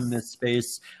existed in this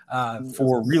space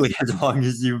for really as long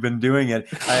as you've been doing it.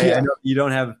 I know you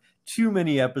don't have too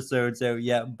many episodes out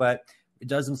yet, but it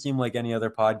doesn't seem like any other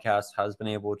podcast has been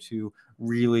able to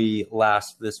really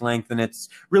last this length. And it's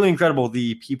really incredible,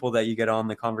 the people that you get on,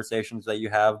 the conversations that you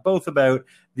have, both about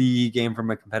the game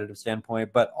from a competitive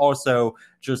standpoint, but also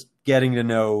just getting to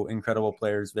know incredible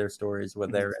players, their stories,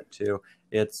 what they're into.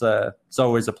 It's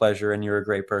always a pleasure, and you're a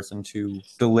great person to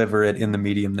deliver it in the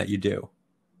medium that you do.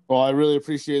 Well, I really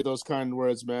appreciate those kind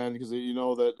words, man, because you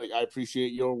know that I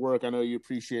appreciate your work. I know you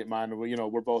appreciate mine.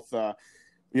 We're both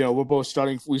we're both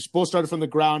starting. We both started from the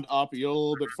ground up. You're a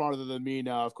little bit farther than me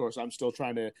now. Of course, I'm still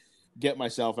trying to get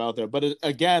myself out there. But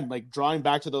again, like drawing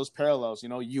back to those parallels,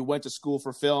 you went to school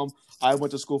for film. I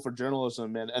went to school for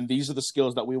journalism, and these are the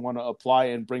skills that we want to apply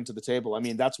and bring to the table. I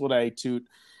mean, that's what I toot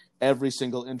every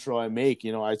single intro I make.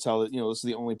 I tell it, this is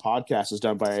the only podcast is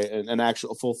done by an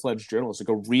actual full-fledged journalist,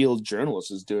 like a real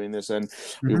journalist is doing this. And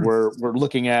we're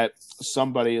looking at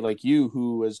somebody like you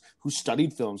who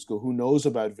studied film school, who knows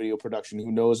about video production,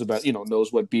 who knows about,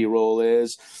 knows what B-roll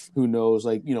is, who knows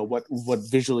what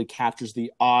visually captures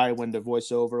the eye, when to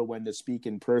voice over, when to speak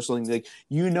in person, like,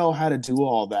 how to do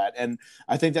all that. And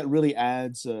I think that really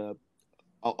adds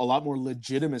a lot more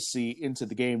legitimacy into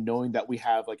the game, knowing that we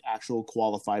have like actual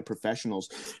qualified professionals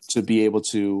to be able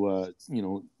to,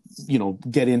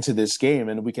 get into this game,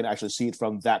 and we can actually see it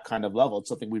from that kind of level. It's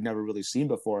something we've never really seen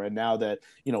before. And now that,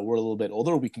 we're a little bit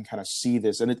older, we can kind of see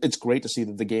this, and it's great to see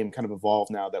that the game kind of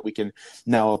evolved now, that we can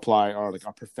now apply our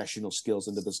professional skills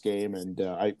into this game. And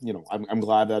I'm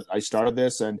glad that I started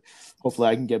this, and hopefully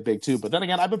I can get big too. But then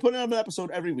again, I've been putting out an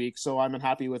episode every week, so I'm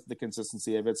happy with the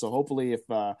consistency of it. So hopefully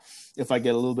if I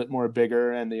get a little bit more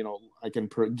bigger, and I can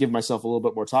give myself a little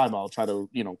bit more time, I'll try to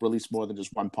release more than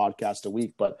just one podcast a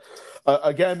week. But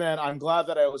again, man, I'm glad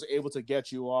that I was able to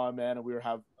get you on, man, and we were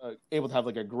able to have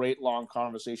like a great long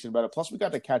conversation about it. Plus, we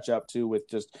got to catch up too with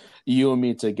just you and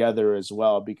me together as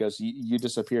well, because you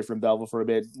disappeared from Belleville for a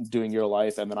bit doing your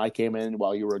life, and then I came in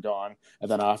while you were gone, and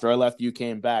then after I left, you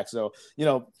came back. So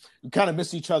we kind of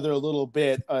missed each other a little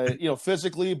bit,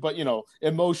 physically, but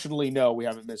emotionally, no, we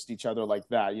haven't missed each other like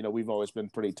that. We've always been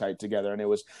pretty tight together, and it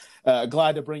was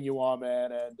glad to bring you on,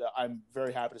 man. And I'm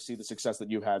very happy to see the success that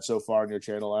you've had so far on your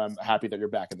channel. And I'm happy that you're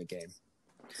back in the game.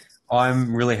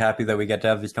 I'm really happy that we get to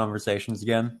have these conversations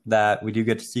again, that we do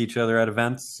get to see each other at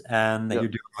events, and that you're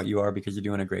doing what you are, because you're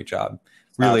doing a great job.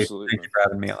 Really, absolutely. Thank you for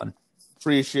having me on.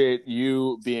 Appreciate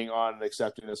you being on and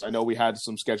accepting this. I know we had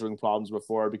some scheduling problems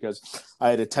before because I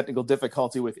had a technical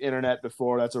difficulty with internet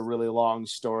before. That's a really long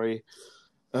story,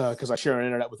 because I share an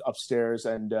internet with upstairs,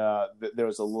 and there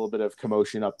was a little bit of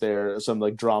commotion up there, some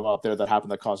like drama up there that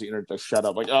happened that caused the internet to shut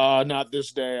up. Like, not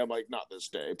this day. I'm like, not this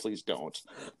day. Please don't.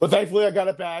 But thankfully I got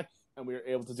it back, and we were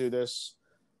able to do this.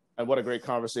 And what a great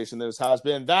conversation this has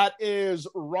been. That is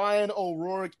Ryan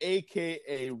O'Rourke,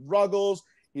 a.k.a. Ruggles.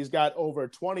 He's got over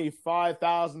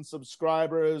 25,000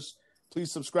 subscribers. Please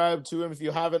subscribe to him if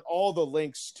you haven't. All the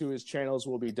links to his channels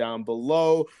will be down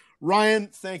below. Ryan,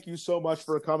 thank you so much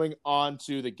for coming on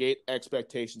to the Gate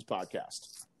Expectations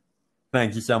podcast.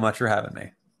 Thank you so much for having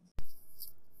me.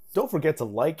 Don't forget to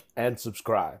like and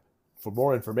subscribe. For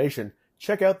more information,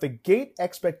 check out the Gate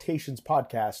Expectations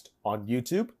podcast on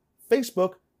YouTube,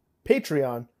 Facebook,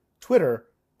 Patreon, Twitter,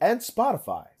 and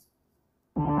Spotify.